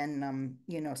 And then,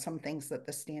 you know, some things that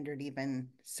the standard even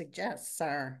suggests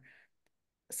are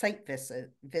site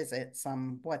visits.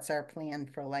 What's our plan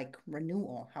for like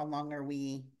renewal? How long are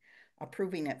we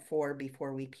approving it for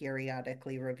before we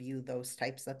periodically review those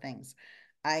types of things?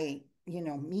 You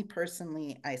know, me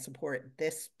personally, I support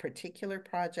this particular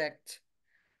project,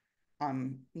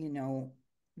 you know,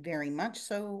 very much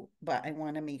so, but I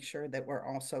want to make sure that we're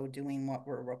also doing what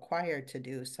we're required to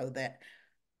do so that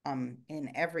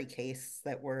in every case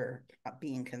that we're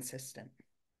being consistent.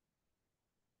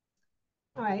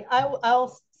 All right,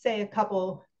 I'll say a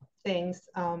couple things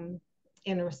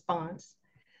in response.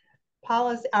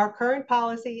 Policy, our current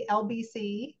policy,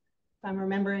 LBC, if I'm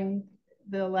remembering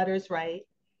the letters right,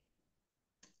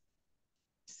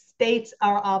 states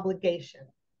our obligation.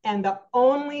 And the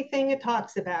only thing it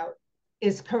talks about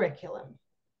is curriculum.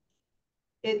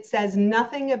 It says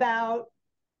nothing about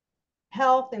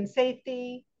health and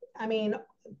safety. I mean,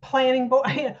 planning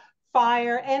board,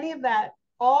 fire, any of that,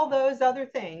 all those other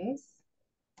things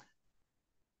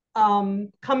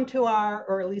come to our,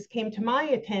 or at least came to my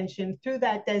attention through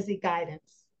that DESI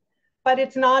guidance. But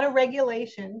it's not a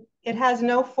regulation. It has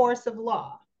no force of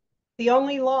law. The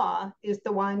only law is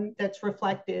the one that's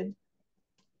reflected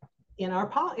in our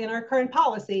current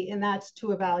policy, and that's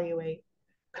to evaluate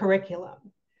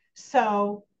curriculum.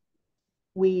 So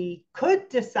we could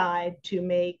decide to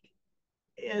make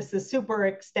this a super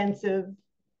extensive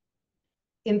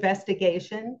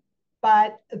investigation,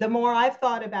 but the more I've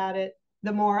thought about it,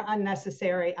 the more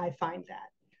unnecessary I find that,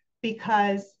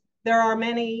 because there are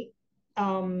many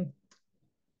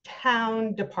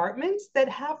town departments that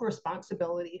have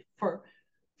responsibility for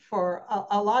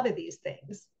a lot of these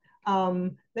things.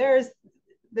 There's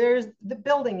the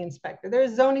building inspector,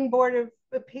 there's zoning board of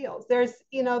appeals, there's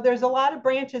a lot of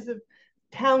branches of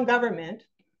town government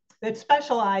that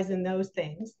specialize in those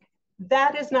things.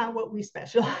 That is not what we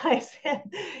specialize in.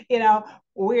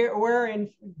 We're in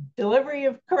delivery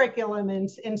of curriculum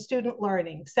and student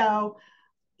learning. So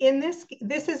in this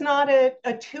is not a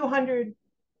 200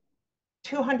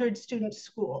 student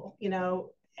school.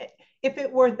 If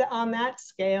it were on that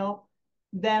scale,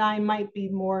 then I might be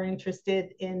more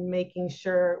interested in making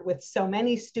sure, with so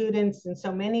many students and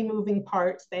so many moving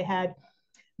parts, they had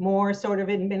more sort of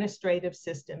administrative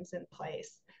systems in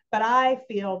place. But I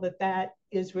feel that that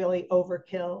is really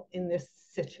overkill in this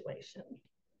situation.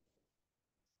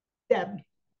 Deb.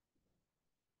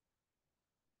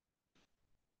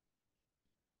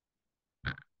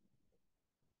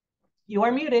 You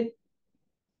are muted.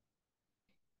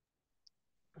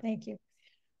 Thank you.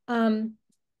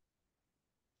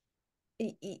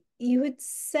 You had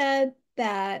said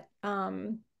that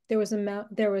there was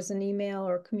an email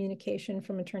or communication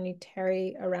from Attorney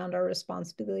Terry around our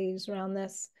responsibilities around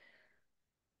this.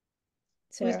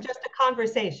 Sarah? It was just a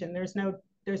conversation. There's no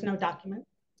document.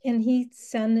 Can he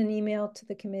send an email to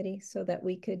the committee so that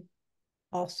we could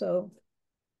also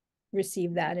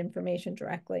receive that information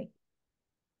directly?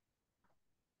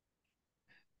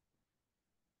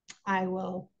 I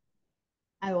will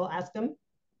ask him.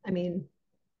 I mean,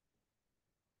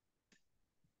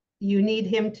 you need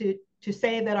him to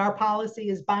say that our policy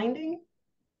is binding.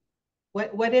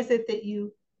 What is it that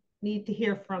you need to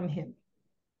hear from him?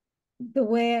 The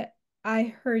way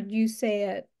I heard you say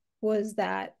it was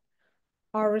that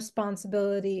our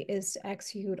responsibility is to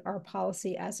execute our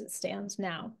policy as it stands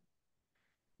now.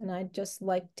 And I'd just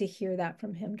like to hear that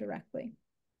from him directly.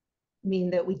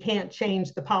 Mean that we can't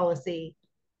change the policy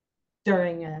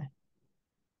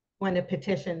when a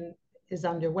petition is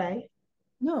underway?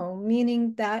 No,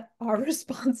 meaning that our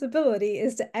responsibility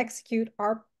is to execute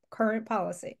our current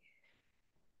policy.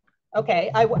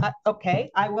 Okay, I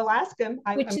will ask him.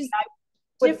 Which is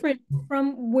different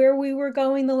from where we were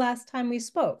going the last time we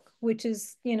spoke, which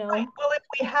is, Right. Well, if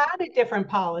we had a different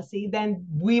policy, then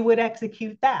we would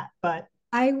execute that. But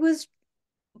I was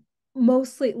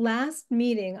mostly, last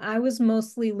meeting, I was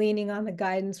mostly leaning on the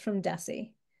guidance from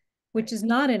DESI, which is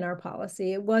not in our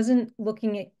policy. It wasn't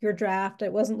looking at your draft.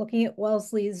 It wasn't looking at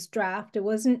Wellesley's draft. It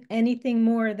wasn't anything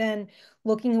more than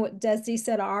looking at what DESI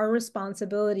said our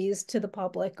responsibilities to the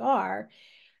public are.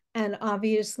 And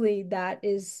obviously that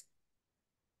is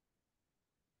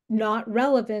not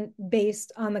relevant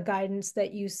based on the guidance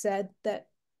that you said that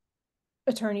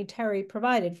Attorney Terry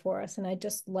provided for us. And I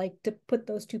just like to put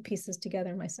those two pieces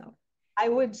together myself. I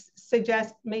would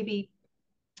suggest maybe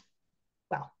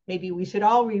we should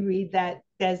all reread that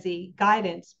DESI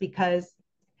guidance, because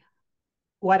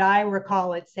what I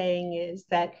recall it saying is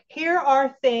that here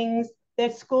are things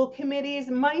that school committees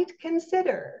might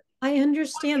consider. I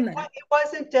understand that. It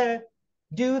wasn't to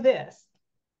do this,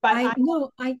 but I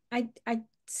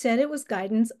said it was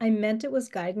guidance. I meant it was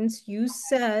guidance. You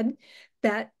said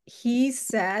that he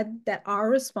said that our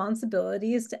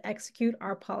responsibility is to execute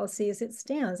our policy as it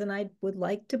stands. And I would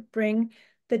like to bring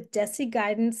the DESI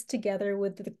guidance together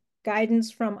with the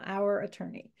guidance from our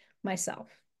attorney, myself,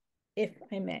 if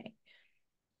I may.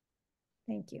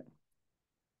 Thank you.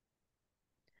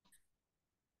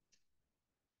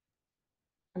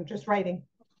 I'm just writing.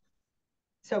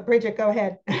 So Bridget, go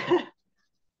ahead.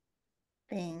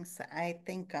 Thanks. I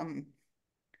think,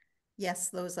 yes,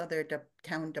 those other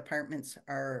town departments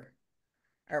are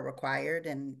required,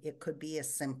 and it could be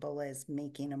as simple as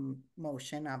making a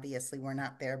motion. Obviously, we're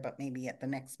not there, but maybe at the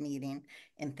next meeting,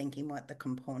 and thinking what the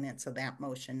components of that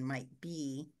motion might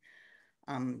be,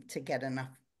 to get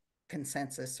enough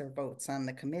consensus or votes on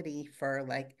the committee for,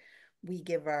 like, we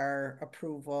give our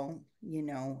approval,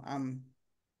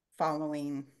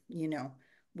 following,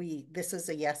 this is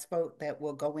a yes vote that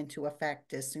will go into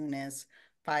effect as soon as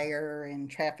fire and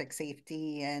traffic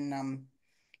safety and,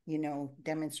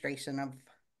 demonstration of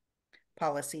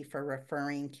policy for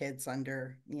referring kids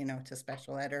under, to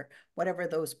special ed or whatever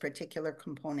those particular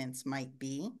components might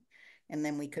be. And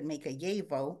then we could make a yay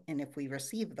vote. And if we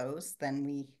receive those, then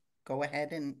we go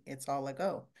ahead and it's all a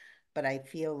go. But I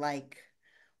feel like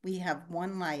we have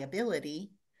one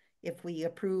liability if we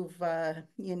approve, a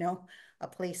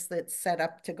place that's set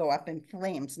up to go up in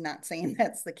flames. Not saying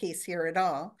that's the case here at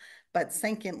all. But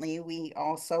secondly, we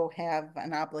also have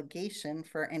an obligation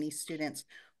for any students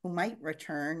who might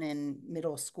return in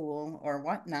middle school or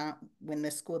whatnot when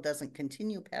the school doesn't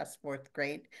continue past fourth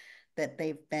grade, that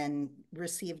they've been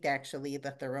received actually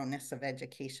the thoroughness of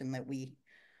education that we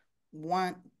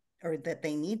want or that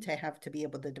they need to have to be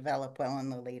able to develop well in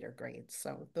the later grades.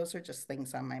 So those are just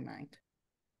things on my mind.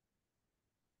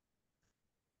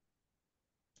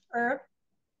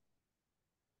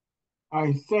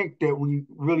 I think that we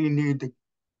really need to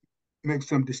make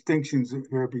some distinctions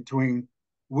here between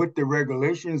what the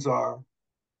regulations are,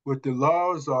 what the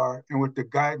laws are, and what the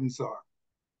guidance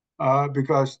are.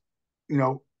 Because,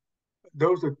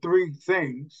 those are three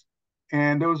things,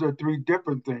 and those are three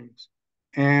different things.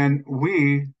 And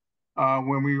we,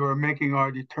 when we are making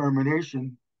our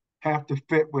determination, have to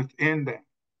fit within that.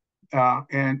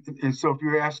 And so if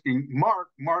you're asking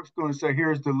Mark's going to say,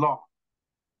 here's the law.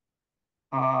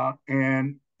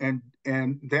 And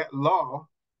that law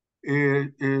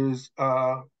is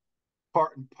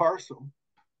part and parcel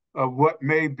of what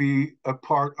may be a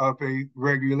part of a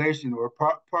regulation or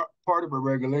part of a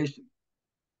regulation.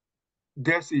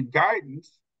 DESI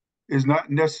guidance is not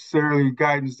necessarily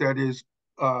guidance that is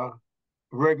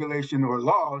regulation or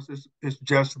laws. It's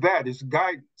just that, it's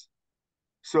guidance.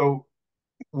 So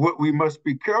what we must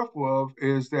be careful of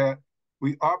is that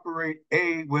we operate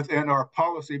within our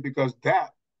policy, because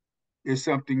that is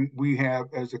something we have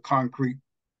as a concrete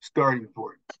starting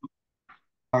point.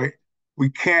 All right. We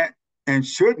can't and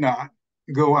should not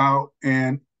go out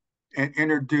and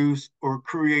introduce or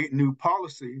create new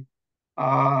policy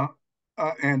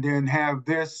and then have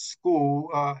this school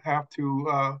have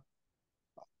to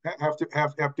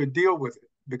deal with it,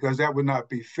 because that would not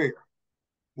be fair.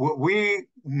 What we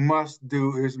must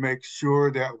do is make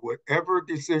sure that whatever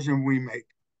decision we make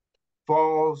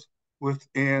falls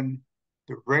within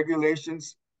the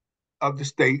regulations of the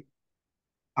state,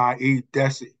 i.e.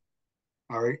 DESI.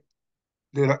 All right.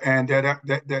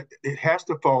 That it has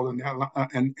to fall in that,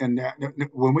 and that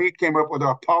when we came up with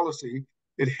our policy,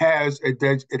 it has a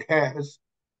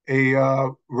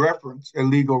reference, a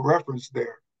legal reference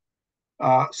there.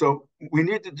 So we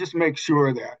need to just make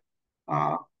sure that,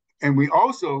 and we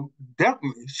also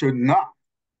definitely should not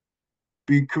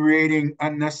be creating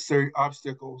unnecessary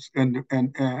obstacles in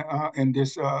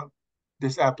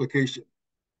this application.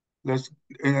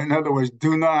 In other words,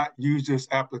 do not use this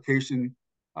application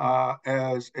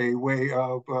as a way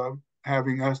of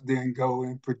having us then go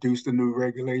and produce the new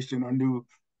regulation or new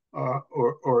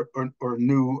or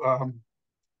new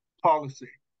policy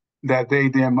that they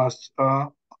then must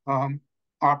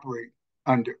operate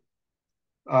under.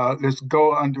 Let's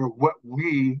go under what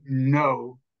we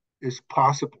know is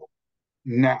possible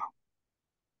now,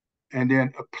 and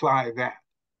then apply that,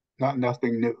 not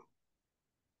nothing new.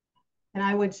 And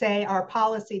I would say our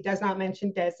policy does not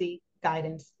mention DESI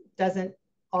guidance.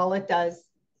 All it does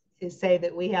say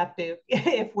that we have to,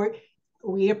 if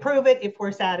we approve it if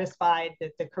we're satisfied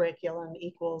that the curriculum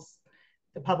equals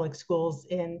the public schools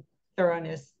in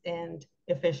thoroughness and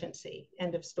efficiency.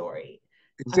 End of story.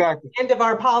 Exactly. End of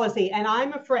our policy. And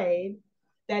I'm afraid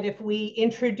that if we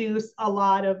introduce a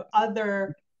lot of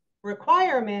other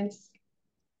requirements,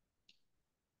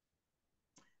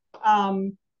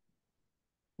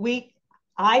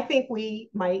 I think we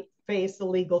might face a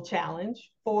legal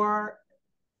challenge for,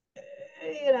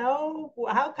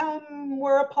 how come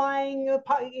we're applying,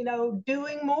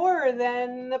 doing more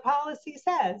than the policy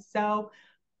says? So,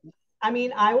 I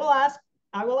mean, I will ask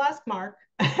Mark.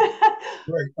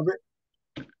 Right.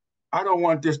 I don't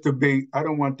want this to be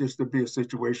a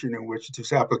situation in which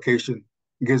this application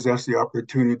gives us the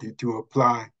opportunity to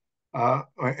apply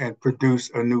and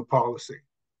produce a new policy.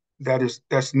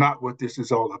 That's not what this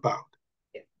is all about.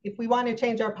 If we want to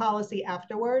change our policy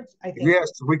afterwards, I think.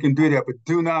 Yes, we can do that, but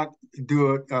do not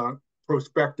do it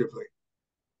prospectively.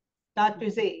 Dr.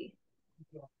 Z.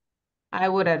 I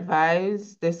would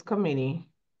advise this committee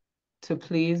to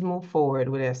please move forward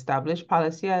with the established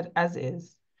policy as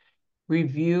is,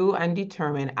 review and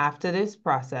determine after this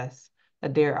process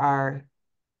that there are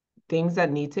things that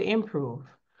need to improve,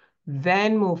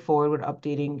 then move forward with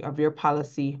updating of your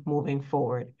policy moving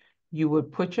forward. You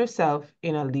would put yourself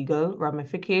in a legal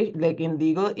ramification, like in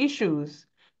legal issues,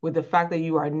 with the fact that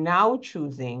you are now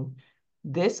choosing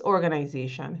this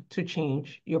organization to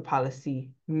change your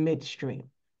policy midstream.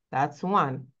 That's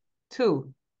one.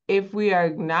 Two, if we are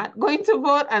not going to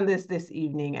vote on this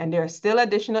evening and there's still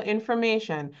additional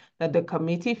information that the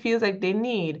committee feels like they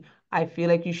need, I feel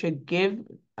like you should give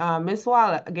Ms.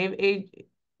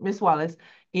 Wallace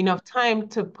enough time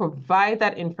to provide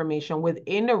that information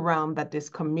within the realm that this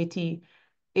committee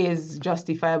is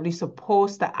justifiably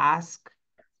supposed to ask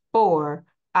for,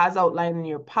 as outlined in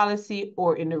your policy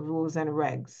or in the rules and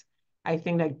regs. I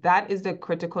think that is the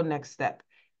critical next step.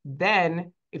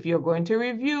 Then, if you're going to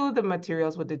review the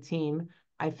materials with the team,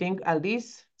 I think at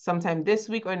least sometime this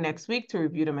week or next week to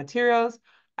review the materials.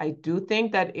 I do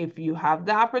think that if you have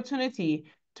the opportunity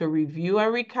to review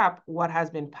and recap what has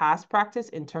been past practice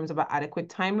in terms of an adequate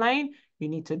timeline, you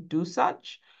need to do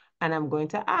such. And I'm going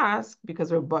to ask,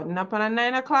 because we're buttoning up on a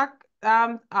 9 o'clock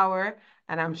hour,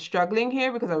 and I'm struggling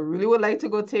here because I really would like to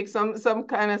go take some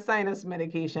kind of sinus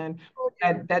medication,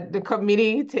 that the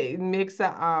committee makes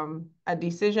a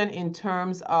decision in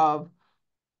terms of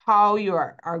how you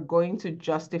are going to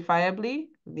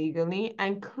justifiably, legally,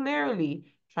 and clearly,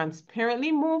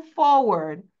 transparently move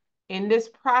forward in this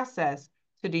process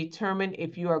to determine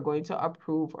if you are going to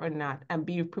approve or not, and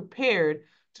be prepared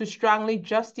to strongly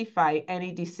justify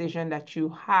any decision that you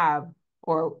have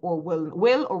or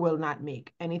will or will not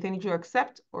make. Anything that you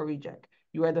accept or reject.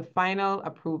 You are the final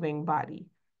approving body.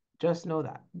 Just know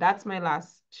that. That's my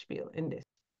last spiel in this.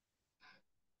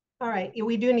 All right,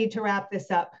 we do need to wrap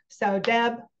this up. So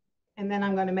Deb, and then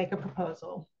I'm going to make a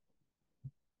proposal.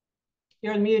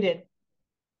 You're muted.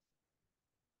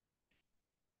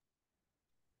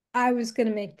 I was going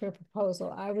to make a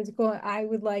proposal. I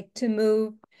would like to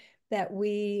move that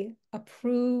we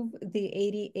approve the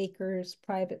 80 acres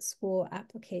private school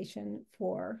application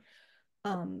for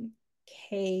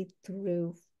K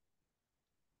through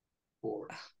 4.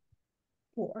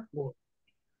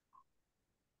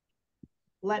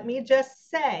 Let me just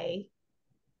say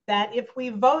that if we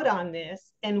vote on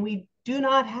this and we do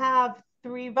not have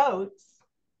 3 votes,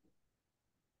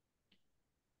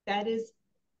 that is,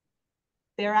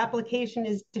 their application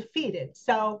is defeated.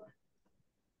 So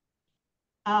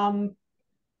I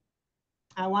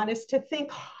want us to think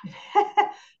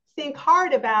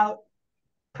hard about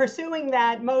pursuing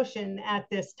that motion at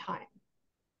this time.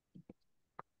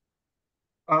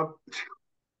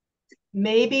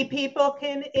 Maybe people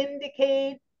can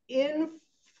indicate in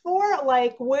for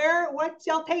like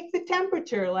I'll take the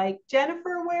temperature. Like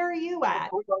Jennifer, where are you at?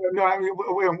 No, I mean,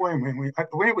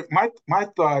 wait. My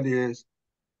thought is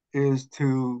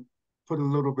to put it a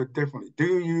little bit differently.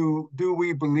 Do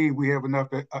we believe we have enough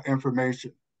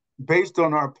information based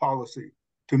on our policy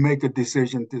to make a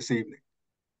decision this evening?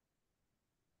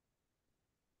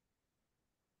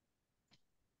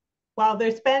 Well,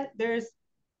 there's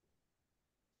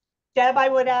Deb, I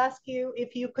would ask you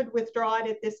if you could withdraw it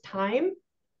at this time.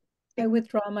 I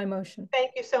withdraw my motion.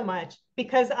 Thank you so much,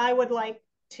 because I would like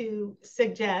to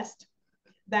suggest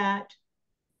that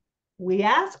we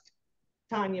asked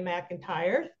Tanya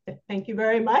McIntyre, thank you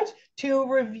very much, to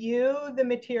review the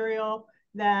material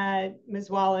that Ms.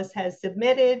 Wallace has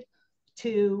submitted,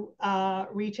 to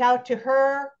reach out to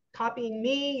her, copying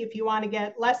me if you want to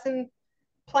get lesson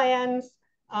plans,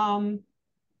 any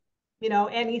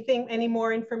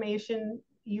more information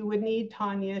you would need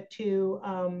Tanya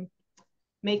to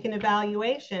make an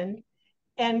evaluation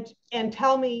and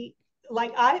tell me,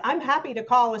 like, I'm happy to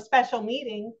call a special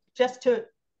meeting just to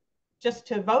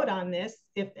vote on this.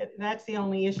 If that's the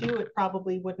only issue, it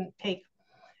probably wouldn't take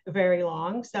very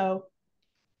long. So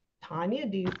Tanya,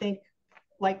 do you think,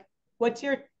 like,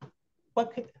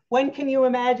 when can you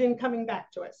imagine coming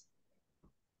back to us?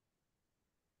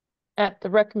 At the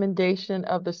recommendation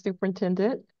of the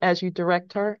superintendent, as you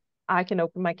direct her, I can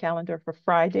open my calendar for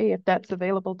Friday if that's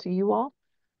available to you all.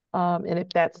 And if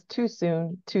that's too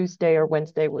soon, Tuesday or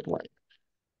Wednesday would work.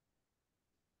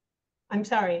 I'm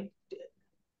sorry.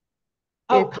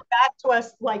 Oh, come back to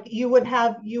us, like you would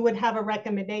have a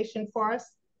recommendation for us?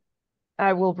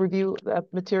 I will review the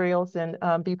materials and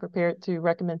be prepared to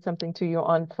recommend something to you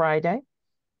on Friday.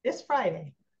 This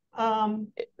Friday.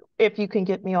 If you can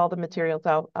get me all the materials,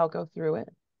 I'll go through it.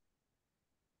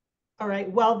 All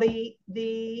right. Well,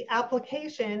 the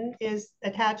application is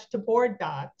attached to board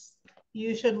docs.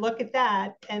 You should look at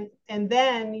that, and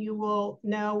then you will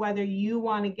know whether you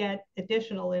want to get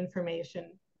additional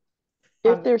information.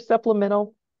 If there's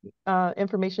supplemental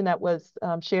information that was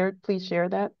shared, please share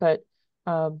that. But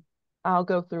I'll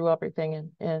go through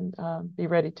everything and be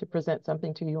ready to present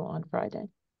something to you on Friday.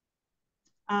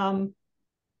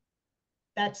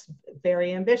 That's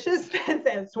very ambitious.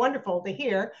 That's wonderful to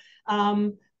hear.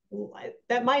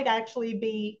 That might actually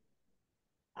be,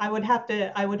 I would have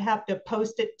to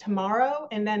post it tomorrow,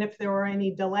 and then if there were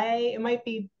any delay, it might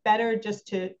be better just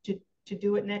to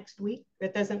do it next week.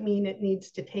 That doesn't mean it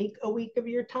needs to take a week of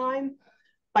your time,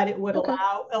 but it would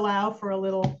allow for a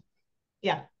little,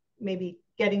 yeah, maybe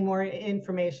getting more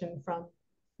information from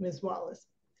Ms. Wallace.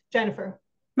 Jennifer.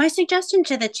 My suggestion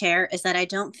to the chair is that I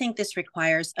don't think this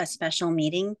requires a special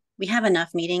meeting. We have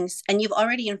enough meetings, and you've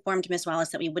already informed Ms. Wallace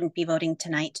that we wouldn't be voting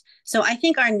tonight. So I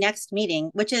think our next meeting,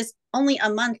 which is only a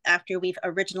month after we've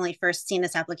originally first seen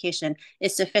this application,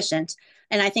 is sufficient.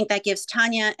 And I think that gives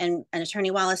Tanya and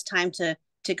Attorney Wallace time to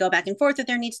go back and forth if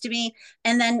there needs to be.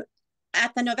 And then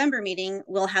at the November meeting,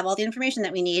 we'll have all the information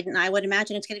that we need. And I would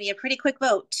imagine it's going to be a pretty quick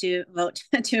vote to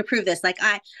approve this. Like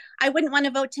I wouldn't want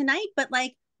to vote tonight, but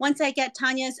like, once I get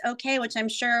Tanya's okay, which I'm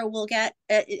sure we'll get,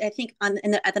 I think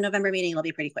at the November meeting, it'll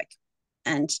be pretty quick.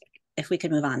 And if we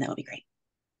could move on, that would be great.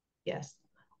 Yes.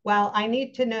 Well, I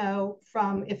need to know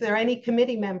from if there are any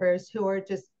committee members who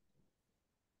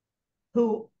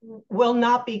will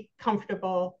not be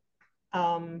comfortable,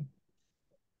 will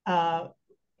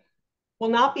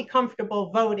not be comfortable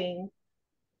voting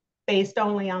based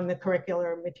only on the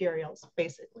curricular materials,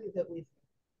 basically, that we've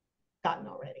gotten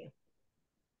already.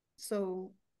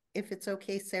 So if it's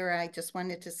okay, Sarah, I just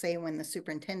wanted to say when the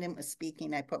superintendent was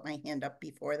speaking, I put my hand up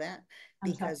before that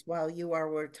because while you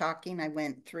were talking, I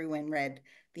went through and read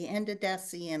the end of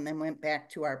DESE and then went back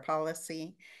to our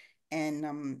policy.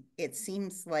 And it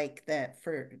seems like that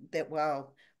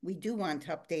while we do want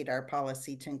to update our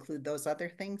policy to include those other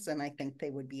things, and I think they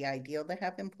would be ideal to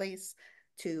have in place,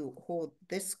 to hold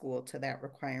this school to that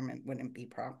requirement wouldn't be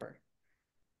proper.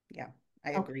 Yeah,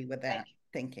 I agree with that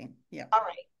thinking. Yeah.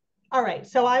 All right.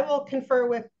 So I will confer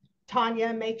with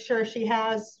Tanya, make sure she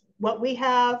has what we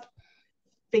have,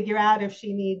 figure out if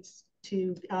she needs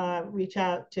to reach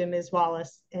out to Ms.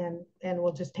 Wallace, and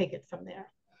we'll just take it from there.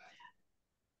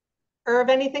 Irv,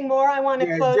 anything more I want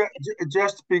to close?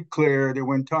 Just to be clear that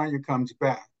when Tanya comes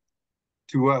back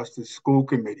to us, the school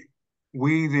committee,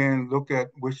 we then look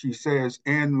at what she says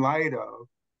in light of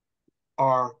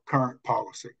our current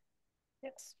policy.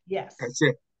 Yes. Yes. That's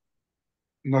it.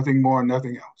 Nothing more,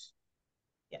 nothing else.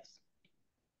 Yes.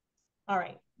 All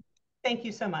right. Thank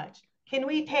you so much. Can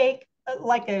we take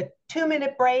like a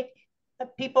 2-minute break?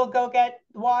 People go get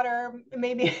water.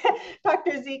 Maybe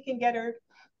Dr. Z can get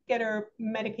her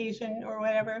medication or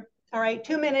whatever. All right,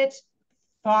 2 minutes,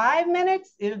 5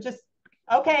 minutes. It'll just,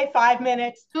 okay, 5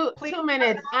 minutes. 2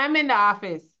 minutes. I'm in the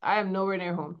office. I am nowhere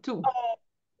near home. 2.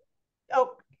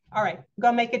 Oh, all right.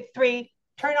 Go make it 3.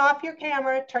 Turn off your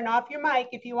camera, turn off your mic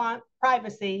if you want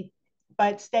privacy,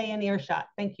 but stay in earshot.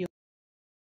 Thank you.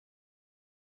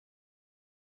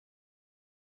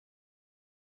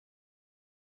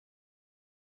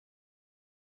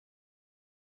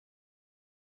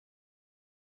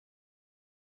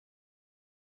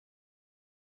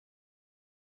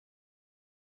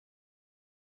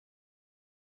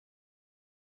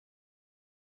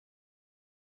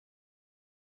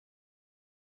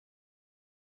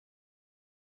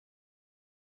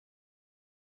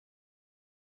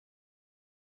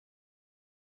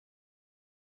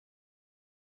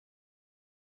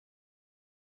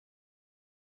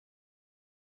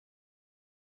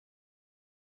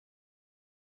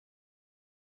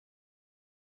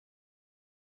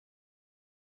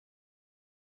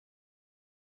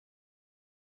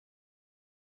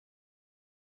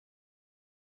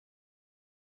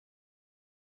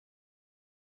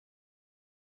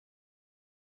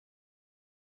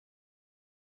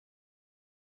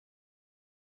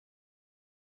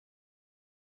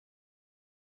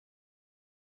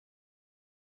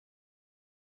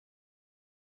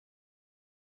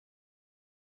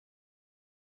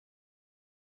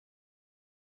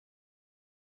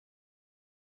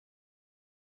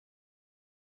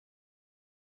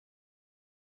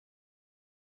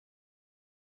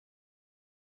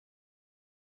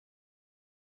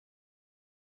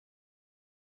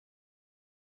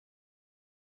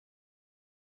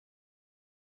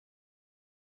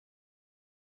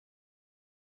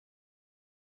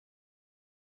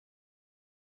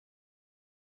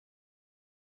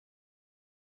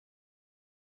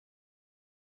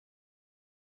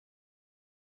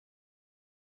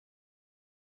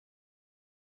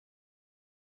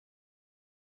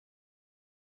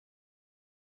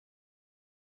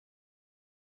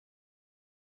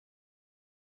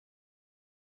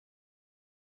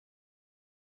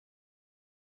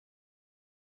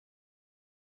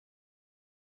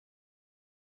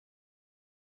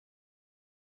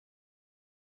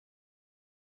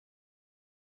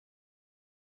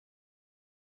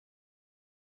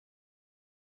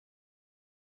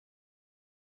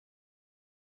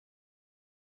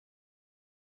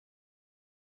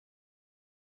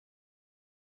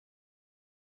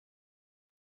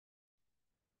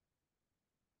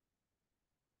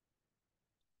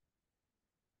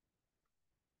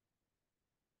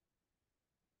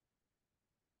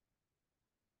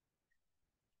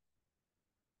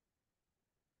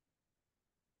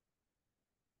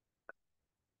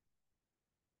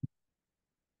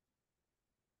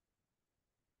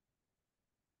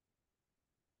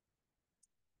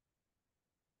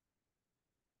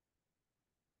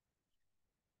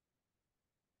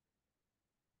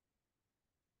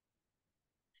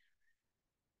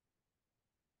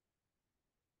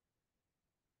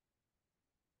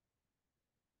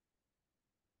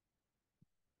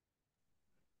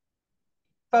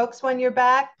 Folks, when you're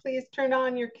back, please turn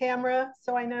on your camera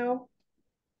so I know.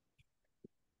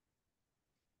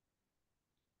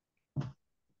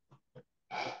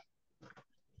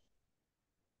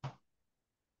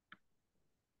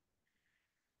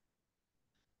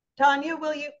 Tanya,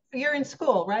 you're in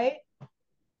school, right?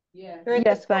 Yeah.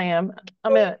 Yes, I am.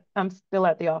 I'm still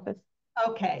at the office.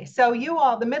 Okay, so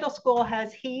the middle school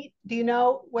has heat. Do you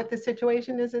know what the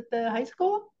situation is at the high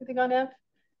school? Are they gonna have?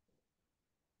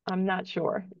 I'm not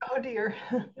sure. Oh dear.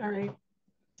 All right.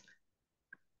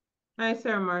 Hi,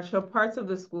 Sarah Marshall. Parts of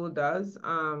the school does.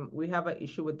 We have an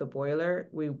issue with the boiler.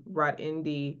 We brought in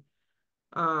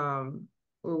we're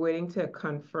waiting to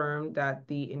confirm that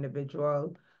the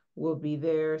individual will be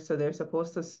there. So they're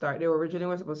supposed to start, they originally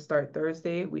were supposed to start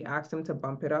Thursday. We asked them to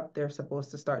bump it up. They're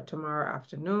supposed to start tomorrow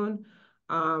afternoon.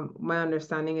 My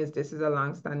understanding is this is a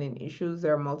long-standing issue.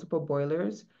 There are multiple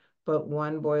boilers, but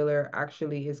one boiler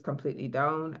actually is completely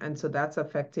down. And so that's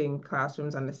affecting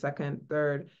classrooms on the second,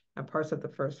 third, and parts of the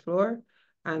first floor.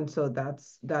 And so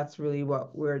that's really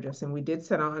what we're addressing. We did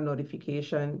send out a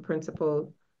notification.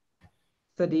 Principal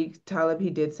Sadiq Talib, he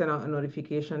did send out a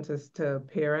notification to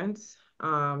parents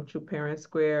through Parent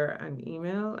Square and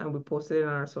email, and we posted it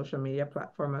on our social media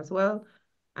platform as well.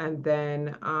 And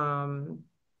then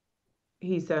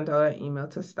he sent out an email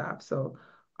to staff. So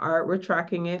we're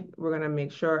tracking it. We're gonna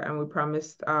make sure, and we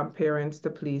promised parents to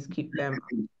please keep them.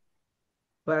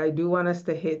 But I do want us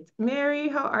to hit, Mary,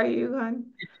 how are you,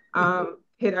 hon?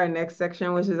 Hit our next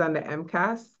section, which is on the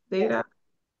MCAS data.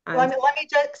 And let me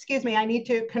just, excuse me, I need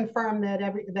to confirm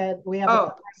that we have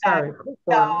a sorry.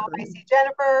 So I see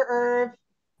Jennifer, Irv,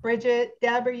 Bridget,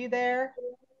 Deb, are you there?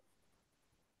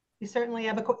 You certainly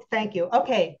have thank you.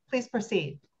 Okay, please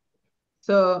proceed.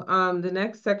 So the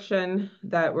next section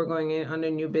that we're going in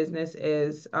under new business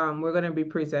is we're going to be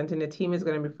presenting, the team is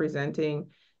going to be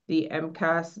presenting the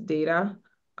MCAS data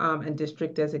and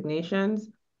district designations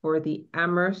for the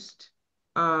Amherst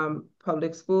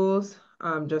public schools.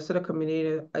 Just so the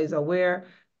community is aware,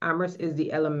 Amherst is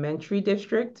the elementary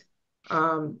district.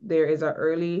 There is an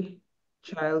early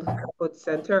childhood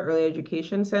center, early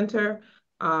education center,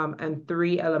 and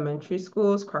 3 elementary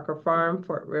schools, Crocker Farm,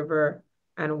 Fort River,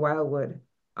 and Wildwood.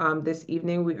 This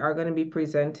evening, we are going to be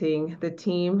presenting the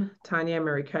team. Tanya and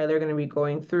Mary Kyler are going to be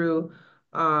going through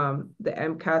the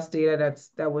MCAS data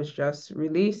that was just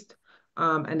released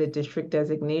and the district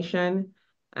designation.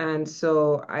 And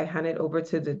so I hand it over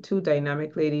to the 2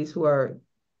 dynamic ladies who are,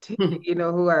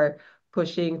 who are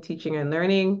pushing teaching and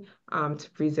learning to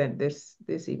present this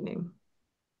evening.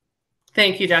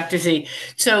 Thank you, Dr. Z.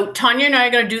 So Tanya and I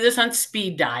are going to do this on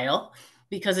speed dial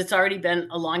because it's already been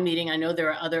a long meeting. I know there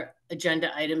are other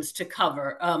agenda items to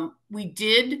cover. We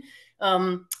did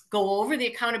go over the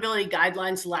accountability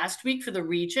guidelines last week for the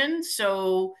region.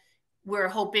 So we're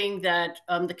hoping that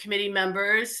the committee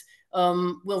members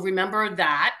will remember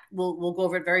that. We'll go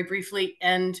over it very briefly.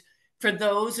 And for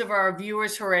those of our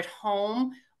viewers who are at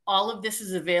home, all of this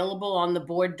is available on the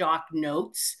board doc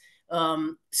notes.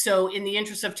 So in the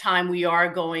interest of time, we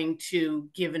are going to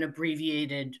give an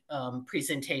abbreviated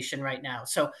presentation right now.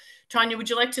 So Tanya, would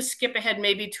you like to skip ahead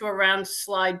maybe to around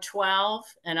slide 12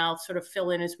 and I'll sort of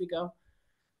fill in as we go?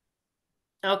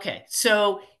 Okay,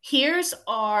 so here's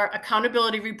our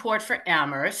accountability report for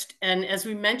Amherst. And as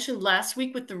we mentioned last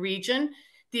week with the region,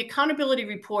 the accountability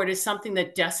report is something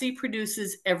that DESE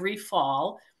produces every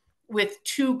fall with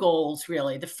 2 goals,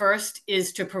 really. The first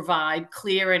is to provide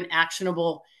clear and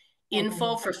actionable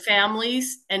info for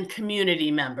families and community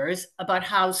members about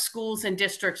how schools and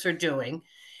districts are doing.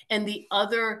 And the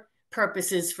other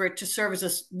purpose is for it to serve as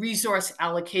a resource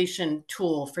allocation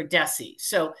tool for DESE.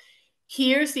 So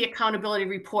here's the accountability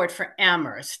report for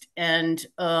Amherst. And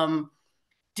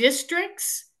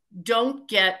districts don't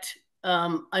get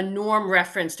a norm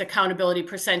referenced accountability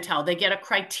percentile. They get a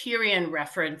criterion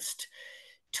referenced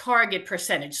target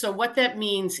percentage. So what that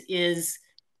means is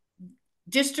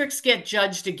districts get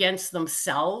judged against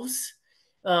themselves.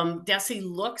 DESE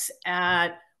looks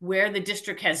at where the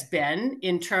district has been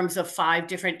in terms of 5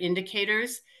 different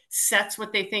indicators, sets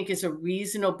what they think is a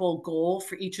reasonable goal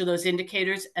for each of those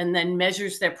indicators, and then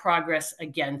measures their progress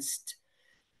against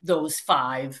those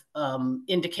 5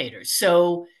 indicators.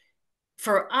 So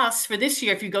for us, for this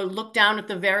year, if you go look down at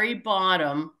the very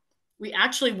bottom, we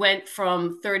actually went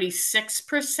from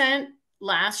 36%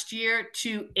 last year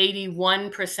to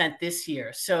 81% this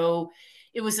year. So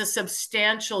it was a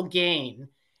substantial gain.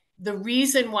 The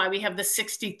reason why we have the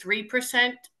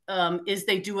 63% is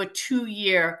they do a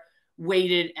 2-year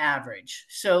weighted average.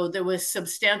 So there was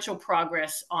substantial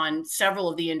progress on several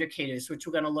of the indicators, which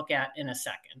we're going to look at in a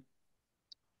second.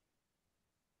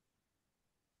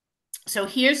 So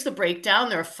here's the breakdown.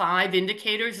 There are 5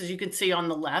 indicators, as you can see on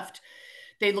the left.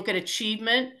 They look at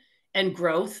achievement and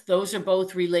growth. Those are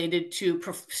both related to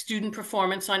student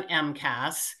performance on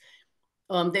MCAS.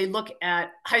 They look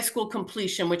at high school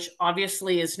completion, which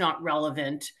obviously is not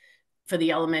relevant for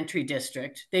the elementary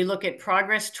district. They look at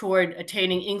progress toward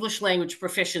attaining English language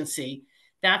proficiency.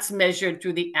 That's measured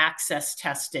through the access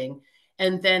testing.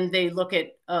 And then they look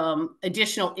at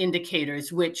additional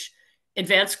indicators, which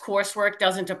advanced coursework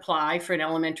doesn't apply for an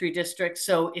elementary district.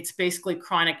 So it's basically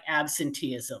chronic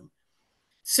absenteeism.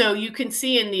 So you can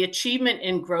see in the achievement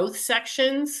and growth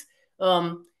sections,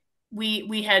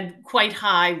 we had quite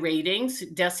high ratings.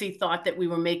 Desi thought that we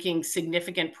were making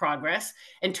significant progress.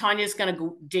 And Tanya's going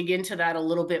to dig into that a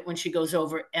little bit when she goes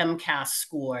over MCAS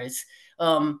scores.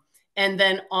 And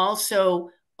then also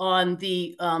on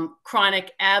the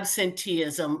chronic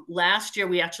absenteeism, last year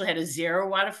we actually had a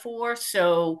 0 out of 4.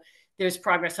 So there's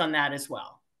progress on that as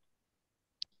well.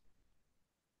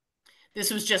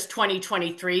 This was just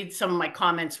 2023. Some of my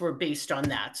comments were based on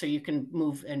that. So you can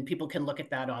move and people can look at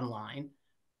that online.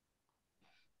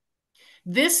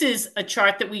 This is a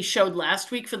chart that we showed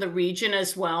last week for the region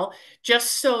as well,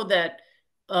 just so that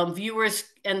viewers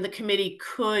and the committee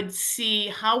could see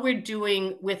how we're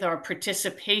doing with our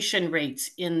participation rates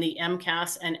in the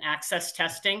MCAS and access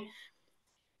testing.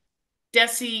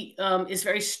 DESE is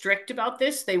very strict about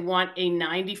this. They want a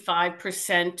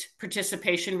 95%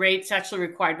 participation rate. It's actually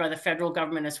required by the federal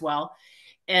government as well.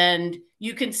 And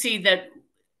you can see that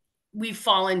we've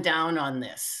fallen down on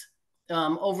this.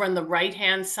 Over on the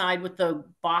right-hand side with the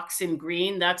box in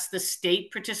green, that's the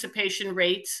state participation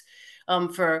rates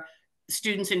for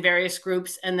students in various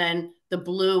groups. And then the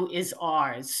blue is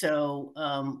ours. So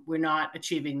we're not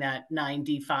achieving that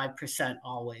 95%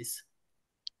 always.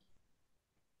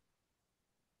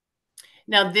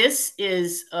 Now this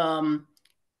is,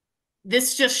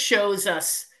 this just shows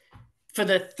us for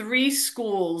the 3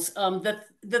 schools,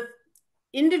 the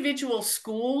individual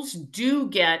schools do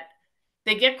get,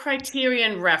 they get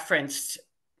criterion referenced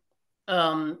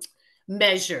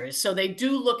measures. So they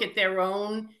do look at their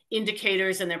own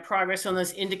indicators and their progress on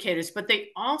those indicators, but they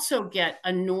also get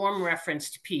a norm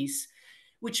referenced piece,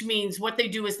 which means what they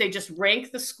do is they just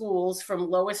rank the schools from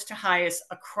lowest to highest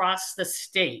across the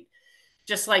state.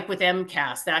 Just like with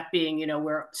MCAS, that being, you know,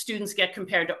 where students get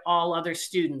compared to all other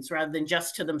students rather than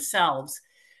just to themselves.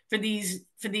 For these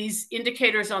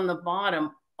indicators on the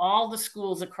bottom, all the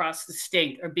schools across the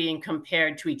state are being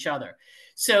compared to each other.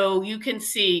 So you can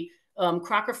see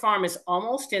Crocker Farm is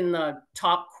almost in the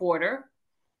top quarter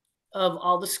of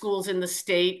all the schools in the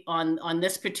state on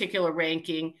this particular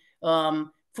ranking.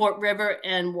 Fort River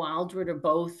and Wildwood are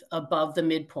both above the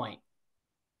midpoint.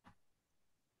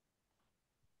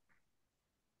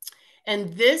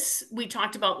 And this we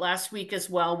talked about last week as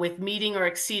well with meeting or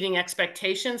exceeding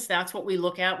expectations. That's what we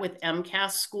look at with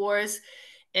MCAS scores.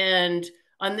 And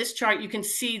on this chart, you can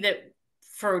see that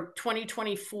for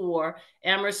 2024,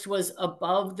 Amherst was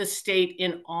above the state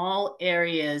in all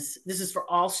areas. This is for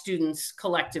all students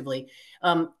collectively,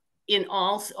 in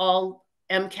all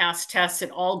MCAS tests at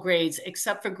all grades,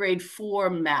 except for grade 4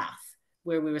 math,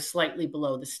 where we were slightly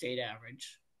below the state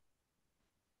average.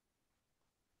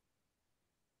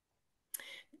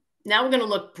 Now we're going to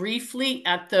look briefly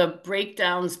at the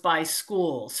breakdowns by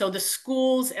school. So the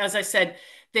schools, as I said,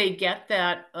 they get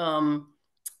that,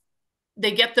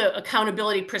 they get the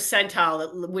accountability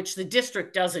percentile, which the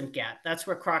district doesn't get. That's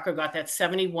where Crocker got that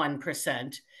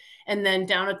 71%. And then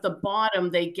down at the bottom,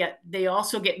 they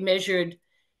also get measured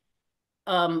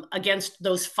against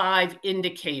those 5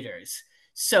 indicators.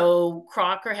 So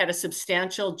Crocker had a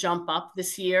substantial jump up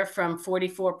this year from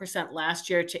 44%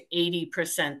 last year to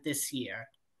 80% this year.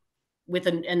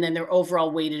 And then their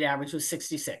overall weighted average was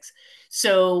 66.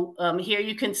 So here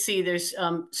you can see there's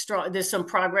some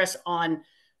progress on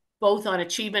both on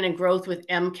achievement and growth with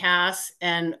MCAS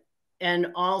and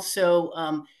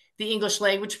also the English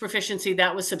language proficiency.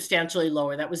 That was substantially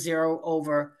lower. That was 0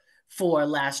 over 4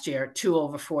 last year, 2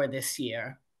 over 4 this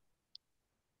year.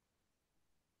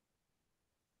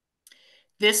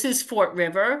 This is Fort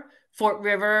River. Fort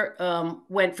River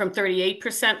went from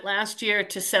 38% last year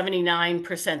to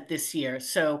 79% this year.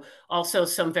 So also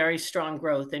some very strong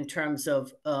growth in terms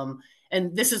of,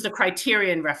 and this is the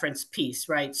criterion reference piece,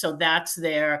 right? So that's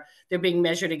they're being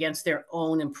measured against their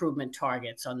own improvement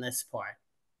targets on this part.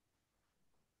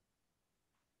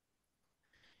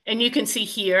 And you can see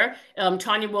here,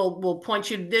 Tanya will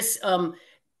point you to this,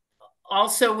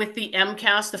 also with the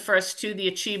MCAS, the first 2, the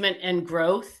achievement and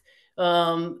growth.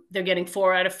 They're getting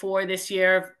 4 out of 4 this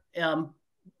year,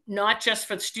 not just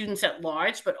for students at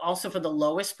large, but also for the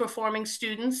lowest performing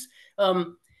students.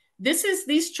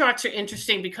 these charts are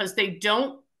interesting because they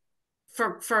don't,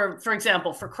 for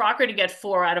example, for Crocker to get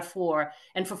 4 out of 4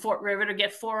 and for Fort River to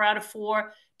get 4 out of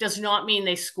 4 does not mean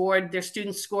their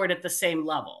students scored at the same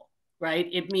level, right?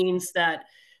 It means that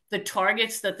the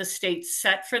targets that the state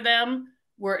set for them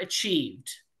were achieved.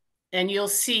 And you'll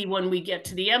see when we get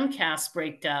to the MCAS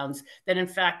breakdowns that in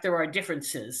fact there are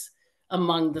differences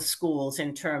among the schools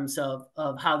in terms of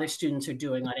how their students are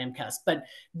doing on MCAS. But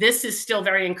this is still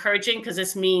very encouraging because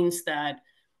this means that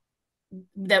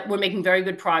we're making very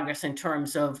good progress in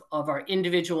terms of our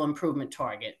individual improvement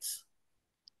targets.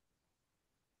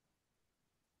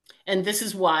 And this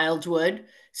is Wildwood.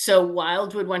 So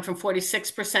Wildwood went from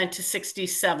 46% to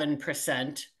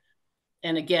 67%.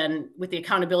 And again, with the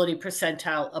accountability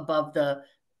percentile above the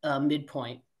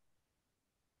midpoint.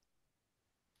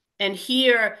 And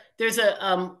here, there's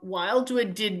a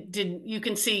Wildwood did you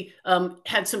can see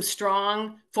had some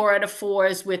strong 4 out of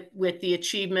 4s with the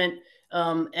achievement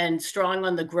and strong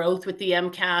on the growth with the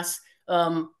MCAS.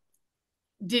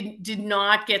 Did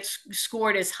not get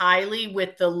scored as highly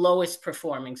with the lowest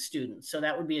performing students. So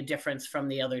that would be a difference from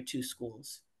the other 2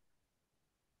 schools.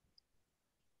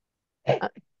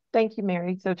 Thank you,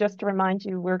 Mary. So just to remind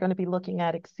you, we're going to be looking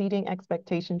at exceeding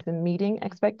expectations and meeting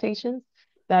expectations.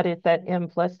 That is that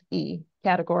M+E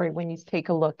category when you take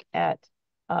a look at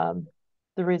the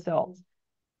results.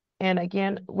 And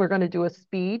again, we're going to do a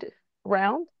speed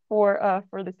round for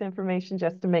this information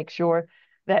just to make sure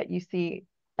that you see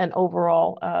an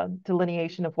overall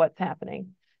delineation of what's happening.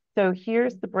 So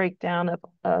here's the breakdown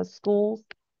of schools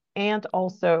and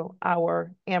also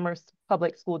our Amherst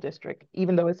Public School District.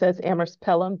 Even though it says Amherst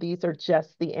Pelham, these are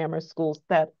just the Amherst schools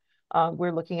that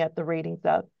we're looking at the ratings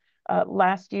of.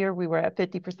 Last year, we were at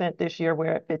 50%. This year, we're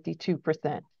at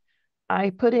 52%. I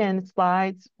put in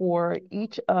slides for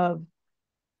each of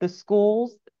the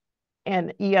schools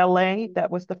and ELA.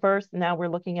 That was the first. Now we're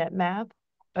looking at math.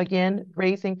 Again,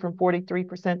 raising from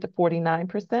 43% to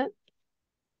 49%.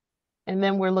 And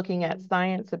then we're looking at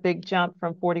science, a big jump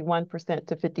from 41%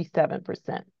 to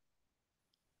 57%.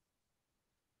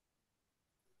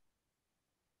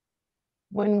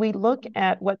 When we look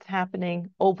at what's happening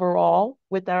overall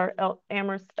with our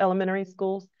Amherst elementary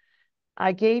schools,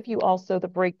 I gave you also the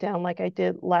breakdown like I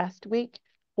did last week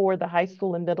for the high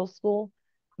school and middle school.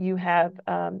 You have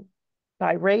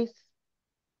by race,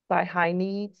 by high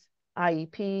needs,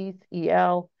 IEPs,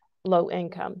 EL, low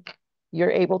income.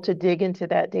 You're able to dig into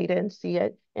that data and see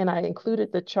it. And I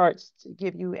included the charts to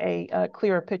give you a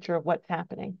clearer picture of what's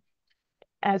happening.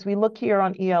 As we look here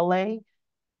on ELA,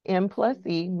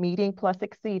 M+E, meeting plus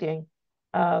exceeding,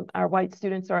 our white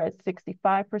students are at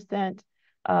 65%.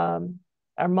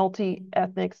 Our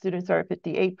multi-ethnic students are at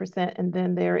 58%. And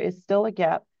then there is still a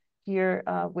gap here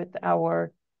with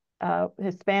our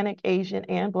Hispanic, Asian,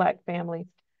 and Black families,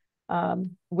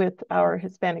 with our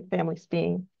Hispanic families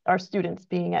being, our students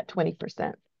being at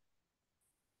 20%.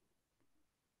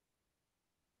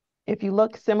 If you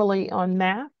look similarly on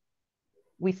math,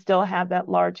 we still have that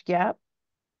large gap.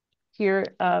 Here,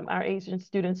 our Asian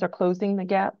students are closing the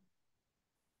gap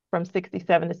from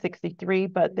 67 to 63,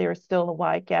 but there's still a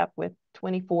wide gap with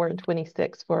 24 and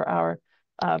 26 for our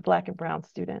Black and Brown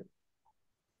students.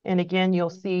 And again, you'll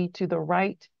see to the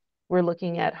right, we're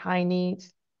looking at high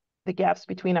needs, the gaps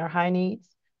between our high needs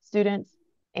students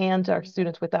and our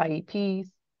students with IEPs,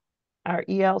 our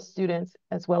EL students,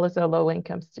 as well as our low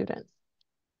income students.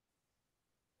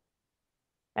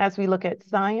 As we look at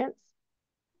science,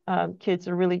 kids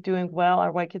are really doing well.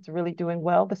 Our white kids are really doing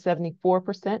well, the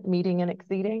 74% meeting and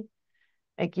exceeding.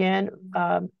 Again,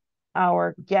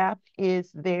 our gap is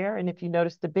there. And if you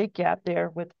notice the big gap there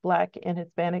with Black and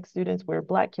Hispanic students, where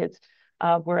Black kids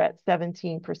were at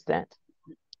 17%.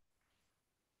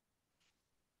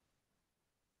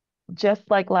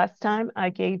 Just like last time,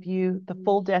 I gave you the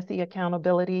full DESE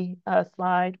accountability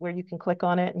slide where you can click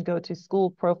on it and go to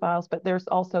school profiles, but there's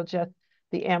also just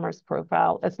the Amherst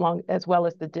profile as well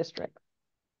as the district.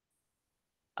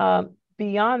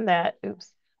 Beyond that,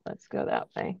 oops, let's go that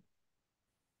way.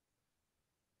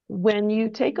 When you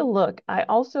take a look, I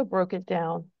also broke it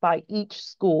down by each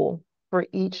school for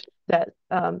each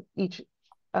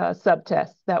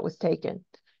subtest that was taken.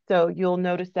 So you'll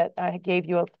notice that I gave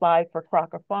you a slide for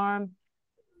Crocker Farm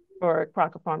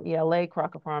ELA,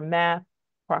 Crocker Farm Math,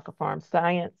 Crocker Farm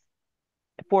Science,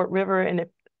 Fort River, and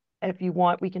if you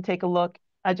want, we can take a look.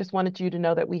 I just wanted you to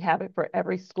know that we have it for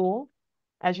every school.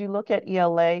 As you look at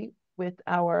ELA with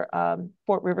our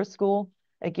Fort River school,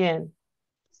 again,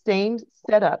 same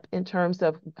setup in terms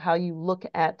of how you look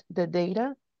at the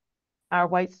data. Our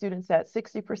white students at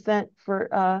 60%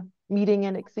 for meeting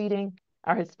and exceeding.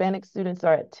 Our Hispanic students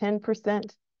are at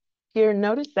 10%. Here,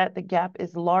 notice that the gap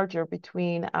is larger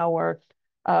between our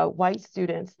white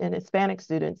students and Hispanic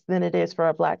students than it is for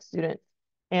our Black students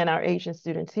and our Asian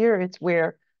students. Here, it's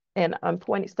where, and I'm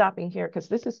stopping here because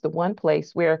this is the one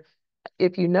place where,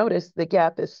 if you notice, the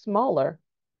gap is smaller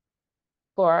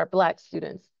for our Black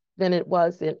students than it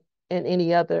was in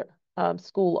any other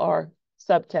school or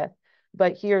subtest.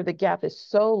 But here, the gap is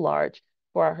so large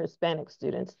for our Hispanic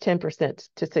students, 10%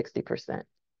 to 60%.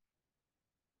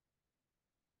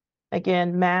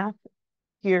 Again, math,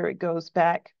 here it goes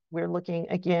back. We're looking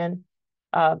again,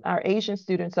 our Asian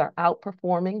students are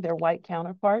outperforming their white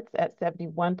counterparts at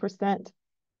 71%.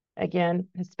 Again,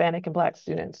 Hispanic and Black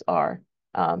students are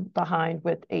behind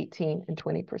with 18 and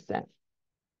 20%.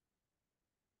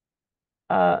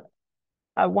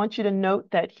 I want you to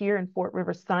note that here in Fort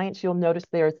River Science, you'll notice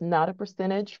there is not a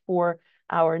percentage for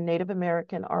our Native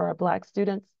American or our Black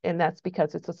students, and that's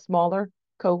because it's a smaller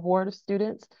cohort of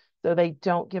students, so they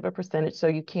don't give a percentage, so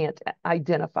you can't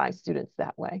identify students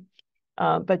that way.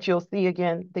 But you'll see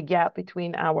again the gap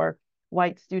between our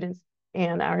white students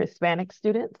and our Hispanic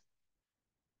students,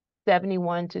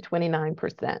 71 to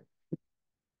 29%.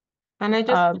 And I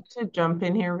just want to jump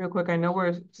in here real quick. I know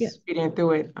we're speeding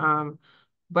through it,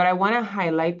 but I want to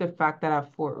highlight the fact that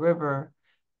at Fort River,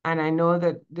 and I know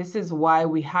that this is why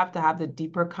we have to have the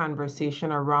deeper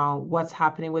conversation around what's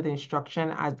happening with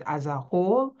instruction as a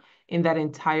whole in that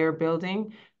entire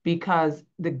building, because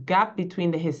the gap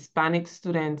between the Hispanic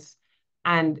students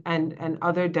and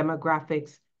other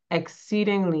demographics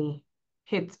exceedingly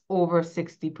hits over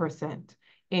 60%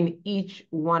 in each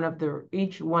one of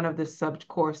the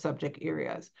core subject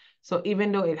areas. So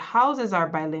even though it houses our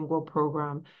bilingual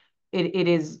program, it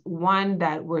is one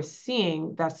that we're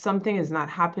seeing that something is not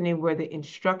happening where the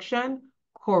instruction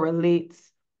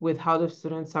correlates with how the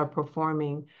students are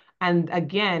performing. And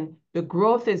again, the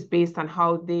growth is based on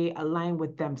how they align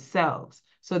with themselves.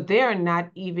 So they are not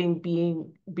even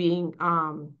being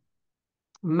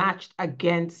matched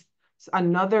against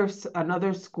another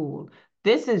school.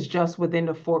 This is just within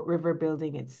the Fort River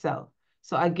building itself.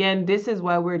 So again, this is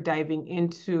why we're diving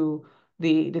into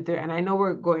and I know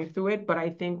we're going through it, but I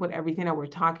think with everything that we're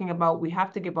talking about, we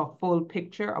have to give a full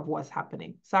picture of what's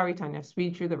happening. Sorry, Tanya,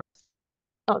 speed through the rest.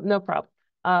 Oh, no problem.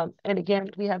 And again,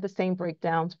 we have the same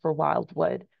breakdowns for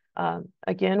Wildwood.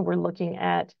 Again, we're looking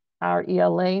at our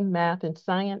ELA, math, and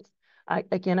science. I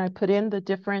put in the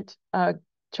different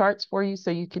charts for you so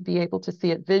you could be able to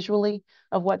see it visually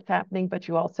of what's happening, but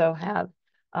you also have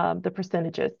the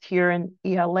percentages. Here in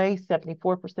ELA,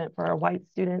 74% for our white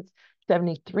students,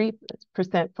 73%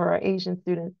 for our Asian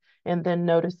students, and then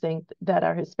noticing that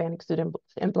our Hispanic students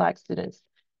and Black students,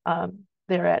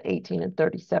 they're at 18 and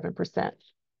 37%.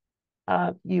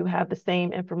 You have the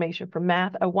same information for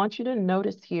math. I want you to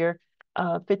notice here,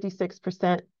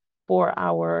 56% for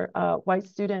our white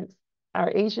students.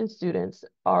 Our Asian students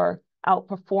are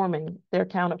outperforming their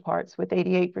counterparts with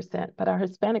 88%, but our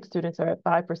Hispanic students are at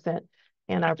 5%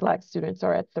 and our Black students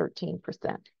are at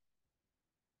 13%.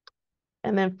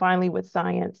 And then finally with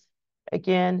science,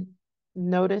 again,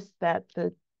 notice that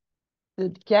the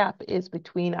gap is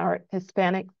between our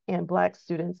Hispanic and Black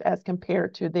students as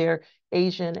compared to their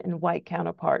Asian and white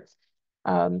counterparts.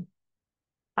 I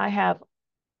have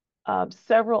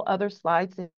several other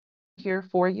slides in here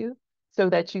for you so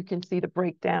that you can see the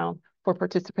breakdown for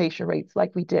participation rates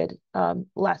like we did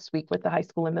last week with the high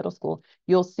school and middle school.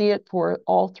 You'll see it for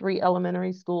all 3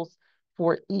 elementary schools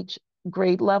for each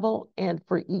grade level and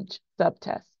for each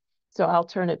subtest. So I'll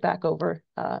turn it back over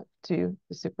to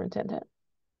the superintendent.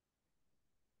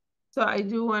 So I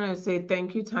do want to say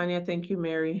thank you, Tanya. Thank you,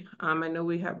 Mary. I know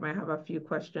we might have a few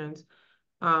questions,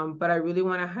 but I really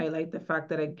want to highlight the fact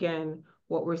that, again,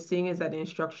 what we're seeing is that the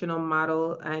instructional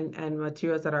model and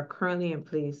materials that are currently in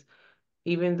place,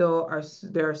 even though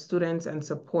there are students and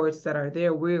supports that are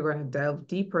there, we're going to delve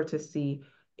deeper to see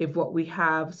if what we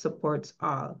have supports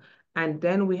all. And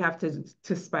then we have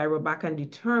to spiral back and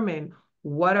determine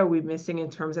what are we missing in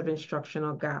terms of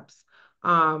instructional gaps.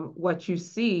 What you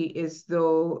see is,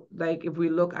 though, like if we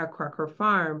look at Cracker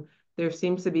Farm, there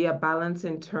seems to be a balance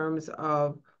in terms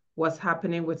of what's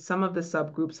happening with some of the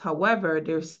subgroups. However,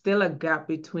 there's still a gap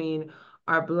between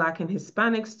our Black and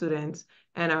Hispanic students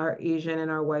and our Asian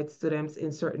and our white students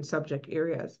in certain subject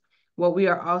areas. What we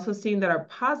are also seeing that are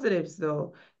positives,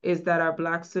 though, is that our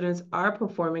Black students are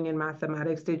performing in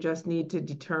mathematics. They just need to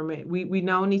determine, we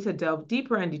now need to delve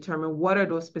deeper and determine what are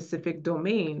those specific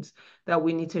domains that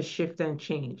we need to shift and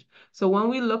change. So when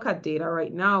we look at data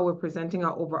right now, we're presenting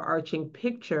an overarching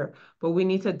picture, but we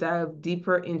need to dive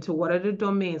deeper into what are the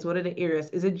domains, what are the areas?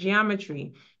 Is it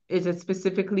geometry? Is it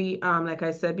specifically, like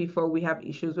I said before, we have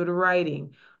issues with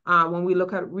writing? When we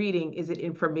look at reading, is it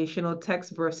informational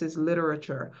text versus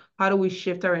literature? How do we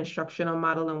shift our instructional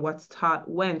model and what's taught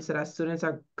when so that students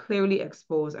are clearly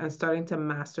exposed and starting to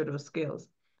master those skills?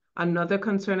 Another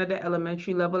concern at the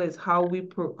elementary level is how we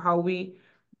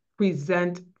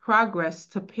present progress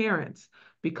to parents.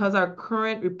 Because our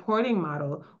current reporting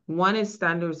model, one is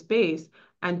standards based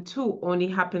and two only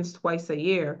happens twice a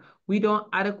year, we don't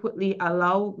adequately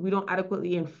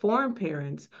inform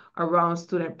parents around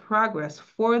student progress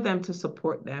for them to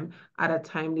support them at a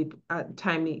timely.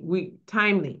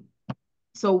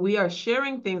 So we are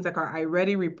sharing things like our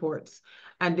iReady reports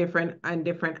and different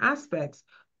aspects.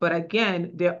 But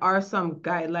again, there are some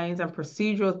guidelines and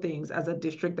procedural things as a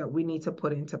district that we need to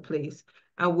put into place.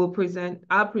 And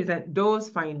I'll present those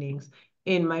findings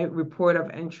in my report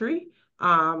of entry,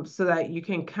 so that you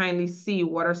can kindly see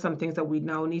what are some things that we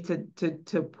now need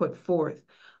to put forth.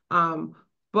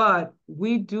 But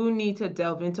we do need to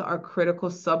delve into our critical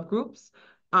subgroups.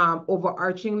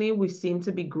 Overarchingly, we seem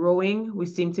to be growing, we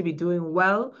seem to be doing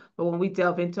well, but when we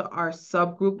delve into our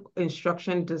subgroup,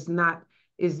 instruction is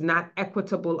not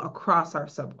equitable across our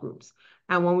subgroups.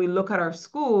 And when we look at our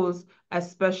schools,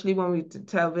 especially when we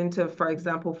delve into, for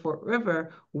example, Fort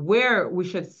River, where we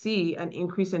should see an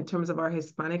increase in terms of our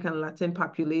Hispanic and Latin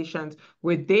populations,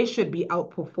 where they should be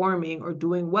outperforming or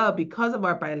doing well because of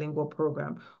our bilingual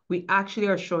program, we actually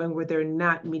are showing where they're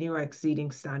not meeting or exceeding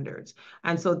standards.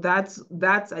 And so that's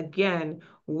again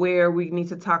where we need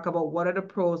to talk about what are the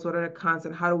pros, what are the cons,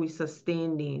 and how do we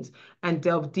sustain these and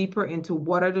delve deeper into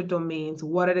what are the domains,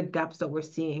 what are the gaps that we're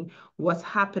seeing, what's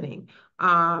happening.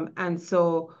 And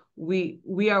so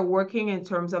we are working in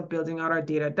terms of building out our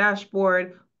data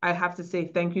dashboard. I have to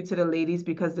say thank you to the ladies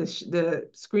because the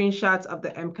screenshots of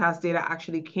the MCAS data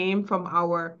actually came from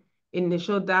our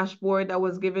initial dashboard that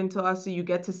was given to us. So you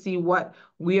get to see what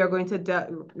we are going to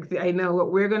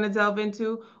what we're going to delve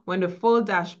into. When the full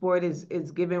dashboard is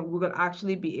given, we're going to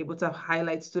actually be able to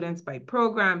highlight students by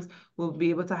programs. We'll be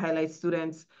able to highlight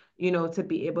students, to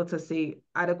be able to say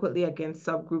adequately against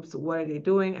subgroups, what are they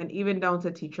doing, and even down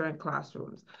to teacher and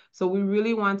classrooms. So we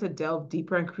really want to delve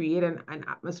deeper and create an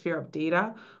atmosphere of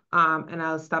data. And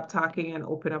I'll stop talking and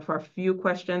open up for a few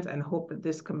questions and hope that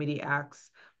this committee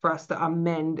acts for us to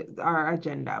amend our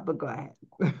agenda, but go ahead.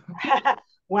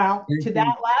 Well, to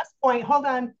that last point, hold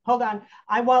on.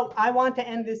 I want to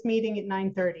end this meeting at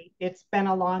 9:30. It's been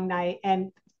a long night,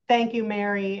 and thank you,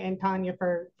 Mary and Tanya,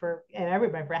 for and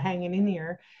everybody for hanging in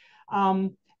here.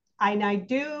 And I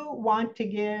do want to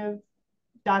give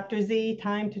Dr. Z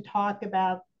time to talk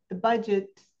about the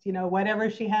budget,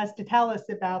 whatever she has to tell us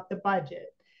about the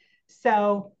budget.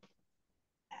 So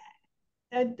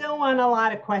I don't want a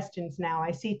lot of questions now.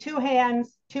 I see 2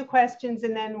 hands, 2 questions,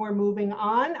 and then we're moving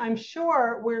on. I'm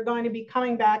sure we're going to be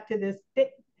coming back to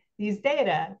these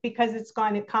data because it's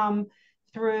going to come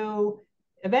through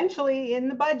eventually in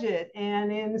the budget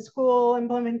and in school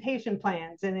implementation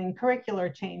plans and in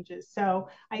curricular changes. So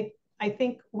I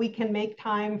think we can make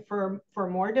time for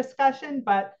more discussion,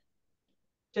 but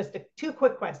just 2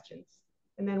 quick questions,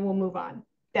 and then we'll move on.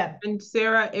 Deb. And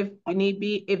Sarah, if need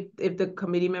be, if the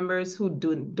committee members who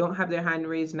don't have their hand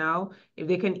raised now, if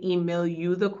they can email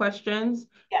you the questions,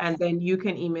 yes, and then you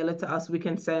can email it to us, we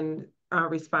can send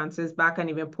responses back and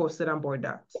even post it on board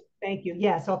docs. Thank you.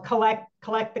 Yeah, so collect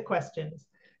the questions.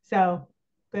 So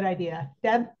good idea.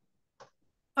 Deb?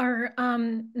 Are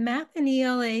math and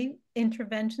ELA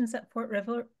interventions at Fort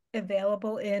River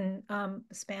available in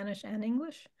Spanish and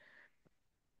English?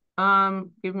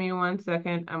 Give me 1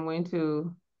 second. I'm going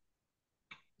to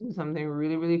do something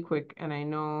really, really quick. And I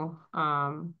know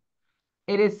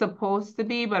it is supposed to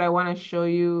be, but I want to show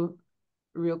you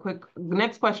real quick.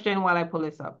 Next question while I pull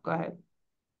this up. Go ahead.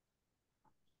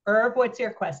 Herb, what's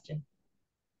your question?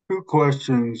 2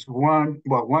 questions.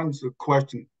 One's a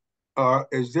question.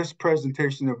 Is this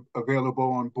presentation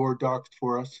available on board docs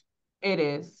for us? It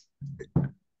is.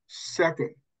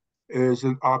 Second is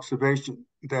an observation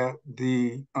that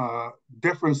the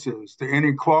differences, the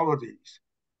inequalities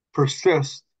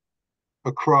persist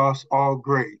across all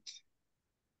grades,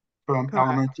 from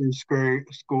elementary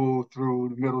school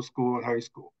through middle school and high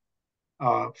school.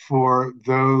 For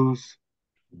those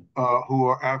who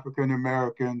are African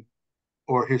American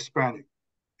or Hispanic,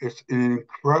 it's an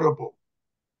incredible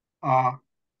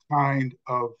kind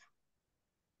of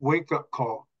wake-up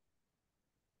call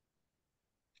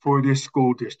for this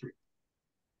school district,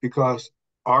 because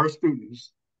our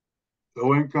students,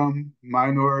 low income,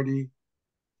 minority,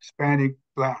 Hispanic,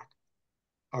 Black,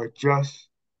 are just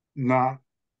not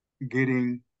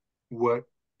getting what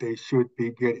they should be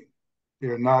getting.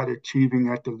 They're not achieving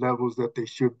at the levels that they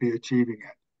should be achieving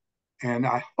at. And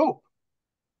I hope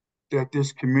that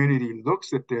this community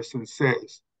looks at this and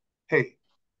says, hey,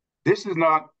 this is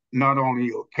not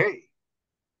only okay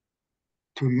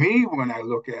to me when I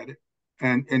look at it,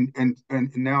 and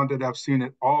now that I've seen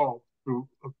it all through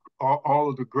all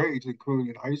of the grades,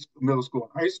 including high school, middle school,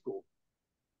 and high school,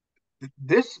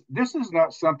 this is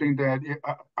not something that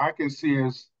I can see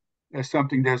as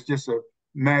something that's just a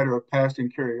matter of passing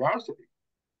curiosity.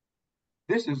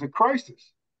 This is a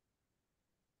crisis.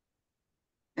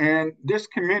 And this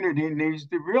community needs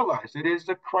to realize it is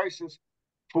a crisis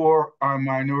for our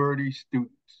minority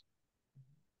students.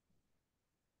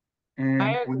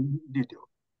 And we need to do it.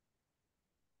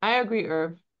 I agree,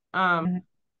 Irv. I'm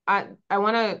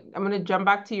gonna jump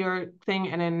back to your thing,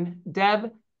 and then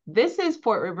Deb, this is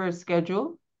Fort River's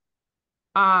schedule.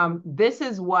 This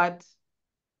is what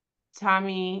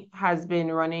Tammy has been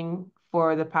running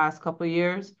for the past couple of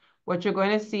years. What you're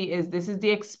going to see is this is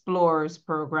the Explorers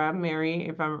program, Mary,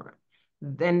 if I'm,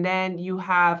 and then you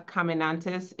have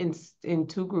Caminantes in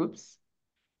two groups.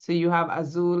 So you have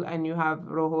Azul and you have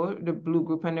Rojo, the blue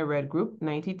group and the red group,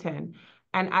 90-10.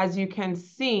 And as you can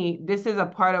see, this is a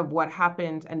part of what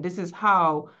happens, and this is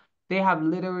how they have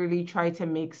literally tried to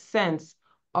make sense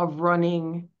of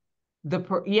running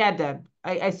yeah, Deb,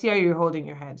 I see how you're holding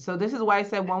your head. So this is why I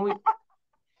said when we,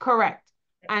 correct.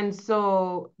 And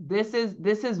so this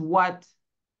is what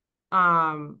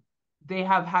they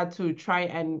have had to try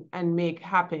and make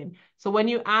happen. So when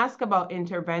you ask about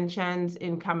interventions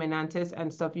in Caminantes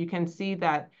and stuff, you can see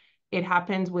that it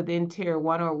happens within tier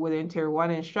 1 or within tier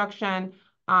 1 instruction.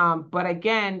 But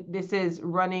again, this is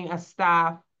running a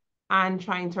staff and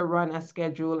trying to run a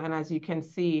schedule. And as you can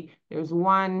see, there's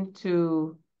 1,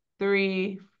 2,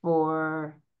 3,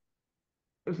 4,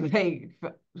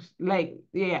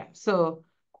 yeah. So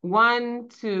 1,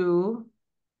 2,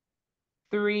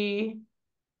 3,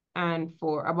 and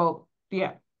 4, about,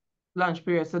 yeah, lunch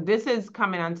period. So this is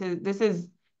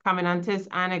Caminantes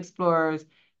and Explorers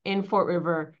in Fort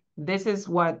River. This is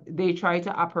what they try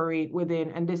to operate within,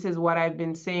 and this is what I've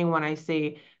been saying when I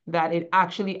say that it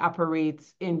actually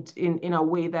operates in a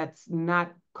way that's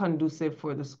not conducive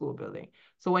for the school building.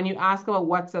 So when you ask about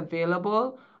what's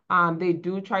available, they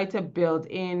do try to build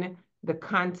in the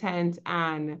content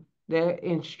and the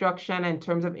instruction in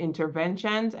terms of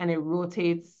interventions, and it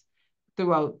rotates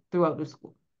throughout the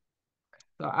school.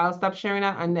 So I'll stop sharing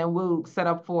that, and then we'll set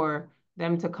up for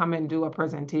them to come and do a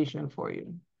presentation for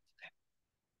you.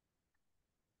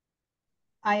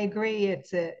 I agree. It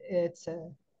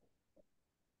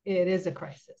is a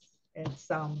crisis. It's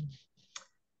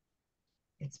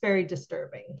very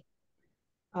disturbing.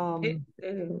 It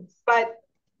is. But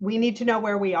we need to know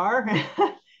where we are,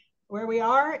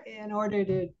 in order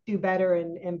to do better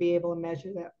and be able to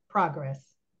measure that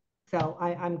progress. So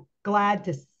I'm glad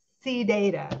to see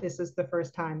data. This is the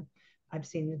first time I've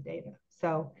seen the data.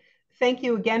 So thank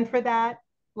you again for that.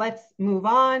 Let's move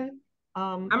on.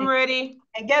 I'm ready.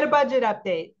 And get a budget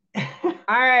update. All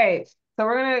right. So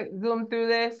we're going to zoom through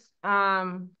this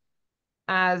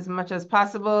as much as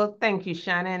possible. Thank you,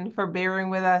 Shannon, for bearing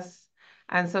with us.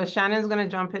 And so Shannon's going to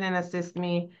jump in and assist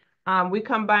me. We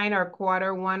combine our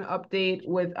Q1 update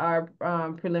with our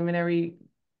preliminary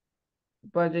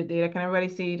budget data. Can everybody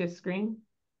see the screen?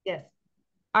 Yes.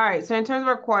 All right, so in terms of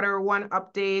our Q1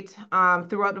 update,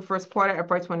 throughout the first quarter,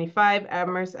 FY25,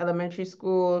 Amherst Elementary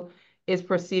School is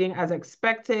proceeding as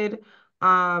expected.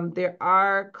 There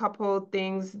are a couple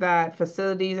things that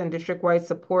facilities and district-wide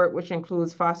support, which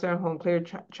includes foster and home clear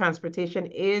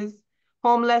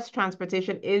homeless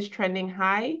transportation is trending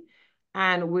high,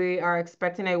 and we are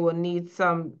expecting it will need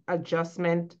some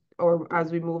adjustment or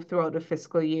as we move throughout the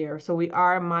fiscal year. So we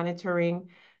are monitoring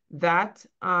that.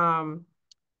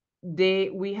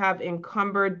 We have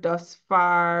encumbered thus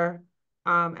far,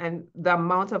 and the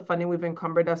amount of funding we've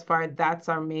encumbered thus far, that's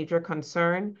our major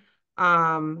concern,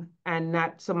 and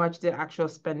not so much the actual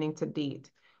spending to date.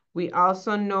 We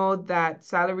also know that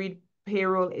salaried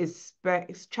payroll is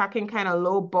tracking kind of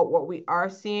low, but what we are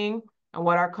seeing and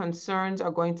what our concerns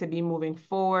are going to be moving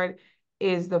forward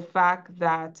is the fact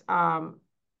that, and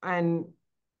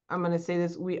I'm going to say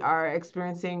this, we are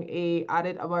experiencing a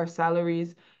audit of our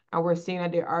salaries, and we're seeing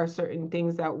that there are certain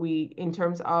things that in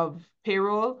terms of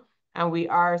payroll, and we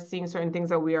are seeing certain things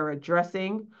that we are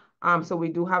addressing. So we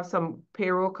do have some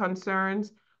payroll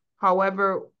concerns.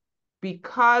 However,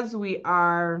 because we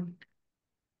are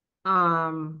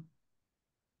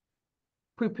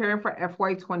preparing for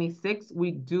FY26,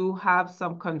 we do have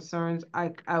some concerns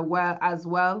as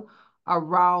well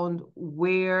around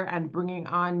where and bringing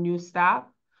on new staff,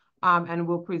 and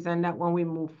we'll present that when we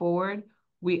move forward.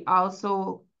 We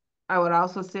also I would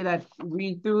also say that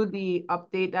read through the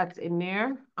update that's in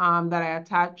there that I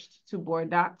attached to board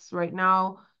docs right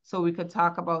now, so we could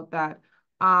talk about that.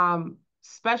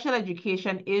 Special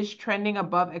education is trending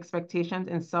above expectations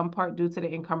in some part due to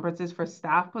the encumbrances for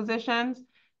staff positions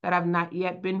that have not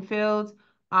yet been filled,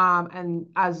 and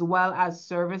as well as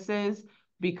services.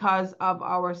 Because of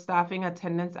our staffing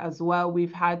attendance as well,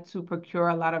 we've had to procure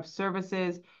a lot of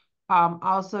services.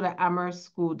 Also, the Amherst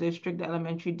School District, the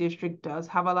elementary district, does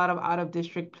have a lot of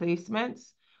out-of-district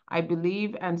placements, I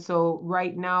believe. And so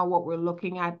right now what we're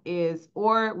looking at is,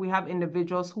 or we have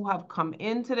individuals who have come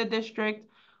into the district,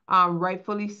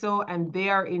 rightfully so, and they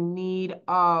are in need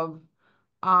of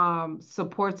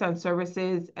supports and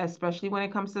services, especially when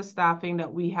it comes to staffing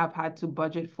that we have had to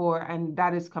budget for, and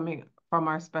that is coming from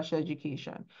our special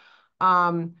education.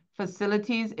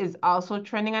 Facilities is also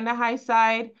trending on the high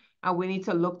side, and we need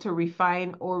to look to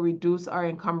refine or reduce our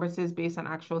encumbrances based on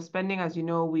actual spending. As you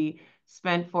know, we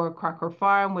spent for Cracker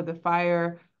Farm with the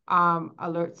fire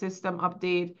alert system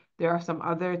update. There are some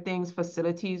other things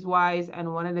facilities wise,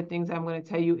 and one of the things I'm going to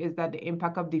tell you is that the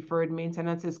impact of deferred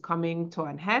maintenance is coming to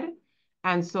an head.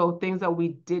 And so things that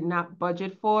we did not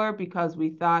budget for because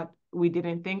we thought we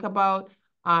didn't think about,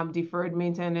 deferred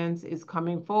maintenance is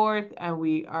coming forth, and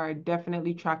we are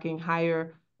definitely tracking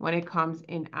higher when it comes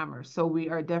in Amherst. So we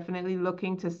are definitely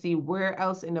looking to see where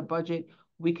else in the budget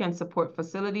we can support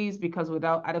facilities, because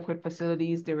without adequate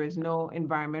facilities, there is no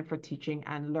environment for teaching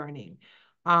and learning.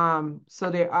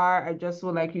 So I just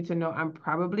would like you to know, I'm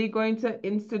probably going to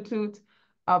institute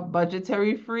a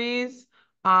budgetary freeze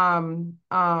to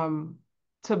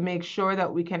make sure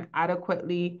that we can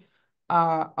adequately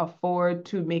afford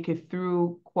to make it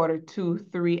through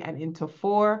Q2, 3, and into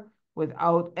 4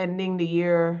 without ending the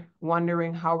year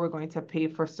wondering how we're going to pay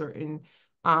for certain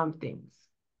things.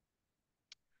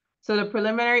 So the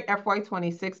preliminary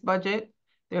FY26 budget,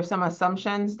 there's some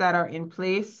assumptions that are in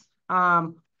place.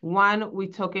 One, we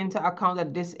took into account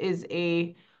that this is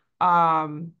a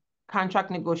contract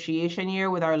negotiation year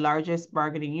with our largest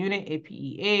bargaining unit,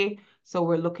 APEA. So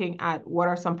we're looking at what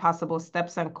are some possible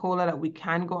steps and COLA that we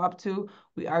can go up to.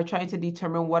 We are trying to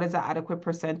determine what is the adequate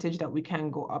percentage that we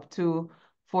can go up to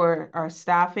for our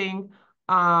staffing.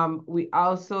 We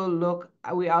also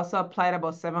applied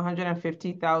about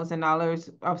 $750,000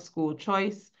 of school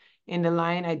choice in the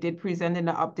line. I did present in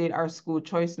the update our school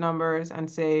choice numbers and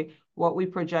say what we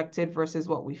projected versus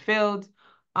what we filled.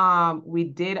 We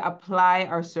did apply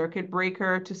our circuit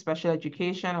breaker to special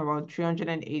education, around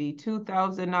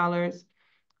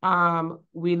 $382,000.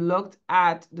 We looked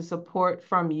at the support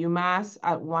from UMass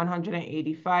at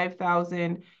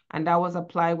 $185,000, and that was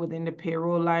applied within the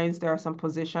payroll lines. There are some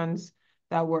positions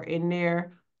that were in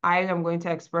there. I am going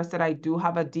to express that I do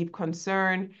have a deep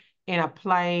concern in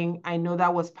applying. I know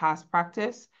that was past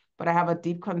practice, but I have a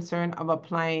deep concern of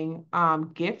applying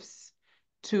gifts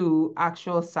to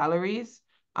actual salaries.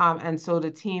 And so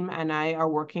the team and I are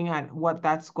working at what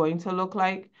that's going to look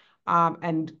like,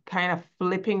 and kind of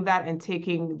flipping that and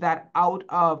taking that out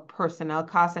of personnel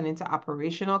costs and into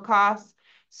operational costs,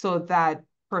 so that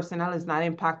personnel is not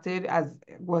impacted, as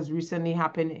was recently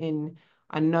happened in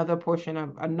another portion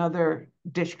of another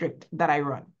district that I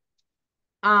run.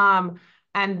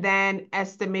 And then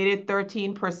estimated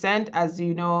 13%, as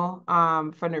you know,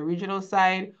 from the regional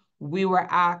side, we were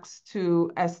asked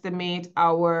to estimate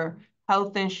our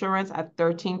health insurance at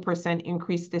 13%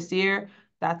 increase this year.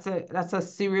 That's a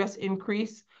serious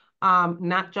increase.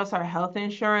 Not just our health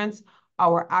insurance,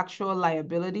 our actual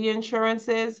liability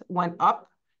insurances went up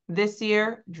this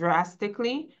year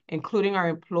drastically, including our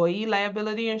employee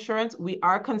liability insurance. We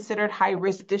are considered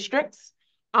high-risk districts.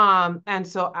 And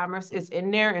so Amherst is in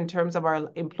there in terms of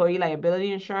our employee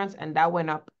liability insurance, and that went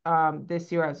up this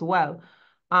year as well.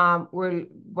 We're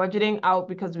budgeting out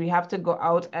because we have to go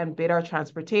out and bid our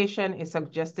transportation, a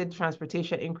suggested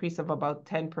transportation increase of about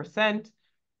 10%.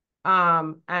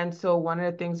 And so one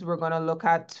of the things we're going to look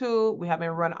at too, we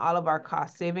haven't run all of our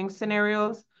cost saving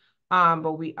scenarios,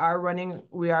 but we are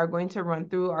going to run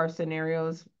through our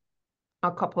scenarios,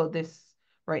 a couple of this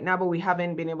right now, but we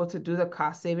haven't been able to do the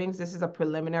cost savings. This is a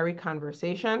preliminary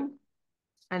conversation.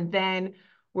 And then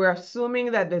we're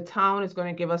assuming that the town is going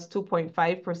to give us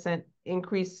 2.5%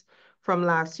 increase from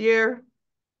last year.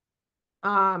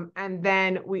 And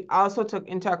then we also took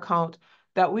into account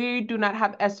that we do not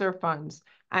have ESSER funds.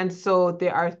 And so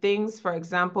there are things, for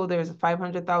example, there's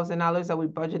 $500,000 that we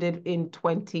budgeted in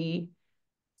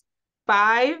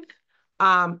 25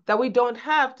 that we don't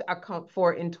have to account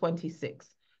for in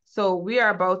 26. So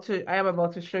I am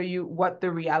about to show you what the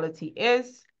reality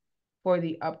is for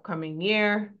the upcoming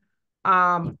year.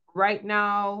 Right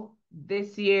now,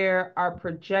 this year, our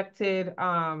projected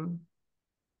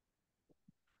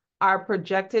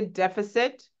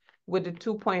deficit with the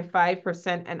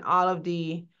 2.5% and all of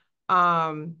the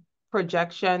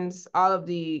projections, all of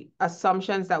the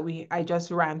assumptions that I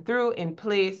just ran through in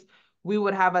place, we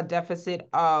would have a deficit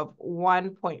of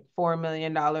 $1.4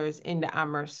 million in the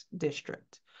Amherst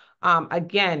district.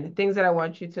 Again, things that I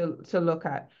want you to look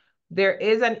at. There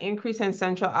is an increase in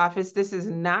central office. This is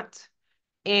not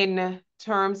in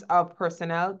terms of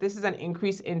personnel. This is an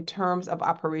increase in terms of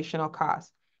operational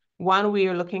costs. One, we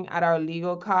are looking at our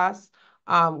legal costs.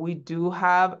 We do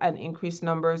have an increased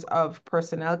numbers of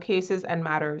personnel cases and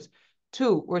matters.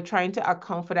 Two, we're trying to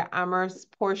account for the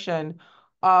Amherst portion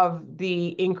of the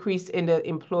increase in the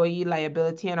employee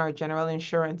liability and our general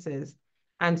insurances.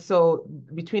 And so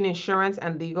between insurance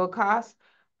and legal costs,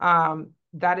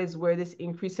 that is where this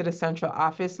increase to the central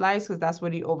office lies, because that's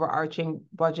where the overarching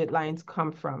budget lines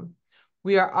come from.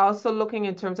 We are also looking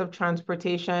in terms of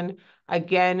transportation,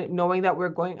 again, knowing that we're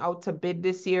going out to bid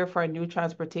this year for a new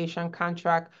transportation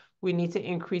contract, we need to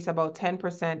increase about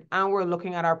 10%. And we're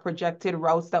looking at our projected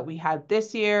routes that we had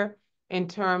this year in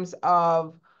terms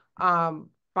of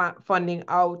funding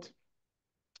out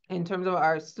in terms of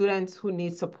our students who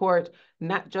need support,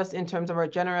 not just in terms of our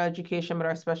general education, but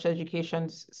our special education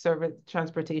service,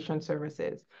 transportation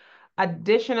services.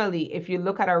 Additionally, if you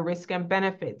look at our risk and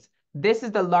benefits, this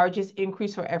is the largest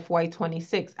increase for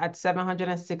FY26 at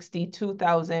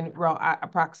 $762,000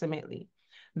 approximately.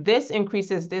 This increase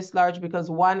is this large because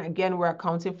one, again, we're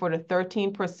accounting for the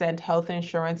 13% health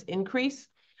insurance increase,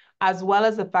 as well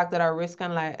as the fact that our risk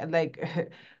and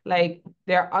like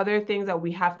there are other things that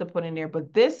we have to put in there,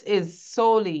 but this is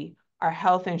solely our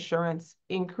health insurance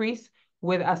increase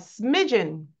with a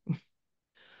smidgen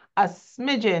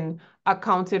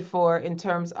accounted for in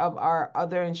terms of our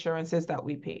other insurances that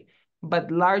we pay.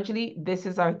 But largely, this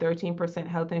is our 13%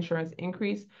 health insurance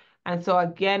increase. And so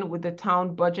again, with the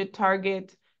town budget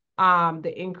target,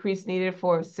 the increase needed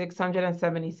for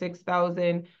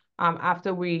 $676,000,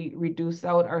 after we reduce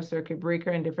out our circuit breaker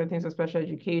and different things for special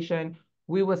education,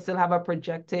 we will still have a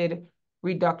projected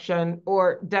reduction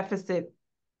or deficit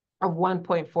of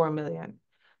 1.4 million.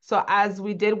 So as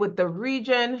we did with the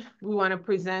region, we want to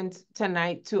present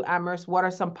tonight to Amherst what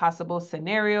are some possible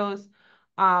scenarios.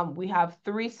 We have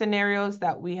 3 scenarios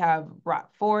that we have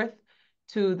brought forth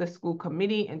to the school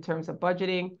committee in terms of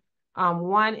budgeting.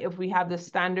 One, if we have the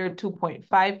standard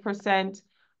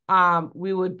 2.5%,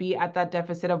 we would be at that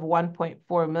deficit of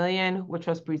 1.4 million, which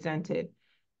was presented.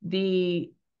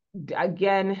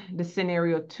 Again, the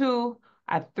scenario 2,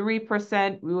 at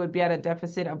 3%, we would be at a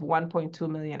deficit of 1.2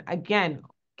 million. Again,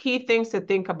 key things to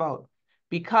think about.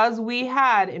 Because we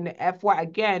had in the FY,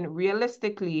 again,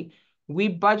 realistically, we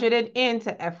budgeted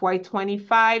into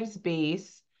FY25's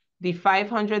base, the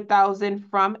 500,000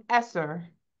 from ESSER,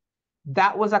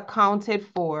 that was accounted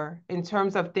for in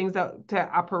terms of things that to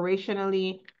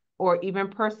operationally or even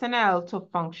personnel to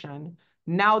function.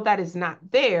 Now that is not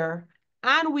there,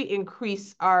 and we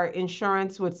increase our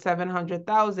insurance with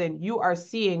 700,000, you are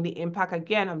seeing the impact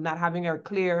again of not having a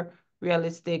clear,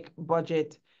 realistic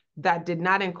budget that did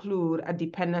not include a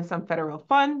dependence on federal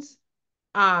funds.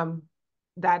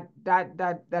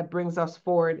 That brings us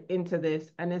forward into this.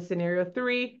 And in scenario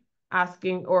 3,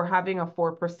 asking or having a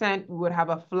 4%, we would have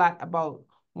a flat about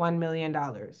 $1 million.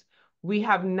 We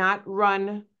have not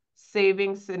run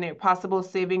possible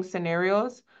saving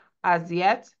scenarios as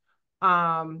yet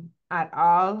at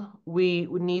all. We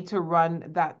would need to run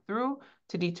that through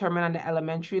to determine on the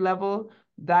elementary level.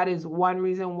 That is one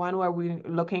reason, where we're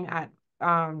looking at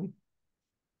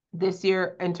this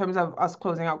year in terms of us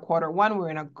closing out Q1, we're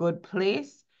in a good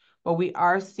place, but we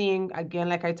are seeing, again,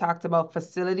 like I talked about,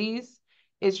 facilities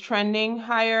is trending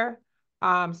higher.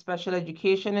 Special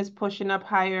education is pushing up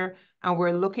higher, and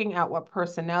we're looking at what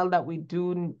personnel that we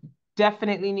do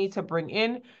definitely need to bring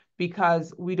in,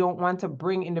 because we don't want to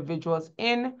bring individuals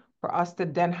in for us to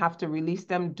then have to release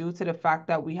them due to the fact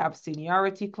that we have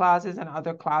seniority clauses and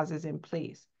other clauses in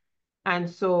place. And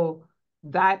so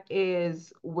that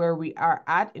is where we are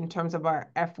at in terms of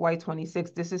our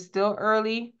FY26. This is still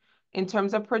early in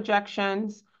terms of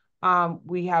projections.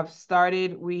 We have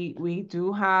started, we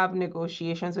do have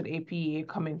negotiations with APEA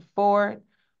coming forward.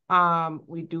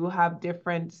 We do have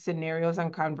different scenarios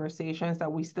and conversations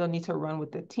that we still need to run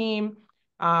with the team.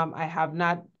 I have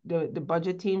not, the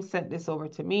budget team sent this over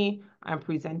to me. I'm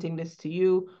presenting this to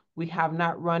you. We have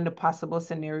not run the possible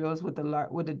scenarios with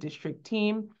the district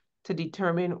team to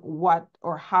determine what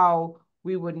or how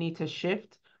we would need to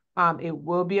shift. It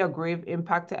will be a grave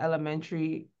impact to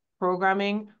elementary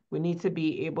programming. We need to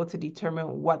be able to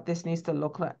determine what this needs to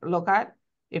look at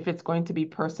if it's going to be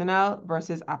personnel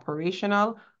versus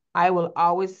operational. I will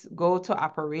always go to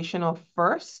operational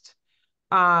first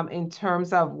in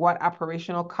terms of what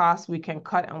operational costs we can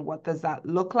cut and what does that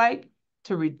look like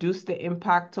to reduce the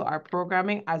impact to our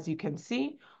programming. As you can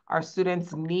see, our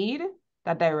students need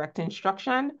that direct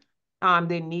instruction.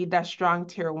 They need that strong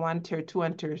tier 1, tier 2,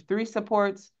 and tier 3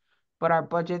 supports, but our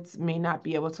budgets may not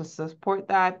be able to support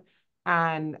that.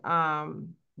 And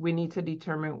we need to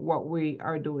determine what we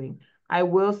are doing. I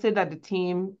will say that the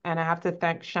team, and I have to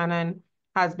thank Shannon,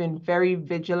 has been very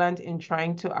vigilant in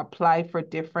trying to apply for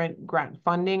different grant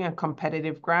funding and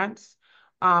competitive grants.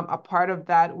 A part of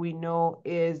that we know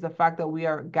is the fact that we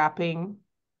are gapping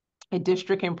a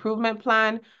district improvement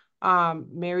plan.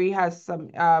 Mary has some,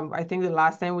 I think the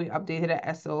last time we updated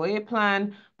a SOA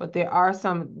plan, but there are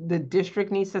the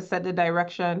district needs to set the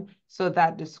direction so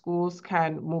that the schools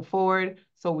can move forward.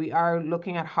 So we are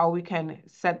looking at how we can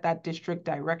set that district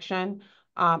direction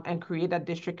and create a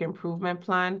district improvement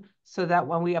plan so that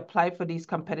when we apply for these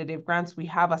competitive grants, we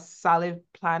have a solid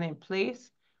plan in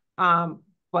place.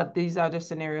 But these are the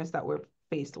scenarios that we're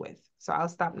faced with. So I'll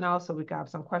stop now so we can have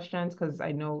some questions because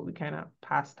I know we kind of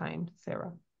passed time,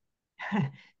 Sarah.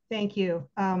 Thank you.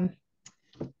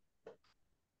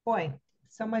 Boy,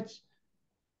 so much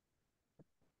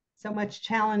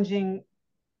challenging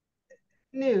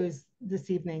news this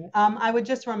evening. I would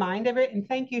just remind everyone, and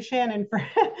thank you, Shannon,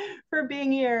 for being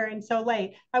here and so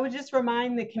late. I would just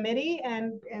remind the committee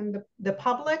and the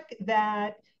public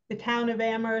that the town of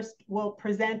Amherst will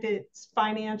present its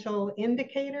financial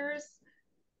indicators,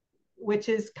 which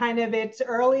is kind of its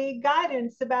early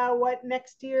guidance about what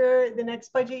next year, the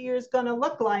next budget year is going to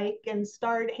look like, and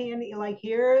start handing, like,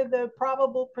 here are the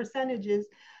probable percentages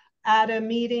at a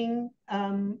meeting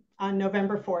on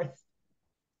November 4th.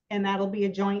 And that'll be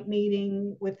a joint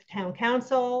meeting with the town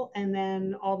council and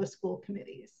then all the school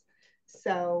committees.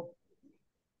 So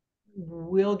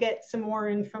we'll get some more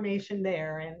information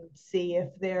there and see if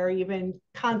they're even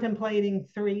contemplating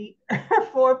 3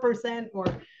 or 4%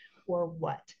 or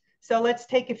what. So let's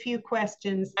take a few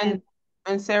questions. And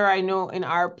Sarah, I know in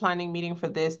our planning meeting for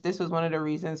this was one of the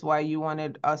reasons why you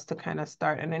wanted us to kind of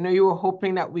start. And I know you were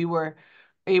hoping that we were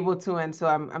able to, and so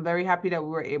I'm very happy that we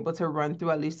were able to run through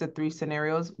at least the 3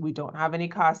 scenarios. We don't have any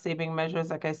cost saving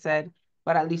measures, like I said,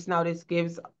 but at least now this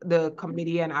gives the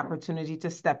committee an opportunity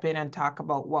to step in and talk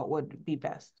about what would be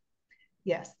best.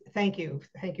 Yes, thank you.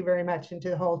 Thank you very much, and to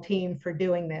the whole team for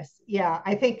doing this. Yeah,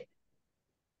 I think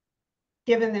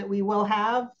given that we will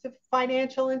have the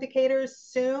financial indicators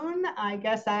soon, I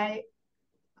guess I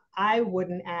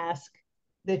wouldn't ask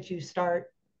that you start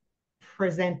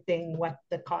presenting what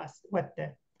the cost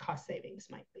savings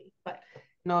might be. But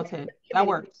noted. That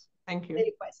works. Thank you.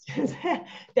 Any questions?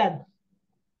 Deb.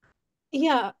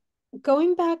 Yeah,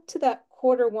 going back to that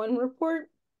Q1 report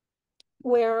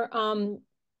where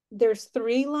there's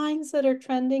 3 lines that are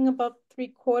trending above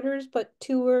 3/4, but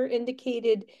 2 are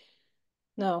indicated.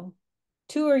 No,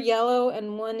 2 are yellow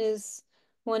and one is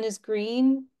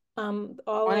green. All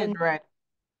one in is red.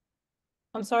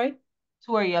 I'm sorry?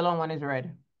 2 are yellow and 1 is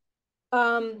red.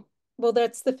 Well,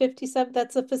 that's the 57,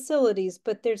 that's the facilities,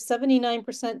 but there's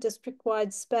 79%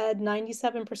 district-wide SPED,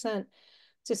 97%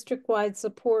 district-wide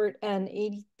support, and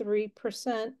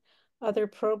 83% other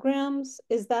programs.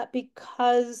 Is that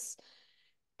because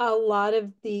a lot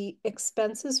of the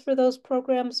expenses for those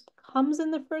programs comes in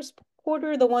the first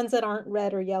quarter, the ones that aren't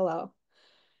red or yellow?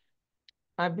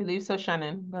 I believe so,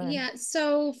 Shannon. Go ahead. Yeah,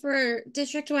 so for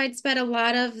district-wide SPED, a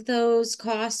lot of those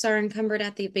costs are encumbered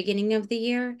at the beginning of the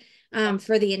year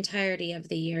for the entirety of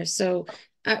the year. So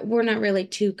we're not really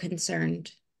too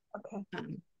concerned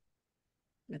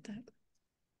with that.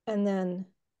 And then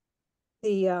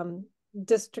the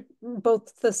district,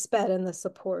 both the SPED and the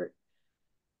support.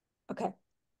 Okay.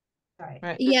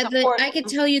 Right. Yeah, I could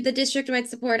tell you the district-wide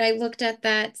support, I looked at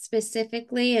that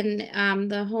specifically,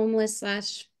 and the homeless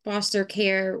 / foster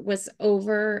care was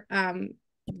over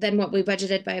than what we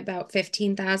budgeted by about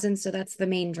 15,000. So that's the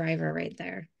main driver right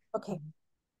there. Okay,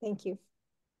 thank you.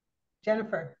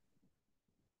 Jennifer.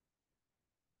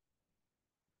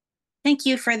 Thank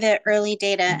you for the early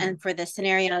data and for the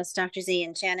scenarios, Dr. Z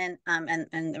and Shannon,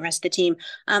 and the rest of the team.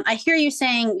 I hear you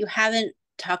saying you haven't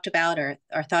talked about or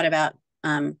thought about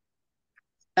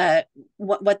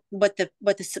what the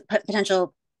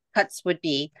potential cuts would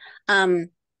be, you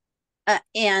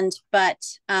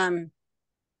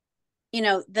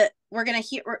know, we're going to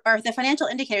hear, or the financial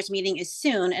indicators meeting is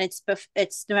soon, and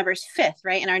it's November 5th,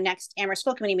 right? And our next Amherst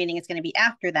School Committee meeting is going to be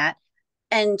after that,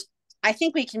 and I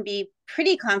think we can be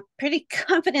pretty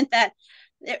confident that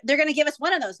they're going to give us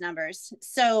one of those numbers.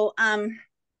 So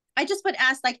I just would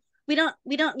ask, like, we don't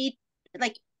need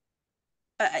like,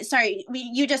 sorry,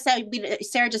 you just said,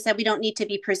 Sarah just said we don't need to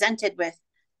be presented with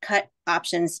cut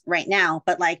options right now,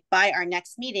 but like by our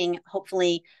next meeting,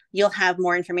 hopefully you'll have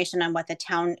more information on what the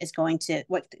town is going to,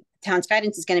 what the town's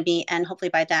guidance is going to be. And hopefully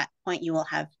by that point, you will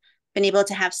have been able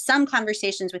to have some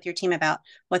conversations with your team about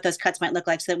what those cuts might look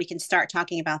like so that we can start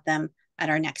talking about them at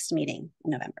our next meeting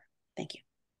in November. Thank you.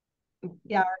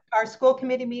 Yeah, our school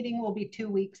committee meeting will be 2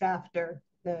 weeks after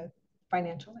the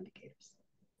financial indicators.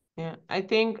 Yeah, I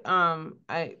think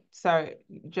sorry,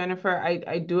 Jennifer,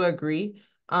 I do agree.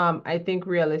 I think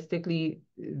realistically,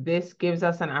 this gives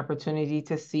us an opportunity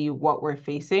to see what we're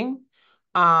facing.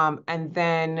 And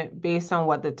then based on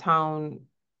what the town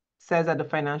says at the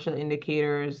financial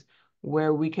indicators,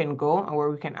 where we can go and where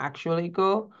we can actually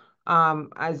go.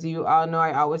 As you all know,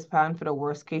 I always plan for the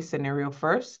worst case scenario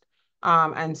first.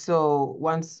 And so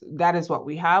once that is what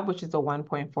we have, which is the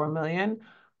 1.4 million,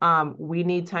 we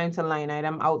need time to line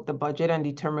item out the budget and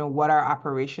determine what our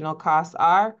operational costs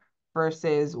are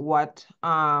versus what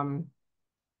our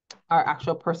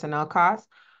actual personnel costs.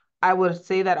 I would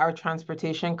say that our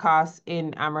transportation costs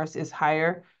in Amherst is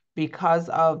higher because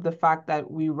of the fact that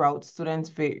we route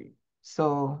students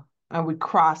and we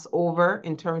cross over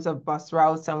in terms of bus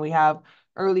routes, and we have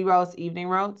early routes, evening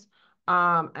routes.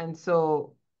 And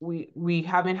so we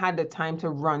haven't had the time to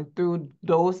run through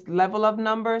those level of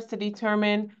numbers to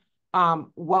determine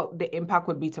what the impact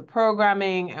would be to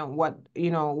programming and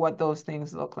what those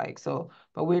things look like. So,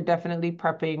 but we're definitely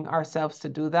prepping ourselves to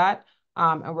do that.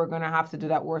 And we're going to have to do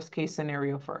that worst case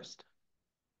scenario first.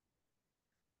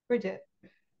 Bridget.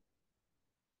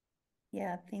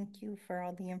 Yeah, thank you for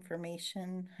all the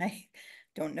information. I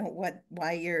don't know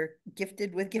why you're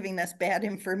gifted with giving us bad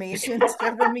information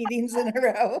several meetings in a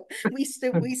row. We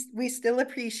still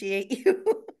appreciate you.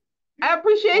 I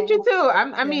appreciate you too.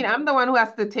 I mean, I'm the one who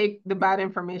has to take the bad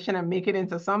information and make it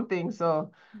into something.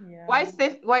 So why,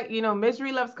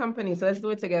 misery loves company. So let's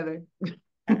do it together.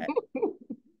 I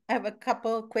have a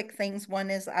couple quick things. One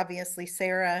is obviously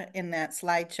Sarah, in that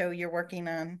slideshow you're working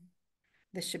on.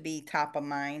 This should be top of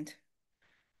mind,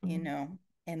 you know.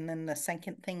 And then the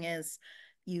second thing is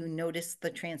you notice the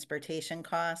transportation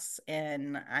costs,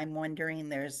 and I'm wondering,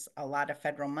 there's a lot of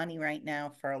federal money right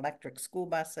now for electric school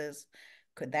buses.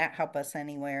 Could that help us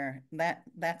anywhere?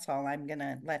 That's all. I'm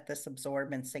gonna let this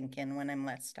absorb and sink in when I'm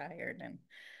less tired and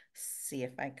see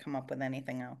if I come up with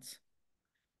anything else.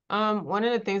 One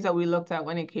of the things that we looked at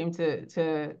when it came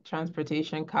to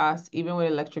transportation costs, even with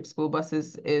electric school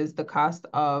buses, is the cost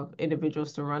of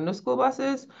individuals to run the school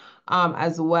buses,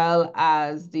 as well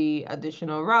as the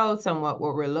additional routes and what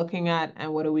we're looking at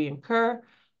and what do we incur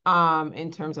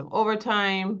in terms of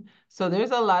overtime. So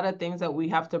there's a lot of things that we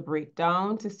have to break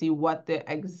down to see what the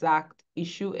exact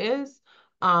issue is,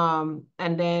 and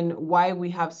then why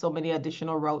we have so many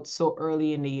additional routes so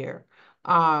early in the year.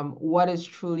 What is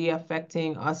truly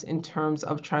affecting us in terms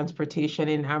of transportation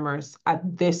in Amherst at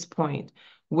this point,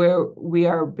 where we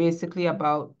are basically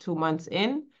about 2 months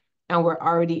in and we're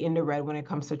already in the red when it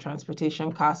comes to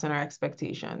transportation costs and our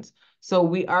expectations. So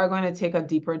we are going to take a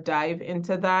deeper dive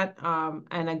into that.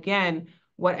 And again,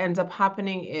 what ends up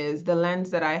happening is the lens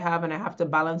that I have and I have to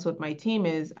balance with my team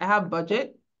is I have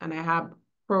budget and I have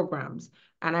programs,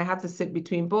 and I have to sit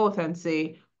between both and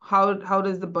say, how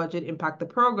does the budget impact the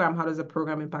program? How does the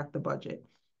program impact the budget?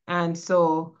 And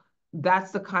so that's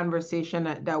the conversation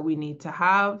that we need to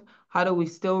have. How do we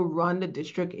still run the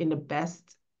district in the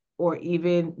best or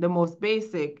even the most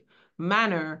basic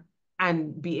manner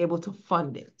and be able to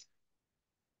fund it?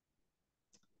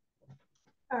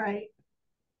 All right.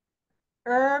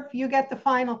 Irv, you get the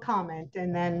final comment,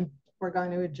 and then we're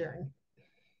going to adjourn.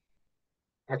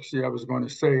 Actually, I was going to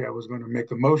say I was going to make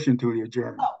a motion to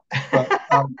adjourn. But,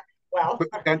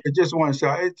 and I just want to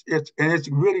say it's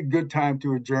a really good time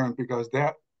to adjourn, because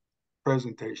that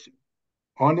presentation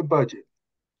on the budget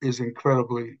is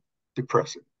incredibly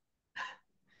depressing.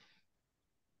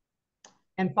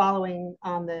 And following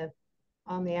on the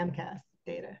MCAS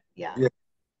data, yeah.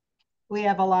 We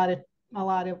have a lot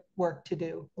of work to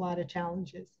do, a lot of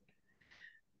challenges.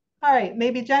 All right,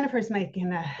 maybe Jennifer's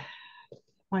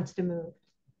wants to move.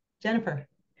 Jennifer.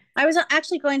 I was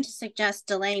actually going to suggest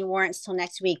delaying warrants till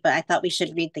next week, but I thought we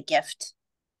should read the gift.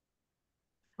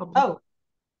 Oh,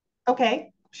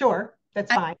 okay, sure,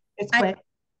 that's fine. It's quick.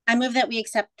 I move that we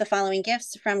accept the following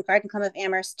gifts from Garden Club of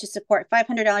Amherst to support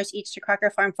 $500 each to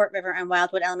Crocker Farm, Fort River, and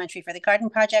Wildwood Elementary for the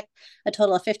garden project, a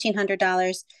total of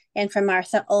 $1,500, and from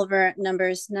Martha Ulver,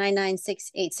 numbers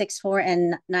 996864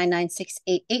 and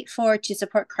 996884 to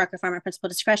support Crocker Farm at principal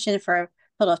discretion for a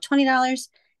total of $20,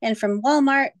 And from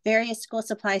Walmart, various school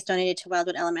supplies donated to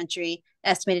Wildwood Elementary,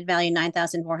 estimated value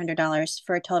 $9,400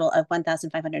 for a total of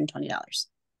 $1,520.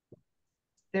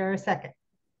 There a second?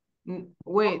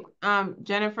 Wait,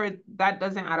 Jennifer, that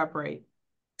doesn't add up right.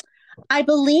 I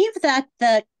believe that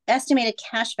the estimated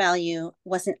cash value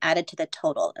wasn't added to the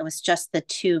total. It was just the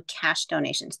 2 cash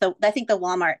donations. I think the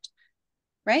Walmart,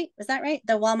 right? Was that right?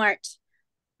 The Walmart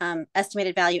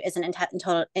estimated value isn't in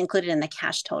total included in the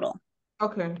cash total.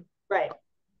 Okay. Right.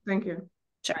 Thank you.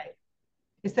 Sure. Right.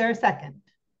 Is there a second?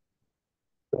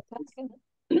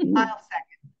 I'll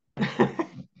second.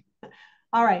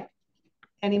 All right.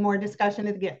 Any more discussion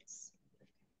of the gifts?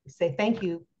 Say thank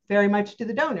you very much to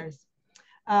the donors.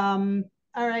 All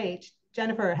right.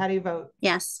 Jennifer, how do you vote?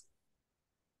 Yes.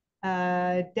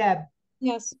 Deb?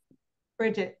 Yes.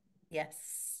 Bridget?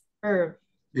 Yes. Irv?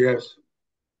 Yes.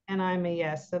 And I'm a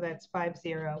yes, so that's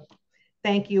 5-0.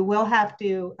 Thank you. We'll have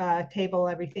to table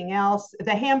everything else.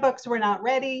 The handbooks were not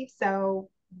ready, so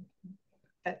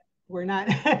we're not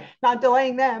not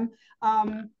delaying them.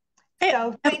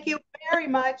 So thank you very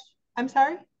much. I'm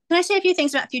sorry? Can I say a few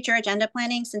things about future agenda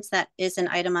planning, since that is an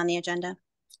item on the agenda?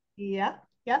 Yeah,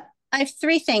 yeah. I have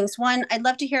 3 things. One, I'd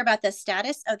love to hear about the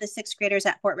status of the 6th graders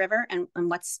at Fort River and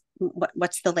what's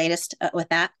the latest with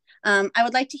that. I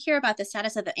would like to hear about the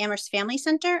status of the Amherst Family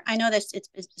Center. I know this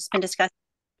it's been discussed,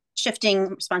 shifting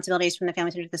responsibilities from the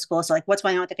family center to the school. So like what's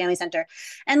going on with the family center?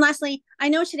 And lastly, I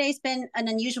know today's been an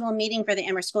unusual meeting for the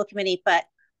Amherst School Committee, but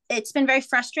it's been very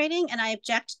frustrating, and I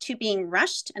object to being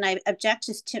rushed, and I object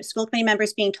to school committee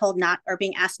members being told not, or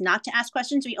being asked not to ask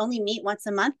questions. We only meet once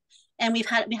a month, and we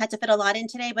had to fit a lot in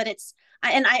today, but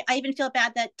I even feel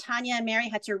bad that Tanya and Mary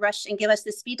had to rush and give us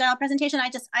the speed dial presentation.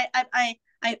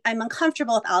 I'm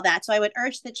uncomfortable with all that. So I would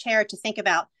urge the chair to think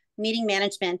about meeting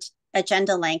management,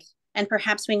 agenda length, and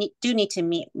perhaps we do need to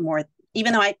meet more,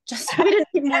 even though we didn't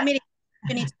need more meetings.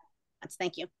 We need to,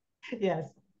 thank you. Yes,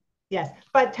 yes.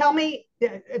 But tell me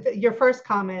your first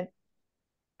comment.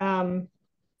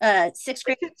 6th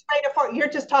grade. You're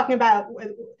just talking about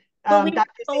Dr.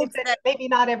 that maybe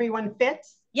not everyone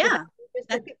fits. Yeah.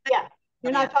 Yeah.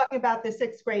 You're not talking about the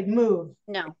 6th grade move.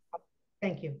 No.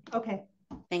 Thank you. Okay.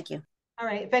 Thank you. All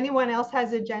right. If anyone else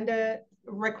has agenda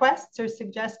requests or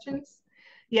suggestions.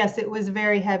 Yes, it was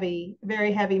very heavy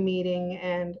meeting,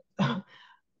 and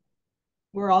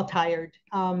we're all tired.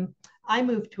 I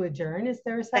move to adjourn. Is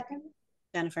there a second?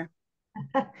 Jennifer.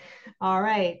 All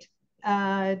right.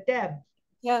 Deb?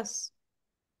 Yes.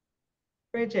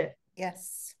 Bridget?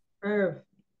 Yes. Irv?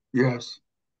 Yes.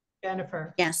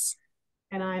 Jennifer? Yes.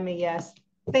 And I'm a yes.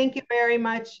 Thank you very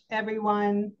much,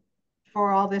 everyone,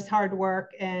 for all this hard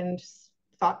work and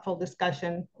thoughtful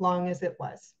discussion, long as it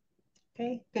was.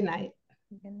 Okay, good night.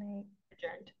 Good night.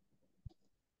 Adjourned.